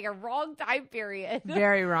Schwarzenegger? Wrong time period.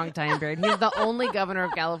 Very wrong time period. He's the only governor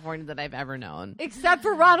of California that I've ever known. Except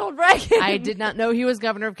for Ronald Reagan. I did not know he was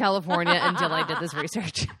governor of California until I did this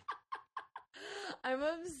research. I'm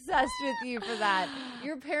obsessed with you for that.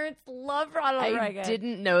 Your parents love Ronald Reagan. I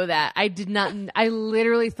didn't know that. I did not. I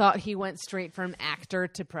literally thought he went straight from actor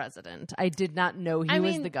to president. I did not know he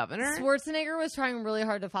was the governor. Schwarzenegger was trying really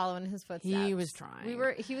hard to follow in his footsteps. He was trying.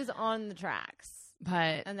 He was on the tracks.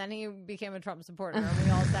 But And then he became a Trump supporter, and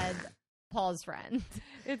we all said, Paul's friend.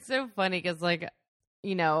 it's so funny because, like,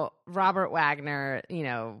 you know, Robert Wagner, you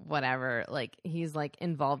know, whatever, like, he's, like,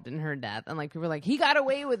 involved in her death. And, like, people were like, he got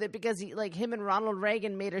away with it because, he, like, him and Ronald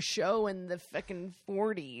Reagan made a show in the fucking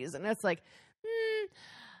 40s. And it's like,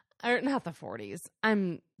 or not the 40s.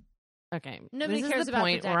 Okay. Nobody this cares is the about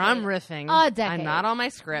point the where I'm decade. riffing. A decade. I'm not on my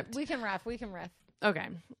script. We can riff. Okay.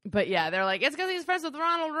 But yeah, they're like, it's because he's friends with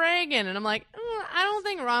Ronald Reagan. And I'm like, I don't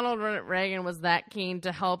think Ronald Reagan was that keen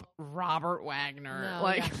to help Robert Wagner. No,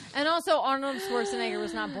 like, yeah. And also, Arnold Schwarzenegger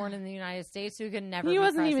was not born in the United States, so he could never he be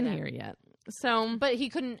wasn't president. even here yet. So, But he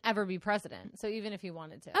couldn't ever be president, so even if he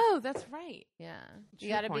wanted to. oh, that's right. Yeah. True You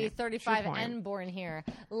got to be point. 35 True point. and born here,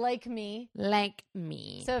 like me. Like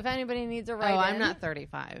me. So if anybody needs a write-in. I'm not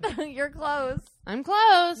 35. You're close. I'm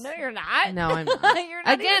close. No, you're not. No, I'm not. You're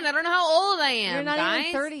not Again, I don't know how old I am. You're not guys.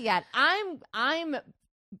 even 30 yet. I'm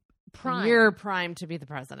prime. You're prime to be the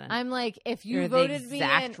president. I'm like, if you You're voted the me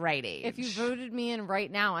exact in, right age. if you voted me in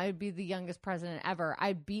right now, I would be the youngest president ever.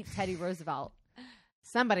 I'd beat Teddy Roosevelt.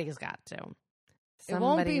 Somebody's got to. It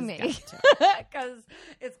won't be me Somebody's got because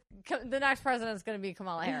it's the next president is going to be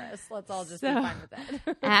Kamala Harris. Let's all just be So- fine with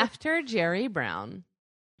it. After Jerry Brown,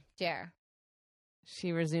 Jer.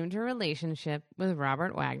 she resumed her relationship with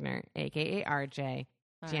Robert Wagner, a.k.a. RJ, All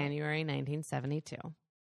right. January 1972.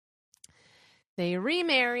 They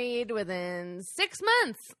remarried within 6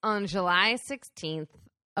 months on July 16th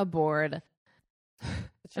aboard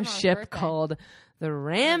It's your a mom's ship birthday. called the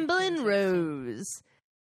Ramblin' 1916. Rose.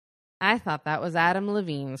 I thought that was Adam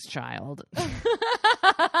Levine's child.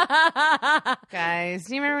 Guys,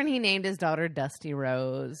 do you remember when he named his daughter Dusty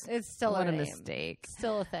Rose? It's still What a a name. mistake.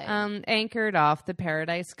 Still a thing. Anchored off the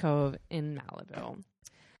Paradise Cove in Malibu.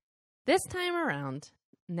 This time around,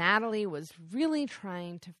 Natalie was really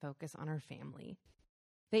trying to focus on her family.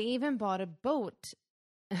 They even bought a boat,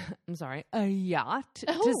 a yacht to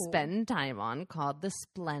Oh. spend time on called the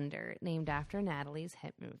Splendor, named after Natalie's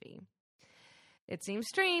hit movie. It seems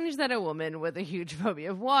strange that a woman with a huge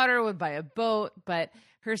phobia of water would buy a boat, but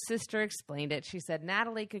her sister explained it. She said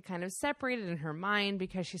Natalie could kind of separate it in her mind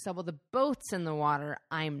because she said, well, the boat's in the water.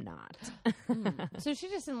 I'm not. So she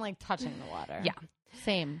just didn't like touching the water. Yeah.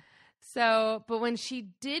 Same. So, but when she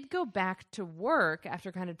did go back to work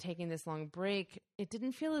after kind of taking this long break, it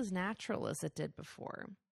didn't feel as natural as it did before.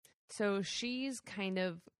 So she's kind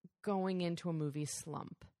of going into a movie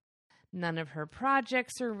slump. None of her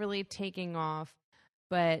projects are really taking off,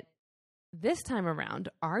 but this time around,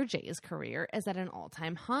 RJ's career is at an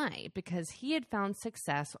all-time high because he had found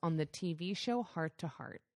success on the TV show Heart to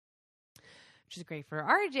Heart, which is great for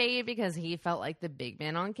RJ because he felt like the big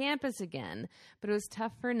man on campus again. But it was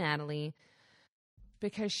tough for Natalie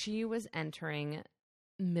because she was entering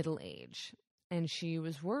middle age and she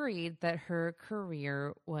was worried that her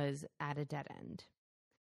career was at a dead end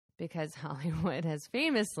because Hollywood has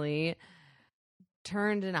famously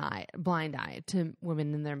turned a blind eye to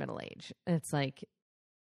women in their middle age. It's like,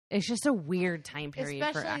 it's just a weird time period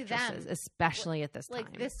for Especially actresses, then. especially at this time.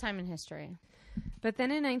 Like this time in history. But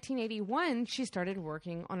then in 1981, she started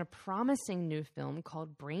working on a promising new film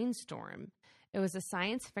called Brainstorm. It was a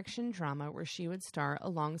science fiction drama where she would star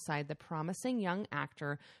alongside the promising young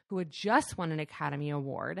actor who had just won an Academy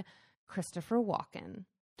Award, Christopher Walken.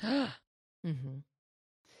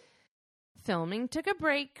 Filming took a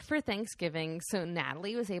break for Thanksgiving, so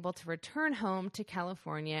Natalie was able to return home to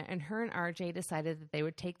California, and her and RJ decided that they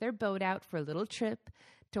would take their boat out for a little trip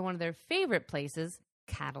to one of their favorite places,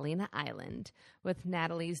 Catalina Island, with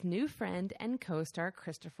Natalie's new friend and co-star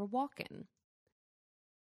Christopher Walken.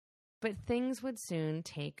 But things would soon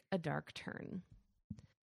take a dark turn.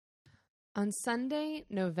 On Sunday,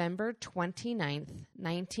 November 29th,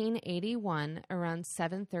 1981, around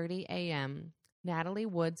 7:30 a.m., Natalie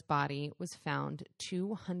Wood's body was found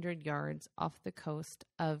 200 yards off the coast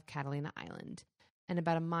of Catalina Island and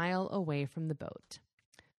about a mile away from the boat.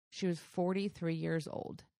 She was 43 years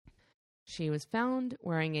old. She was found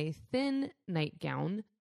wearing a thin nightgown,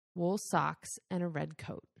 wool socks, and a red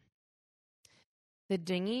coat. The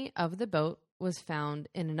dinghy of the boat was found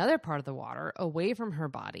in another part of the water away from her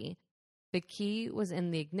body, The key was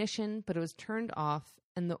in the ignition, but it was turned off,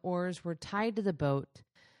 and the oars were tied to the boat,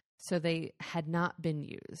 so they had not been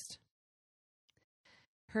used.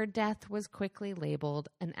 Her death was quickly labeled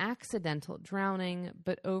an accidental drowning,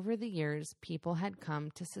 but over the years, people had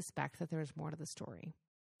come to suspect that there was more to the story.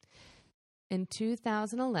 In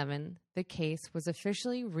 2011, the case was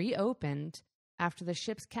officially reopened after the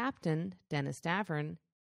ship's captain, Dennis Davern,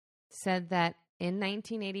 said that in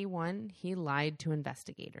 1981, he lied to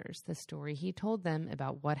investigators. The story he told them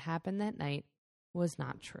about what happened that night was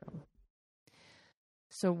not true.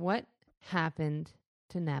 So what happened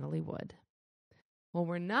to Natalie Wood? Well,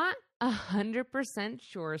 we're not 100%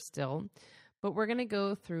 sure still, but we're going to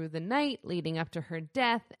go through the night leading up to her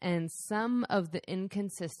death and some of the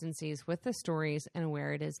inconsistencies with the stories and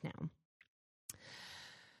where it is now.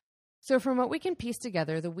 So from what we can piece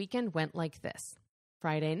together, the weekend went like this.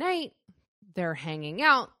 Friday night, they're hanging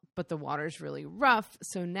out, but the water's really rough.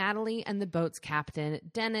 So Natalie and the boat's captain,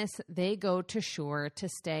 Dennis, they go to shore to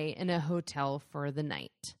stay in a hotel for the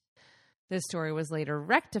night. This story was later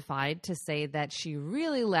rectified to say that she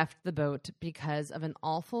really left the boat because of an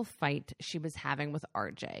awful fight she was having with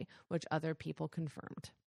RJ, which other people confirmed.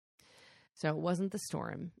 So it wasn't the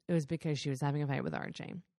storm. It was because she was having a fight with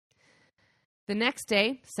RJ. The next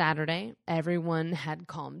day, Saturday, everyone had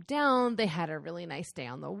calmed down. They had a really nice day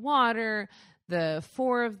on the water. The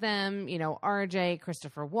four of them, RJ,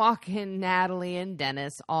 Christopher Walken, Natalie, and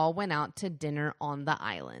Dennis all went out to dinner on the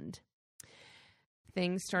island.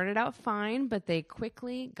 Things started out fine, but they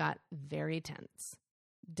quickly got very tense.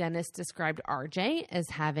 Dennis described RJ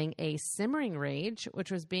as having a simmering rage, which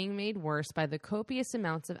was being made worse by the copious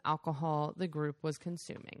amounts of alcohol the group was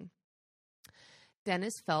consuming.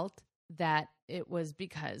 Dennis felt that it was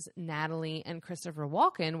because Natalie and Christopher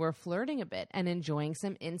Walken were flirting a bit and enjoying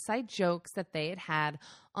some inside jokes that they had had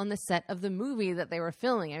on the set of the movie that they were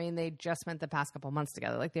filming. I mean, they just spent the past couple months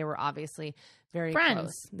together. Like, they were obviously very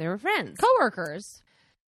close. They were friends. Coworkers.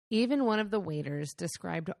 Even one of the waiters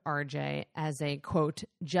described RJ as a, quote,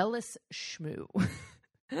 jealous schmoo.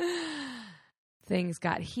 Things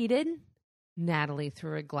got heated. Natalie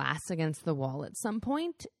threw a glass against the wall at some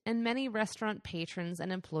point, and many restaurant patrons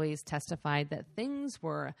and employees testified that things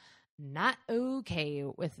were not okay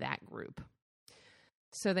with that group.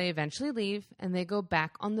 So they eventually leave, and they go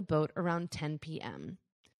back on the boat around 10 p.m.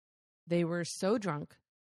 They were so drunk,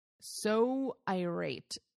 so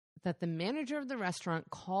irate, that the manager of the restaurant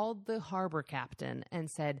called the harbor captain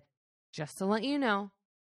and said, just to let you know,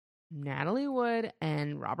 Natalie Wood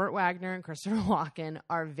and Robert Wagner and Christopher Walken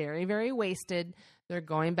are very, very wasted. They're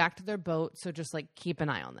going back to their boat, so just keep an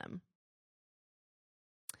eye on them.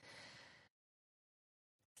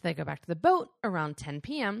 So they go back to the boat around 10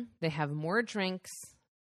 p.m. They have more drinks,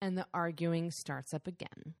 and the arguing starts up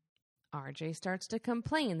again. RJ starts to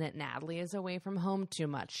complain that Natalie is away from home too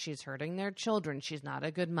much. She's hurting their children. She's not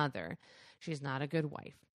a good mother. She's not a good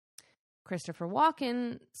wife. Christopher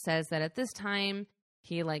Walken says that at this time,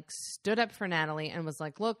 he stood up for Natalie and was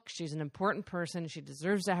like, look, she's an important person. She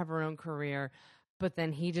deserves to have her own career. But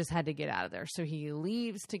then he just had to get out of there. So he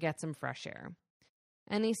leaves to get some fresh air.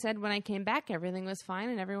 And he said, when I came back, everything was fine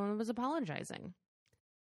and everyone was apologizing.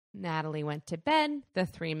 Natalie went to bed. The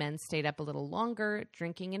three men stayed up a little longer,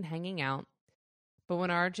 drinking and hanging out. But when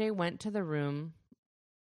RJ went to the room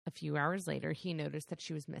a few hours later, he noticed that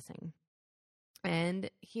she was missing. And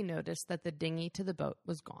he noticed that the dinghy to the boat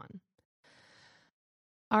was gone.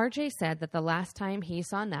 RJ said that the last time he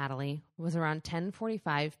saw Natalie was around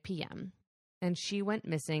 10:45 p.m., and she went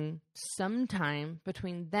missing sometime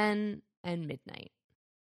between then and midnight.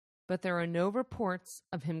 But there are no reports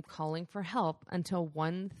of him calling for help until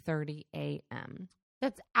 1:30 a.m.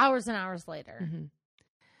 That's hours and hours later. Mm-hmm.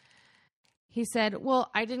 He said, well,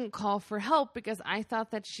 I didn't call for help because I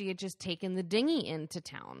thought that she had just taken the dinghy into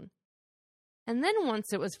town. And then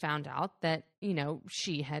once it was found out that,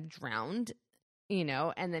 she had drowned,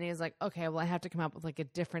 and then he was like, okay, well, I have to come up with a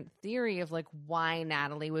different theory of why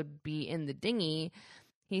Natalie would be in the dinghy.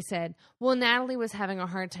 He said, well, Natalie was having a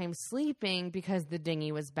hard time sleeping because the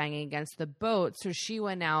dinghy was banging against the boat. So she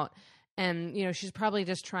went out and, she's probably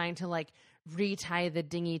just trying to retie the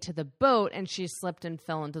dinghy to the boat, and she slipped and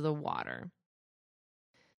fell into the water.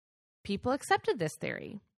 People accepted this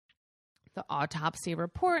theory. The autopsy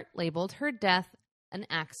report labeled her death an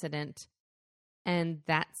accident, and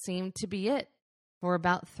that seemed to be it for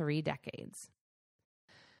about 3 decades.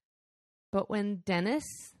 But when Dennis,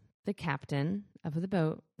 the captain of the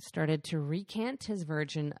boat, started to recant his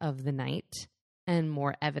version of the night, and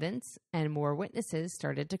more evidence and more witnesses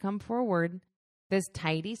started to come forward, this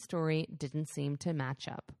tidy story didn't seem to match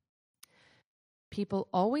up. People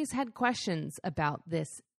always had questions about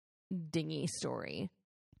this dinghy story.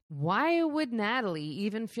 Why would Natalie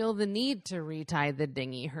even feel the need to retie the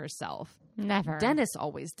dinghy herself? Never. Dennis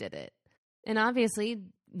always did it. And obviously,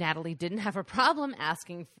 Natalie didn't have a problem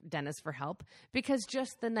asking Dennis for help because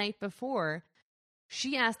just the night before,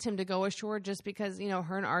 she asked him to go ashore just because, you know,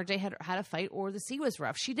 her and RJ had a fight or the sea was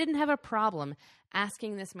rough. She didn't have a problem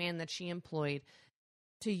asking this man that she employed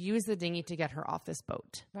to use the dinghy to get her off this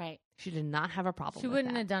boat. Right. She did not have a problem She with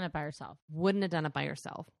wouldn't that. have done it by herself. Wouldn't have done it by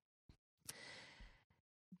herself.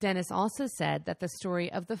 Dennis also said that the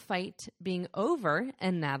story of the fight being over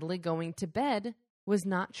and Natalie going to bed was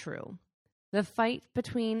not true. The fight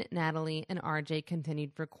between Natalie and RJ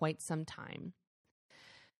continued for quite some time.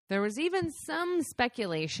 There was even some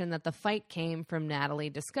speculation that the fight came from Natalie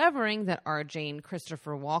discovering that RJ and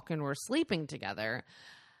Christopher Walken were sleeping together.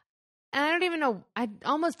 And I don't even know, I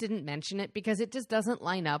almost didn't mention it because it just doesn't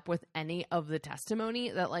line up with any of the testimony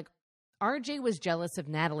that, like, RJ was jealous of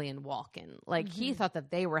Natalie and Walken. Like, he thought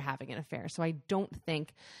that they were having an affair. So I don't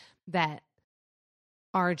think that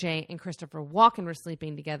RJ and Christopher Walken were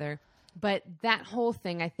sleeping together. But that whole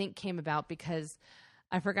thing, I think, came about because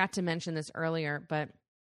I forgot to mention this earlier, but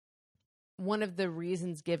one of the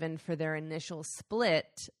reasons given for their initial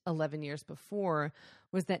split 11 years before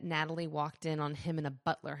was that Natalie walked in on him and a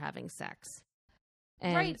butler having sex.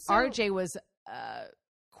 And Right, so- RJ was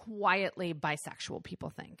quietly bisexual, people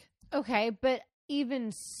think. Okay, but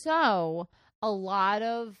even so, a lot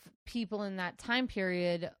of people in that time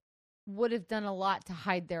period would have done a lot to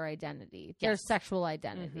hide their identity, their Yes. sexual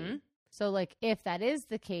identity. Mhm. So, like, if that is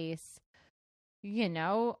the case, you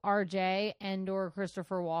know, RJ and or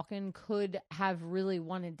Christopher Walken could have really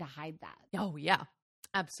wanted to hide that. Oh, yeah,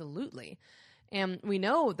 absolutely. And we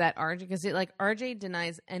know that RJ, because RJ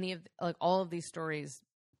denies any of, like, all of these stories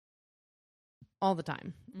all the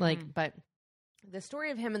time. Like, but the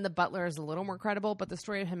story of him and the butler is a little more credible, but the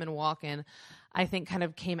story of him and Walken, I think, kind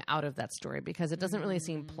of came out of that story because it doesn't really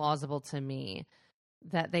seem plausible to me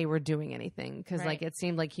that they were doing anything. Because, Right. like, it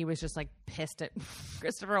seemed like he was just, like, pissed at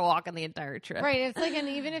Christopher Walken the entire trip. Right. It's like, and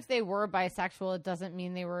even if they were bisexual, it doesn't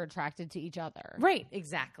mean they were attracted to each other. Right,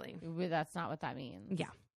 exactly. That's not what that means. Yeah.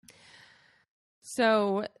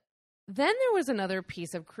 So then there was another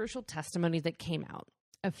piece of crucial testimony that came out.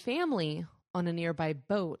 A family on a nearby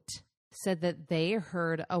boat said that they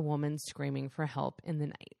heard a woman screaming for help in the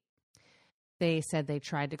night. They said they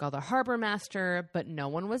tried to call the harbor master, but no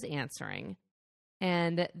one was answering.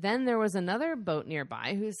 And then there was another boat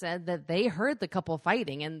nearby who said that they heard the couple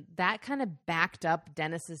fighting, and that kind of backed up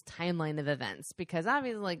Dennis's timeline of events because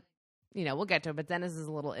obviously, like, you know, we'll get to it, but Dennis is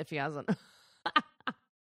a little iffy on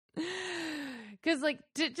because, like,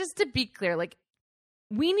 just to be clear, like,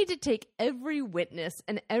 we need to take every witness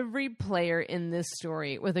and every player in this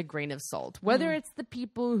story with a grain of salt. Whether it's the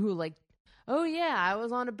people who, like, oh, yeah, I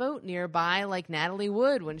was on a boat nearby, like Natalie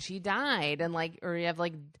Wood when she died. And, like, or you have,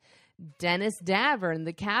 like, Dennis Davern,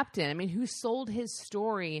 the captain. I mean, who sold his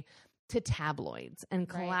story to tabloids and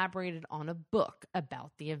Right. collaborated on a book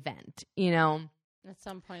about the event, you know? At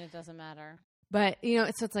some point, it doesn't matter. But, you know,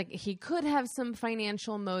 so it's like he could have some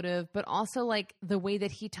financial motive, but also, like, the way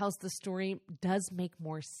that he tells the story does make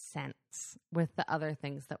more sense with the other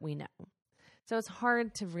things that we know. So it's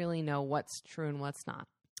hard to really know what's true and what's not.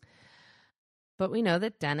 But we know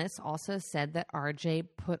that Dennis also said that RJ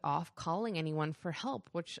put off calling anyone for help,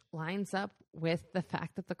 which lines up with the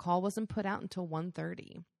fact that the call wasn't put out until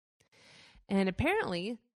 1:30. And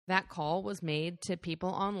apparently that call was made to people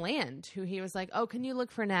on land who he was like, oh, can you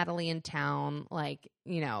look for Natalie in town? Like,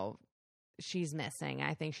 you know, she's missing.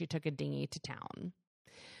 I think she took a dinghy to town,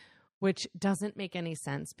 which doesn't make any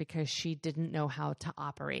sense because she didn't know how to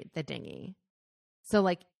operate the dinghy. So,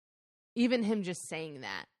 like, even him just saying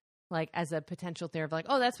that, like, as a potential theory of like,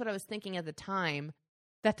 oh, that's what I was thinking at the time,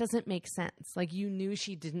 that doesn't make sense. Like, you knew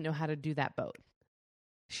she didn't know how to do that boat.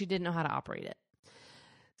 She didn't know how to operate it.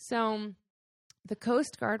 So the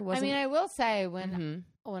Coast Guard wasn't... I mean, I will say when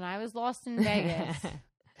I was lost in Vegas,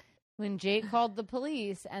 when Jake called the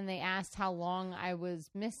police and they asked how long I was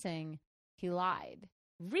missing, he lied.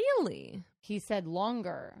 Really? He said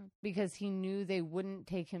longer because he knew they wouldn't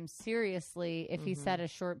take him seriously if he said a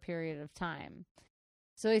short period of time.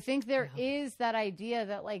 So I think there is that idea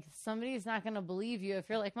that, like, somebody's not going to believe you if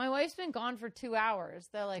you're like, my wife's been gone for 2 hours.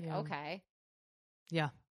 They're like, okay. Yeah.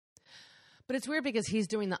 But it's weird because he's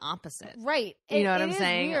doing the opposite. Right. You know what I'm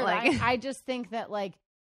saying? Weird. Like, I just think that, like,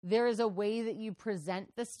 there is a way that you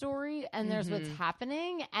present the story and there's what's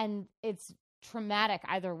happening, and it's traumatic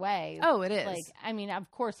either way. Oh, it is. Like, I mean,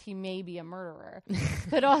 of course he may be a murderer,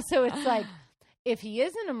 but also it's like, if he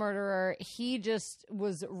isn't a murderer, he just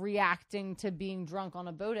was reacting to being drunk on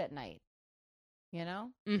a boat at night. you know?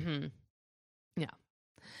 Mm-hmm. Yeah.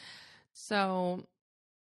 So,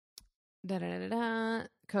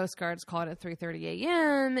 Coast Guards called at 3:30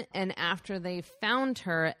 a.m. And after they found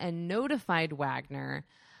her and notified Wagner,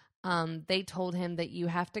 they told him that you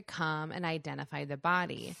have to come and identify the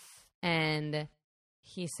body. And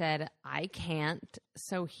he said, I can't.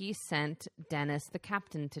 So he sent Dennis, the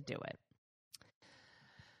captain, to do it.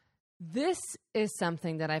 This is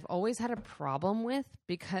something that I've always had a problem with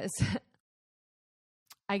because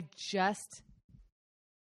I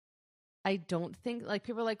don't think, like,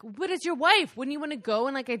 people are like, what is your wife? Wouldn't you want to go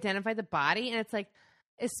and, like, identify the body? And it's like,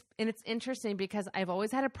 it's interesting because I've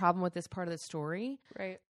always had a problem with this part of the story.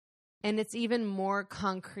 Right. And it's even more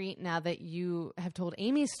concrete now that you have told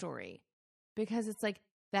Amy's story, because it's like,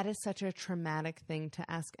 that is such a traumatic thing to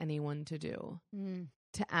ask anyone to do,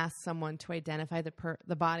 to ask someone to identify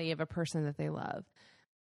the body of a person that they love.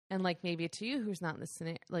 And, like, maybe to you who's not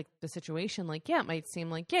in the situation, like, yeah, it might seem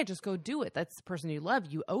like, yeah, just go do it. That's the person you love.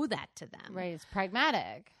 You owe that to them. Right. It's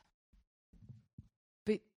pragmatic.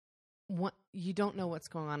 But you don't know what's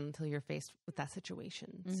going on until you're faced with that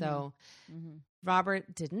situation. Mm-hmm. So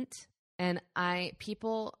Robert didn't. And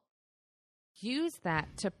people use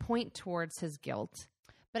that to point towards his guilt.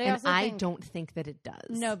 But I don't think that it does.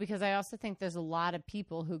 No, because I also think there's a lot of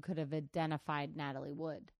people who could have identified Natalie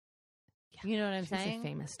Wood. Yeah, you know what I'm saying? She's a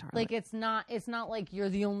famous starlet. Like, it's not like you're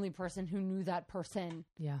the only person who knew that person.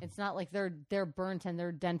 Yeah. It's not like they're burnt and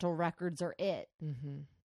their dental records are it. Mm-hmm.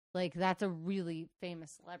 Like, that's a really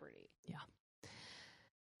famous celebrity. Yeah.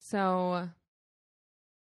 So,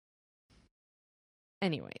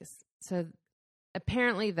 anyways,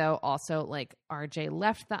 apparently, though, also, like, RJ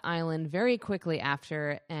left the island very quickly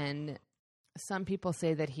after, and some people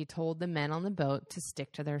say that he told the men on the boat to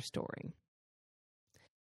stick to their story.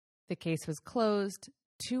 The case was closed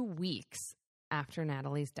 2 weeks after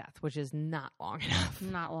Natalie's death, which is not long enough.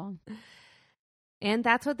 Not long. And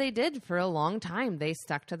that's what they did for a long time. They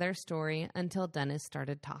stuck to their story until Dennis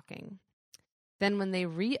started talking. Then when they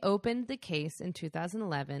reopened the case in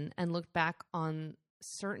 2011 and looked back on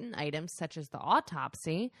certain items, such as the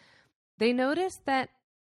autopsy, they noticed that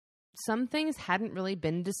some things hadn't really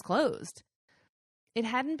been disclosed. It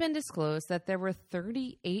hadn't been disclosed that there were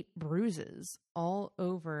 38 bruises all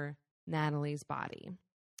over Natalie's body.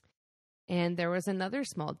 And there was another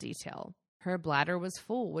small detail. Her bladder was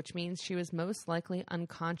full, which means she was most likely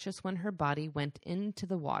unconscious when her body went into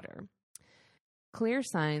the water. Clear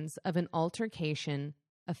signs of an altercation,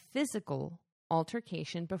 a physical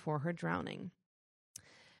altercation before her drowning.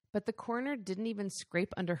 But the coroner didn't even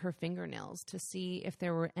scrape under her fingernails to see if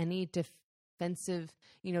there were any defensive,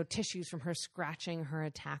 tissues from her scratching her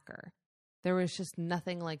attacker. There was just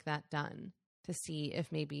nothing like that done to see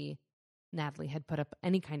if maybe Natalie had put up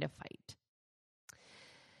any kind of fight.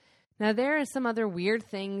 Now, there are some other weird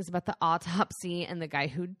things about the autopsy and the guy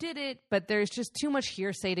who did it, but there's just too much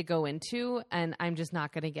hearsay to go into, and I'm just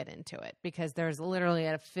not going to get into it because there's literally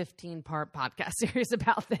a 15-part podcast series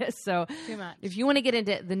about this. So too much. If you want to get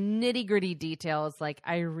into the nitty-gritty details, like,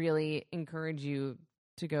 I really encourage you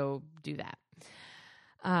to go do that.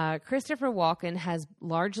 Christopher Walken has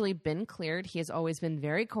largely been cleared. He has always been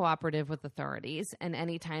very cooperative with authorities, and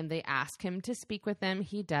anytime they ask him to speak with them,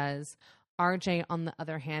 he does. RJ, on the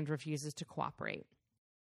other hand, refuses to cooperate.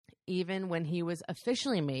 Even when he was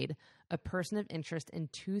officially made a person of interest in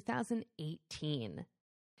 2018,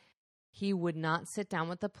 he would not sit down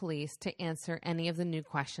with the police to answer any of the new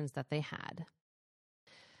questions that they had.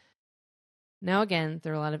 Now, again,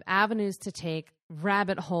 there are a lot of avenues to take,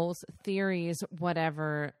 rabbit holes, theories,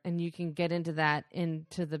 whatever, and you can get into that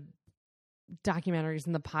into the documentaries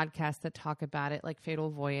and the podcasts that talk about it, like Fatal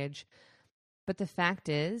Voyage. But the fact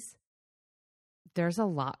is, there's a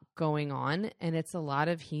lot going on, and it's a lot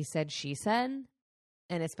of he said, she said,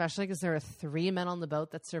 and especially because there are 3 men on the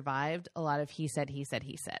boat that survived, a lot of he said, he said,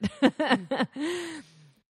 he said.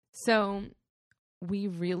 So we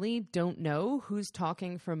really don't know who's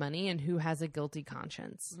talking for money and who has a guilty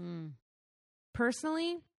conscience.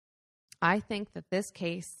 Personally, I think that this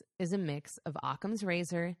case is a mix of Occam's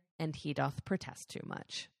razor and he doth protest too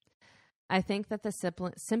much. I think that the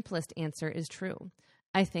simplest answer is true.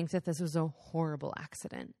 I think that this was a horrible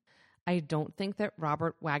accident. I don't think that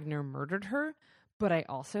Robert Wagner murdered her, but I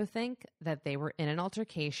also think that they were in an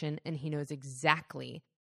altercation and he knows exactly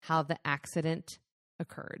how the accident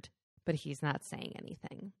occurred, but he's not saying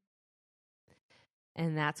anything.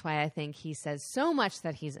 And that's why I think he says so much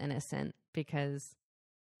that he's innocent, because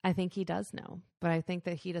I think he does know, but I think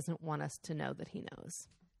that he doesn't want us to know that he knows.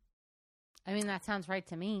 I mean, that sounds right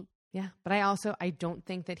to me. Yeah, but I don't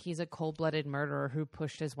think that he's a cold-blooded murderer who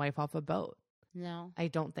pushed his wife off a boat. No. I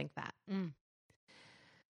don't think that.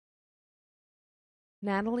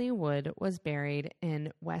 Natalie Wood was buried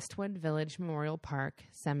in Westwood Village Memorial Park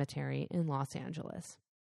Cemetery in Los Angeles.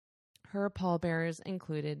 Her pallbearers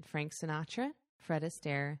included Frank Sinatra, Fred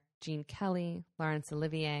Astaire, Gene Kelly, Laurence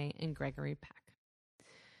Olivier, and Gregory Peck.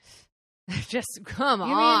 Just come You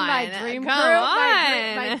on. mean my dream Come crew?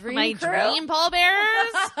 on. My dream My crew? dream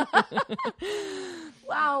pallbearers?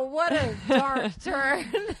 Wow, what a dark turn.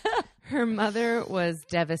 Her mother was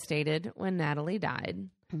devastated when Natalie died.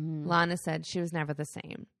 Lana said she was never the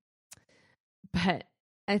same. But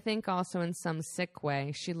I think also in some sick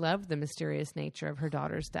way, she loved the mysterious nature of her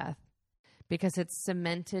daughter's death because it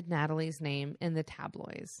cemented Natalie's name in the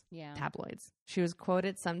tabloids. Yeah. She was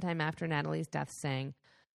quoted sometime after Natalie's death saying,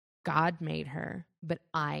 "God made her, but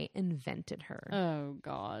I invented her." Oh,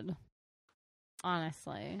 God.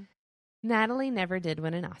 Honestly. Natalie never did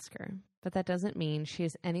win an Oscar, but that doesn't mean she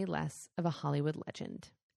is any less of a Hollywood legend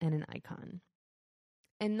and an icon.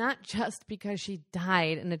 And not just because she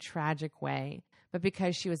died in a tragic way, but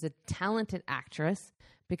because she was a talented actress,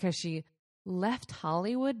 because she left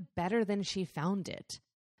Hollywood better than she found it,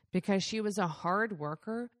 because she was a hard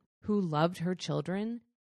worker who loved her children,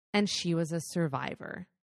 and she was a survivor.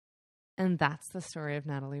 And that's the story of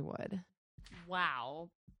Natalie Wood. Wow.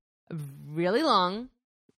 Really long,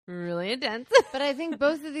 really intense. But I think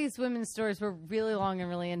both of these women's stories were really long and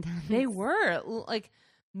really intense. They were, like,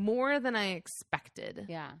 more than I expected.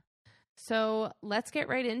 Yeah. So let's get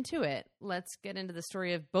right into it. Let's get into the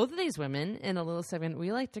story of both of these women in a little segment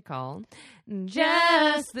we like to call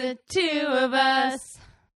Just the Two of Us.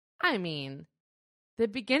 I mean, the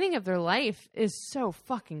beginning of their life is so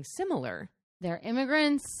fucking similar. They're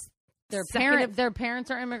immigrants. Their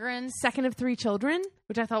parents are immigrants. Second of three children,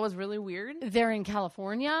 which I thought was really weird. They're in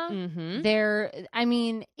California. Mm-hmm.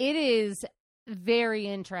 It is very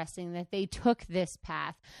interesting that they took this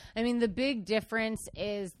path. I mean, the big difference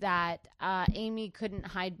is that Amy couldn't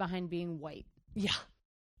hide behind being white. Yeah.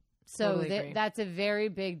 So Totally agree. that's a very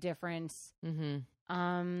big difference. Mm-hmm.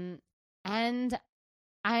 And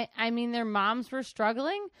I mean, their moms were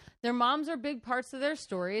struggling. Their moms are big parts of their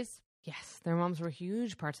stories. Yes, their moms were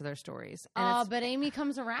huge parts of their stories. And But Amy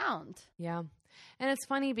comes around. Yeah. And it's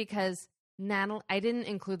funny because Natalie, I didn't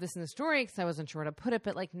include this in the story because I wasn't sure where to put it,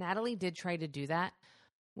 but like Natalie did try to do that.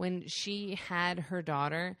 When she had her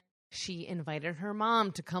daughter, she invited her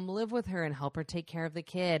mom to come live with her and help her take care of the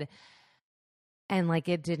kid. And like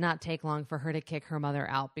it did not take long for her to kick her mother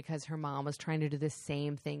out because her mom was trying to do the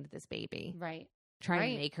same thing to this baby. Right.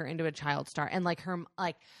 Trying to make her into a child star. And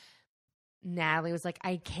Natalie was like,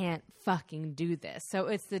 I can't fucking do this. So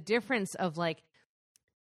it's the difference of like,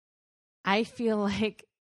 I feel like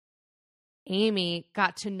Amy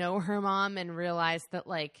got to know her mom and realized that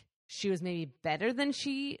like she was maybe better than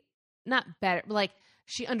not better, but like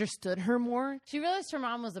she understood her more. She realized her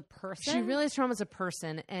mom was a person. She realized her mom was a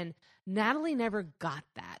person, and Natalie never got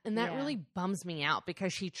that. And that Yeah. really bums me out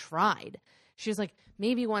because she tried. She was like,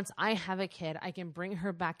 maybe once I have a kid, I can bring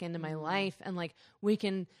her back into my life and like we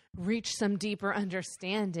can reach some deeper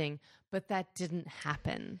understanding. But that didn't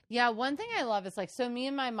happen. Yeah, one thing I love is like, so me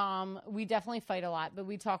and my mom, we definitely fight a lot, but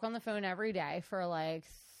we talk on the phone every day for like,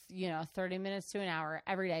 30 minutes to an hour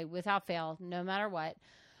every day without fail, no matter what.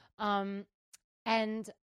 And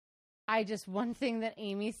one thing that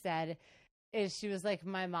Amy said is she was like,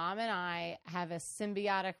 my mom and I have a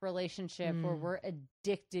symbiotic relationship where we're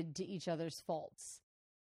addicted to each other's faults.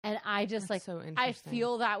 And I just That's so I interesting.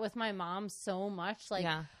 feel that with my mom so much. Like,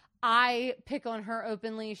 Yeah. I pick on her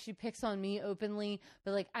openly. She picks on me openly.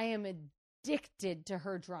 But, like, I am addicted to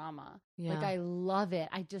her drama. Yeah. Like, I love it.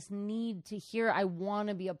 I just need to hear it. I want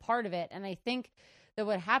to be a part of it. And I think that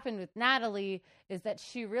what happened with Natalie is that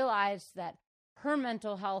she realized that her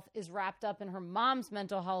mental health is wrapped up in her mom's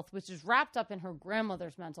mental health, which is wrapped up in her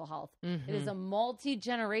grandmother's mental health. Mm-hmm. It is a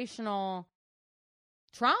multi-generational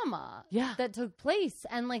trauma Yeah. that took place.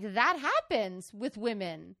 And, like, that happens with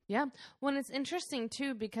women. Yeah. Well, it's interesting,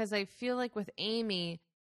 too, because I feel like with Amy,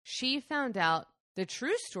 she found out the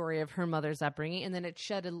true story of her mother's upbringing, and then it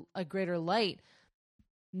shed a greater light.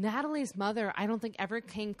 Natalie's mother, I don't think ever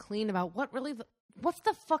came clean about what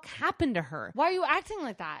the fuck happened to her. Why are you acting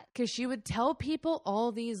like that? Because she would tell people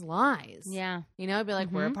all these lies. Yeah. You know, be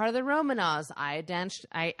like, we're a part of the Romanovs. I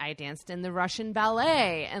danced in the Russian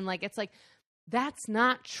ballet. And, like, it's like, that's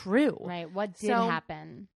not true. Right. What did So,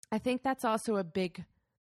 happen? I think that's also a big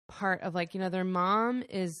part of like, their mom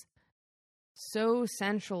is so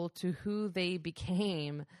central to who they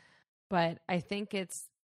became. But I think it's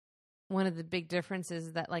one of the big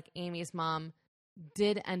differences that like Amy's mom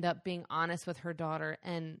did end up being honest with her daughter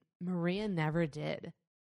and Maria never did.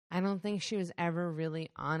 I don't think she was ever really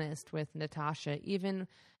honest with Natasha, even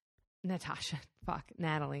Natasha. Fuck,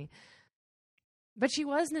 Natalie. But she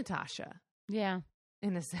was Natasha. Yeah.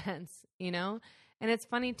 In a sense, you know? And it's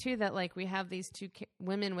funny, too, that, like, we have these two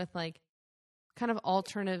women with, like, kind of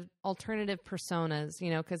alternative personas, you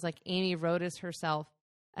know? Because, like, Amy wrote as herself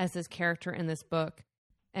as this character in this book.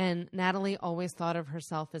 And Natalie always thought of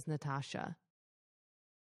herself as Natasha.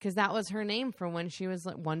 Because that was her name from when she was,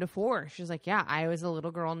 like, 1 to 4. She was like, yeah, I was a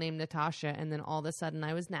little girl named Natasha. And then all of a sudden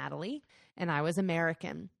I was Natalie. And I was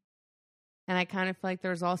American. And I kind of feel like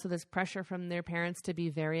there was also this pressure from their parents to be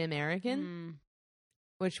very American,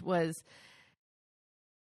 which was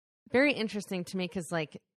very interesting to me because,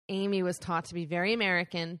 like, Amy was taught to be very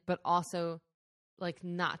American, but also, like,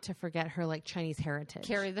 not to forget her, like, Chinese heritage.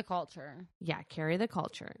 Carry the culture. Yeah, carry the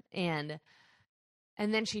culture. And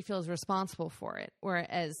then she feels responsible for it.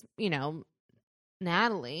 Whereas, you know,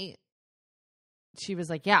 Natalie, she was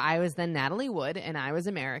like, yeah, I was then Natalie Wood, and I was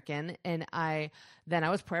American, and I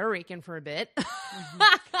was Puerto Rican for a bit.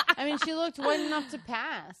 I mean, she looked good enough to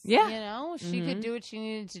pass. Yeah. You know, she could do what she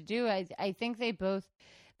needed to do. I think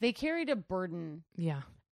they carried a burden. Yeah.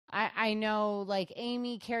 I know, like,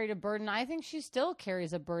 Amy carried a burden. I think she still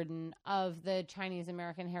carries a burden of the Chinese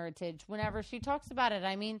American heritage whenever she talks about it.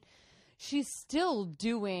 I mean, she's still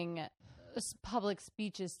doing public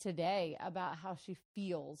speeches today about how she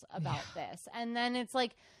feels about this. And then it's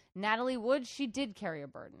like Natalie Wood, she did carry a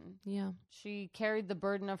burden. Yeah. She carried the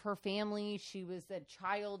burden of her family. She was the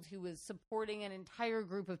child who was supporting an entire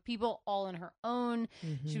group of people all on her own.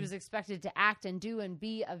 Mm-hmm. She was expected to act and do and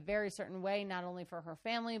be a very certain way, not only for her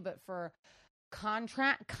family, but for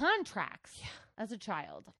contracts as a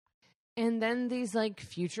child. And then these, like,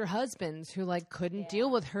 future husbands who, like, couldn't deal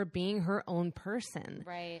with her being her own person.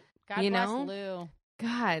 Right. God bless Lou.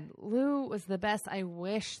 God, Lou was the best. I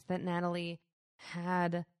wish that Natalie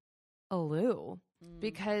had a Lou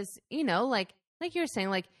because, you know, like you're saying,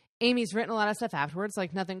 like, Amy's written a lot of stuff afterwards,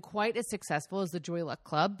 like nothing quite as successful as the Joy Luck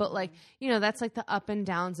Club, but, like, you know, that's like the up and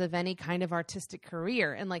downs of any kind of artistic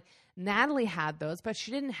career. And, like, Natalie had those, but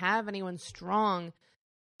she didn't have anyone strong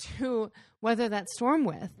to weather that storm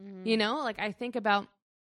with, you know? Like, I think about...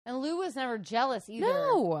 And Lou was never jealous either.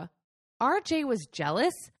 No. RJ was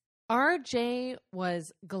jealous. RJ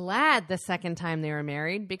was glad the second time they were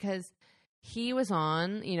married because he was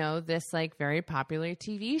on, you know, this, like, very popular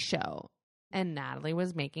TV show, and Natalie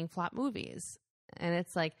was making flop movies. And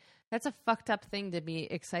it's like, that's a fucked up thing to be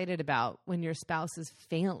excited about when your spouse is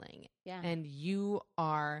failing and you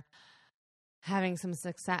are having some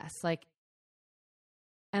success. Like,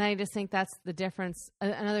 and I just think that's the difference,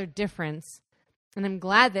 another difference. And I'm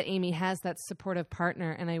glad that Amy has that supportive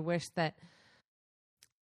partner. And I wish that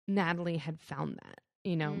Natalie had found that,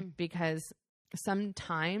 you know, because some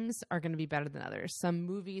times are going to be better than others. Some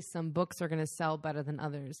movies, some books are going to sell better than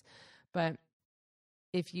others. But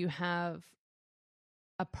if you have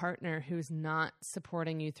a partner who's not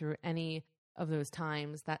supporting you through any of those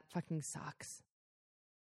times, that fucking sucks.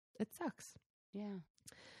 It sucks. Yeah.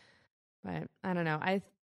 But I don't know.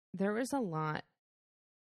 There was a lot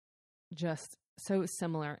just so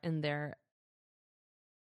similar in their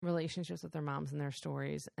relationships with their moms and their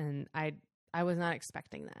stories, and I was not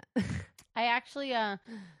expecting that. I actually I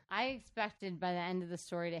expected by the end of the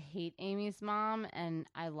story to hate Amy's mom, and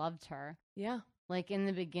I loved her. Yeah. Like, in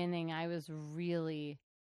the beginning, I was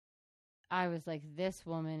like, this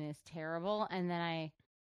woman is terrible, and then I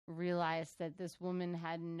realized that this woman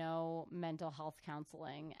had no mental health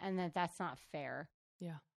counseling, and that's not fair.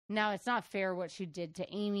 Yeah. Now, it's not fair what she did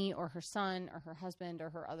to Amy or her son or her husband or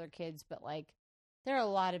her other kids, but, like, there are a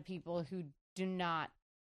lot of people who do not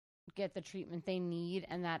get the treatment they need,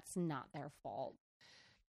 and that's not their fault.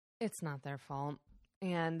 It's not their fault.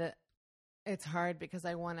 And it's hard because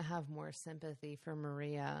I want to have more sympathy for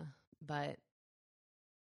Maria, but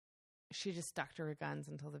she just stuck to her guns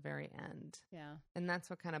until the very end. Yeah. And that's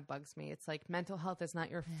what kind of bugs me. It's like mental health is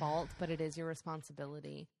not your fault, but it is your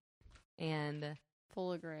responsibility. And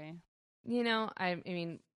full agree. You know, I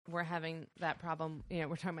mean, we're having that problem. You know,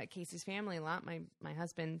 we're talking about Casey's family a lot. My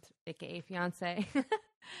husband, aka fiance,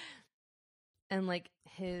 and, like,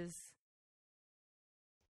 his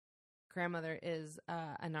grandmother is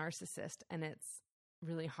a narcissist, and it's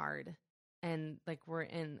really hard. And, like, we're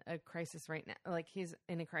in a crisis right now. Like, he's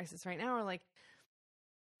in a crisis right now, or, like,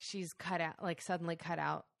 she's suddenly cut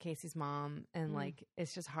out Casey's mom, and like,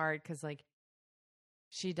 it's just hard because, like,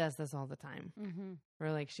 she does this all the time.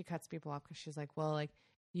 Where, like, she cuts people off because she's like, well, like,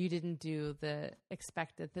 you didn't do the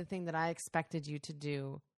thing that I expected you to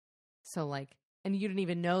do. So, like, and you didn't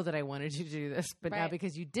even know that I wanted you to do this, but now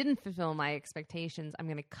because you didn't fulfill my expectations, I'm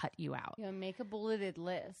going to cut you out. Yeah, make a bulleted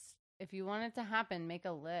list. If you want it to happen, make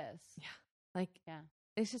a list. Yeah. Like,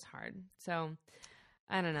 it's just hard. So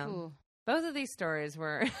I don't know. Ooh. Both of these stories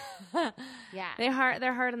were, Yeah. they're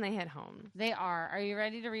hard and they hit home. They are. Are you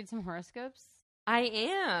ready to read some horoscopes? I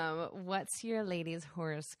am. What's your lady's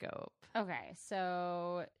horoscope? Okay,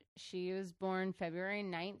 so she was born February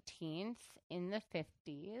 19th in the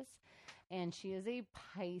 50s, and she is a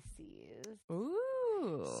Pisces.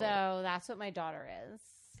 Ooh. So that's what my daughter is.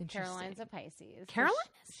 Interesting. Caroline's a Pisces. Caroline?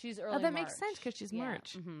 She's early Oh, that March. makes sense because she's Yeah.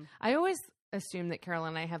 March. Mm-hmm. I always assume that Caroline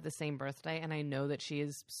and I have the same birthday, and I know that she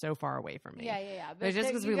is so far away from me. Yeah. But just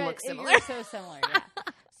because we look similar. You're so similar, yeah.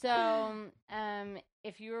 So,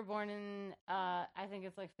 if you were born in, I think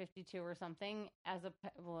it's like 52 or something,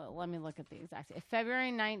 well, let me look at the exact.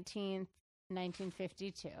 February 19th,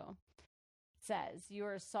 1952, says, you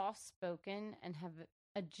are soft-spoken and have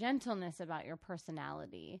a gentleness about your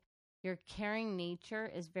personality. Your caring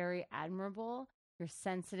nature is very admirable. You're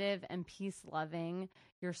sensitive and peace-loving.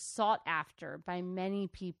 You're sought after by many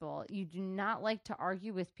people. You do not like to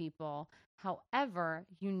argue with people. However,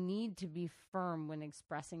 you need to be firm when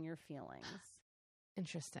expressing your feelings.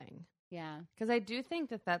 Interesting. Yeah. Because I do think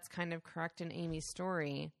that that's kind of correct in Amy's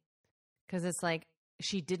story. Because it's like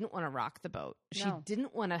she didn't want to rock the boat. She No.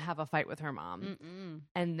 didn't want to have a fight with her mom. Mm-mm.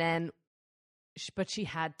 And then, but she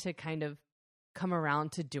had to kind of come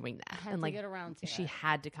around to doing that. Had and to like get around to she it.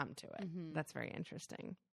 had to come to it. Mhm. That's very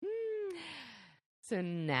interesting. So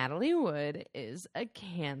Natalie Wood is a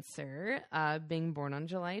Cancer, being born on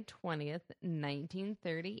July 20th,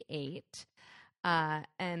 1938.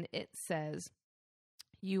 And it says,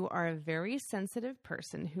 you are a very sensitive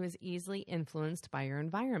person who is easily influenced by your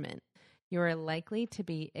environment. You are likely to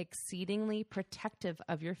be exceedingly protective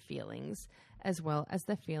of your feelings, as well as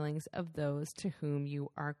the feelings of those to whom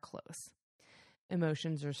you are close.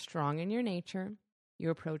 Emotions are strong in your nature.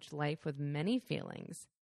 You approach life with many feelings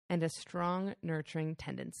and a strong, nurturing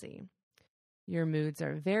tendency. Your moods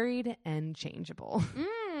are varied and changeable.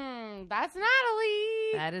 That's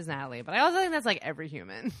Natalie. That is Natalie. But I also think that's like every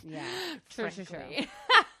human. Yeah. True.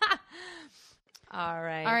 All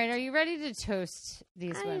right. All right. Are you ready to toast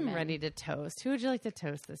these women? I'm ready to toast. Who would you like to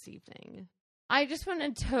toast this evening? I just want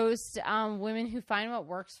to toast women who find what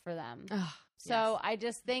works for them. Oh, So I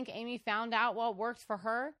just think Amy found out what worked for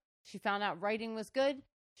her. She found out writing was good.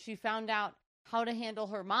 She found out how to handle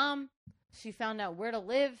her mom. She found out where to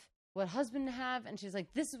live, what husband to have. And she's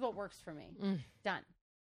like, this is what works for me. Done.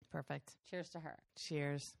 Perfect. Cheers to her.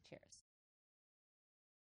 Cheers. Cheers.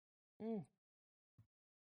 All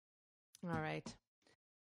right.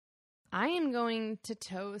 I am going to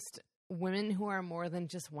toast women who are more than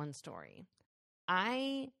just one story.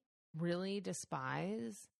 I really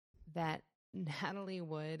despise that Natalie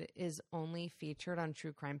Wood is only featured on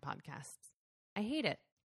true crime podcasts. I hate it.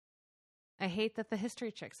 I hate that the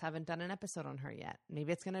History Chicks haven't done an episode on her yet.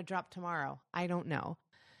 Maybe it's going to drop tomorrow. I don't know.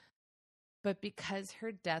 But because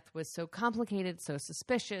her death was so complicated, so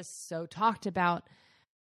suspicious, so talked about,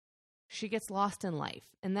 she gets lost in life.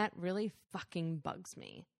 And that really fucking bugs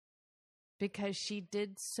me. Because she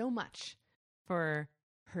did so much for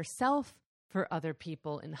herself, for other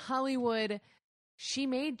people in Hollywood. She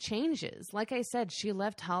made changes. Like I said, she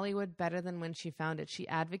left Hollywood better than when she found it. She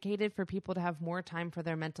advocated for people to have more time for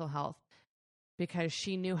their mental health because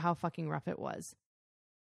she knew how fucking rough it was.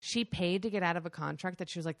 She paid to get out of a contract that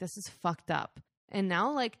she was like, this is fucked up. And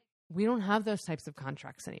now, like, we don't have those types of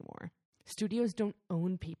contracts anymore. Studios don't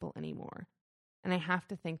own people anymore. And I have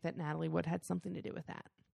to think that Natalie Wood had something to do with that.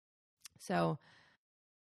 So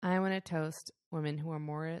I want to toast women who are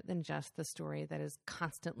more than just the story that is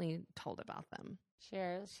constantly told about them.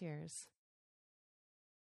 Cheers. Cheers.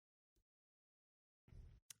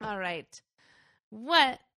 All right.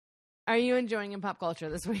 What are you enjoying in pop culture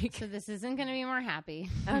this week? So this isn't going to be more happy.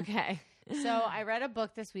 Okay. So I read a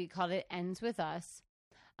book this week called It Ends With Us.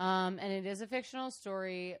 And it is a fictional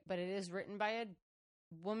story, but it is written by a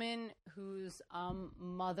woman whose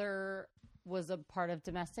mother was a part of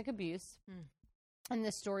domestic abuse. And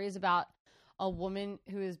this story is about a woman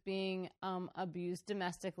who is being abused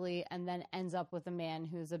domestically and then ends up with a man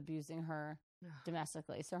who's abusing her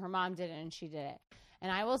domestically. So her mom did it and she did it.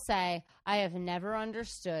 And I will say, I have never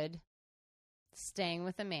understood staying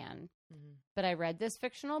with a man. But I read this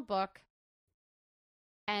fictional book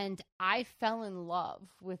and I fell in love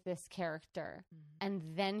with this character. And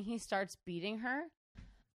then he starts beating her.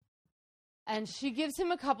 And she gives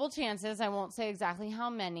him a couple chances. I won't say exactly how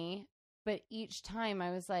many. But each time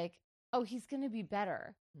I was like, oh, he's going to be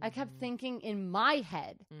better. I kept thinking in my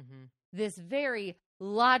head, this very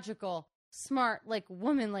logical, smart, like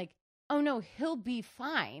woman, like, oh no, he'll be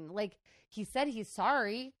fine. Like he said he's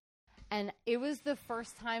sorry. And it was the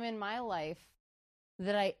first time in my life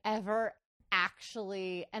that I ever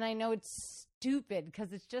actually, and I know it's stupid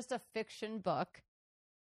because it's just a fiction book.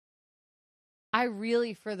 I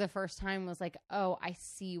really, for the first time, was like, oh, I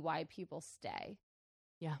see why people stay.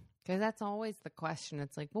 Yeah. Because that's always the question.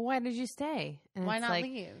 It's like, well, why did you stay? And Why it's not like,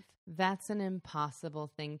 leave? That's an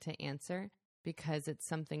impossible thing to answer because it's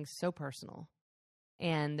something so personal.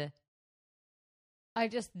 And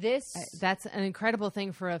that's an incredible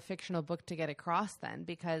thing for a fictional book to get across then,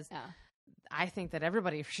 because I think that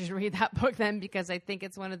everybody should read that book then, because I think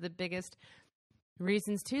it's one of the biggest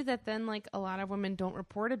reasons too that then like a lot of women don't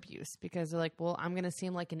report abuse because they're like, well, I'm going to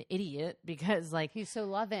seem like an idiot because like he's so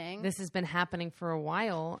loving. This has been happening for a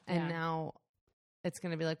while and now it's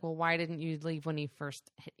going to be like, well, why didn't you leave when he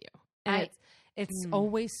first hit you? And it's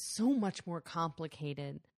always so much more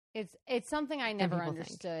complicated. It's something I never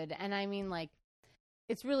understood. And I mean, like,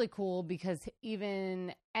 it's really cool because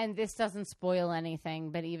even, and this doesn't spoil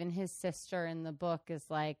anything, but even his sister in the book is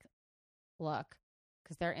like, look,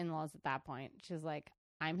 because they're in-laws at that point. She's like,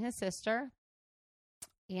 I'm his sister,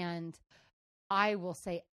 and I will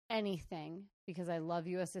say anything because I love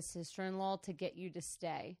you as a sister-in-law to get you to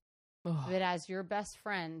stay. Oh. But as your best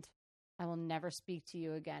friend, I will never speak to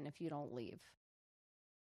you again if you don't leave.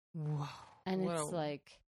 Whoa. And it's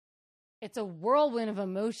like, it's a whirlwind of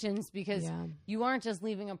emotions because you aren't just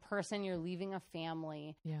leaving a person, you're leaving a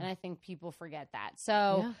family. Yeah. And I think people forget that.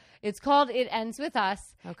 So it's called It Ends With Us.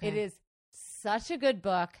 Okay. It is such a good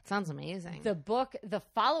book. Sounds amazing. The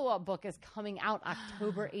follow-up book is coming out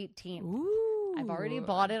October 18th. Ooh. I've already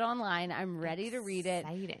bought it online. I'm ready to read it.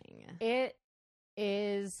 Exciting. It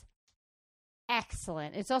is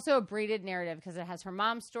excellent. It's also a braided narrative because it has her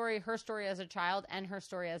mom's story, her story as a child, and her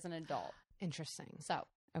story as an adult. Interesting. So,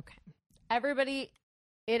 okay. Everybody,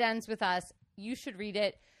 It Ends With Us. You should read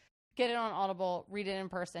it. Get it on Audible. Read it in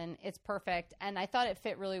person. It's perfect. And I thought it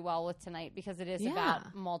fit really well with tonight because it is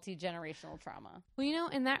about multi-generational trauma. Well, you know,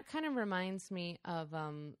 and that kind of reminds me of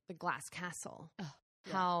The Glass Castle. Oh,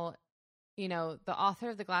 yeah. How, you know, the author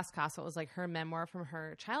of The Glass Castle was like her memoir from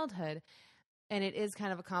her childhood. And it is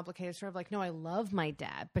kind of a complicated story of like, no, I love my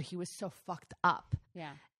dad, but he was so fucked up.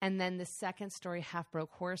 Yeah. And then the second story, Half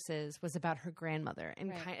Broke Horses, was about her grandmother.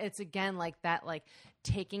 And it's again like that, like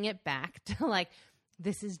taking it back to like,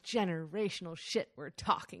 this is generational shit we're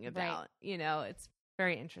talking about. Right. You know, it's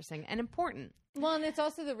very interesting and important. Well, and it's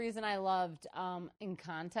also the reason I loved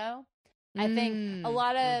Encanto. I think a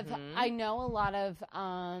lot of, I know a lot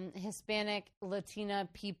of Hispanic, Latina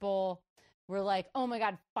people were like, oh my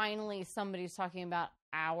God, finally somebody's talking about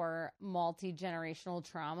our multi-generational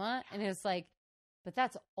trauma. And it's like, but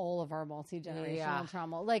that's all of our multi-generational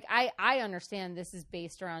trauma. Like, I understand this is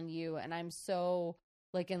based around you, and I'm so,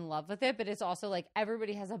 like, in love with it. But it's also, like,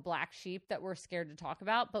 everybody has a black sheep that we're scared to talk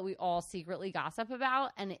about, but we all secretly gossip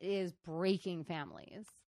about, and it is breaking families.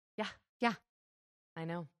 Yeah. Yeah. I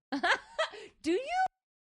know. Do you?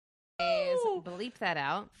 Bleep that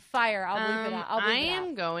out. Fire. I'll bleep it out. I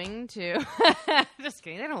am going to. Just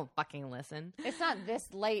kidding. They don't fucking listen. It's not this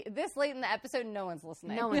late. This late in the episode, no one's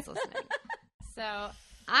listening. No one's listening. So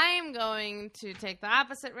I am going to take the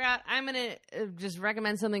opposite route. I'm going to just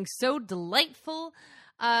recommend something so delightful.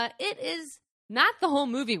 It is not the whole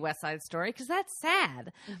movie West Side Story, because that's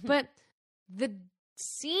sad. But the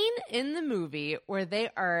scene in the movie where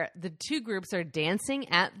the two groups are dancing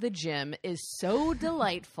at the gym is so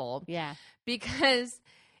delightful. Yeah. Because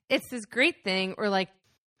it's this great thing where, like,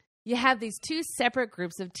 you have these two separate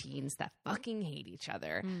groups of teens that fucking hate each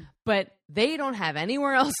other, but they don't have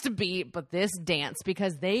anywhere else to be but this dance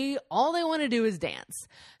because all they want to do is dance.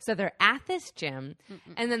 So they're at this gym,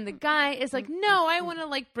 and then the guy is like, no, I want to,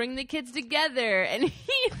 like, bring the kids together. And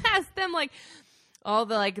he has them, like, all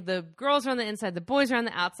the, like, the girls are on the inside, the boys are on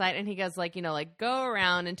the outside, and he goes, like, you know, like, go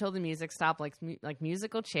around until the music stops, like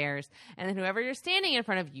musical chairs, and then whoever you're standing in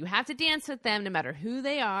front of, you have to dance with them no matter who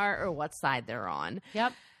they are or what side they're on.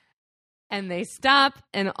 Yep. And they stop,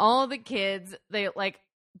 and all the kids, they, like,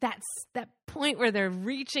 that point where they're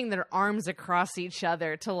reaching their arms across each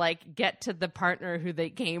other to, like, get to the partner who they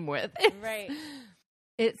came with. Right.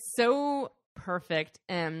 It's so perfect,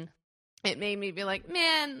 and it made me be like,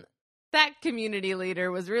 man, that community leader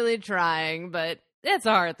was really trying, but it's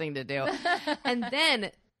a hard thing to do. And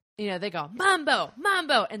then, you know, they go, mambo,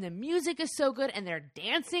 mambo, and the music is so good, and they're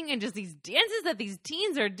dancing, and just these dances that these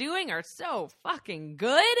teens are doing are so fucking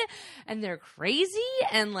good, and they're crazy,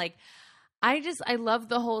 and, like, I love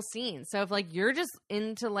the whole scene. So if, like, you're just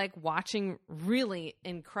into, like, watching really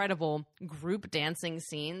incredible group dancing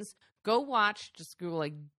scenes, go just Google,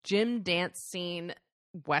 like, gym dance scene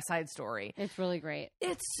West Side Story. It's really great.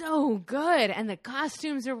 It's so good, and the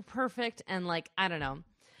costumes are perfect, and, like, I don't know.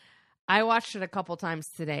 I watched it a couple times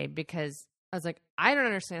today because I was like, I don't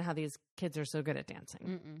understand how these kids are so good at dancing.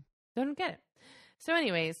 Mm-mm. Don't get it. So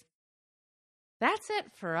anyways, that's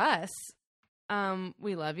it for us.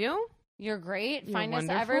 We love you. You're great. You're Find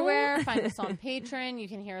wonderful. us everywhere. Find us on Patreon. You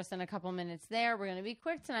can hear us in a couple minutes there. We're going to be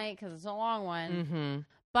quick tonight because it's a long one. Mm-hmm.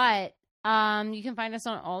 But you can find us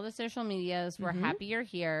on all the social medias. We're happy you're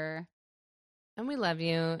here. And we love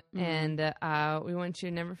you. And we want you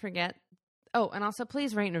to never forget. Oh, and also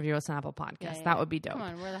please rate and review us on Apple Podcasts. Yeah. That would be dope. Come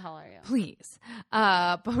on, where the hell are you? Please.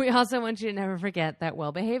 But we also want you to never forget that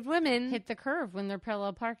well-behaved women Hit the curve when they're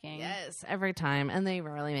parallel parking. Yes, every time. And they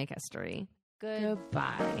rarely make history.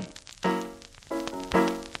 Goodbye.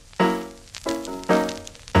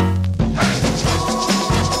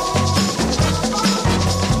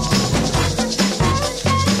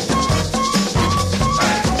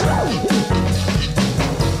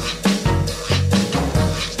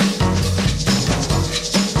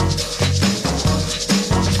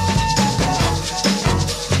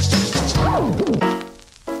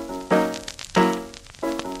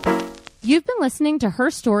 You've been listening to Her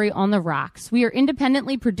Story on the Rocks. We are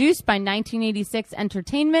independently produced by 1986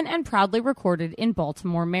 Entertainment and proudly recorded in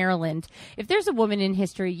Baltimore, Maryland. If there's a woman in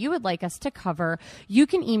history you would like us to cover, you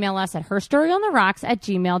can email us at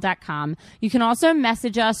herstoryontheRocks@gmail.com. You can also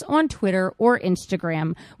message us on Twitter or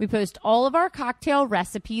Instagram. We post all of our cocktail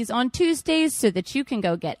recipes on Tuesdays so that you can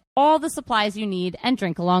go get all the supplies you need and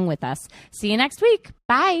drink along with us. See you next week.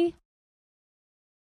 Bye.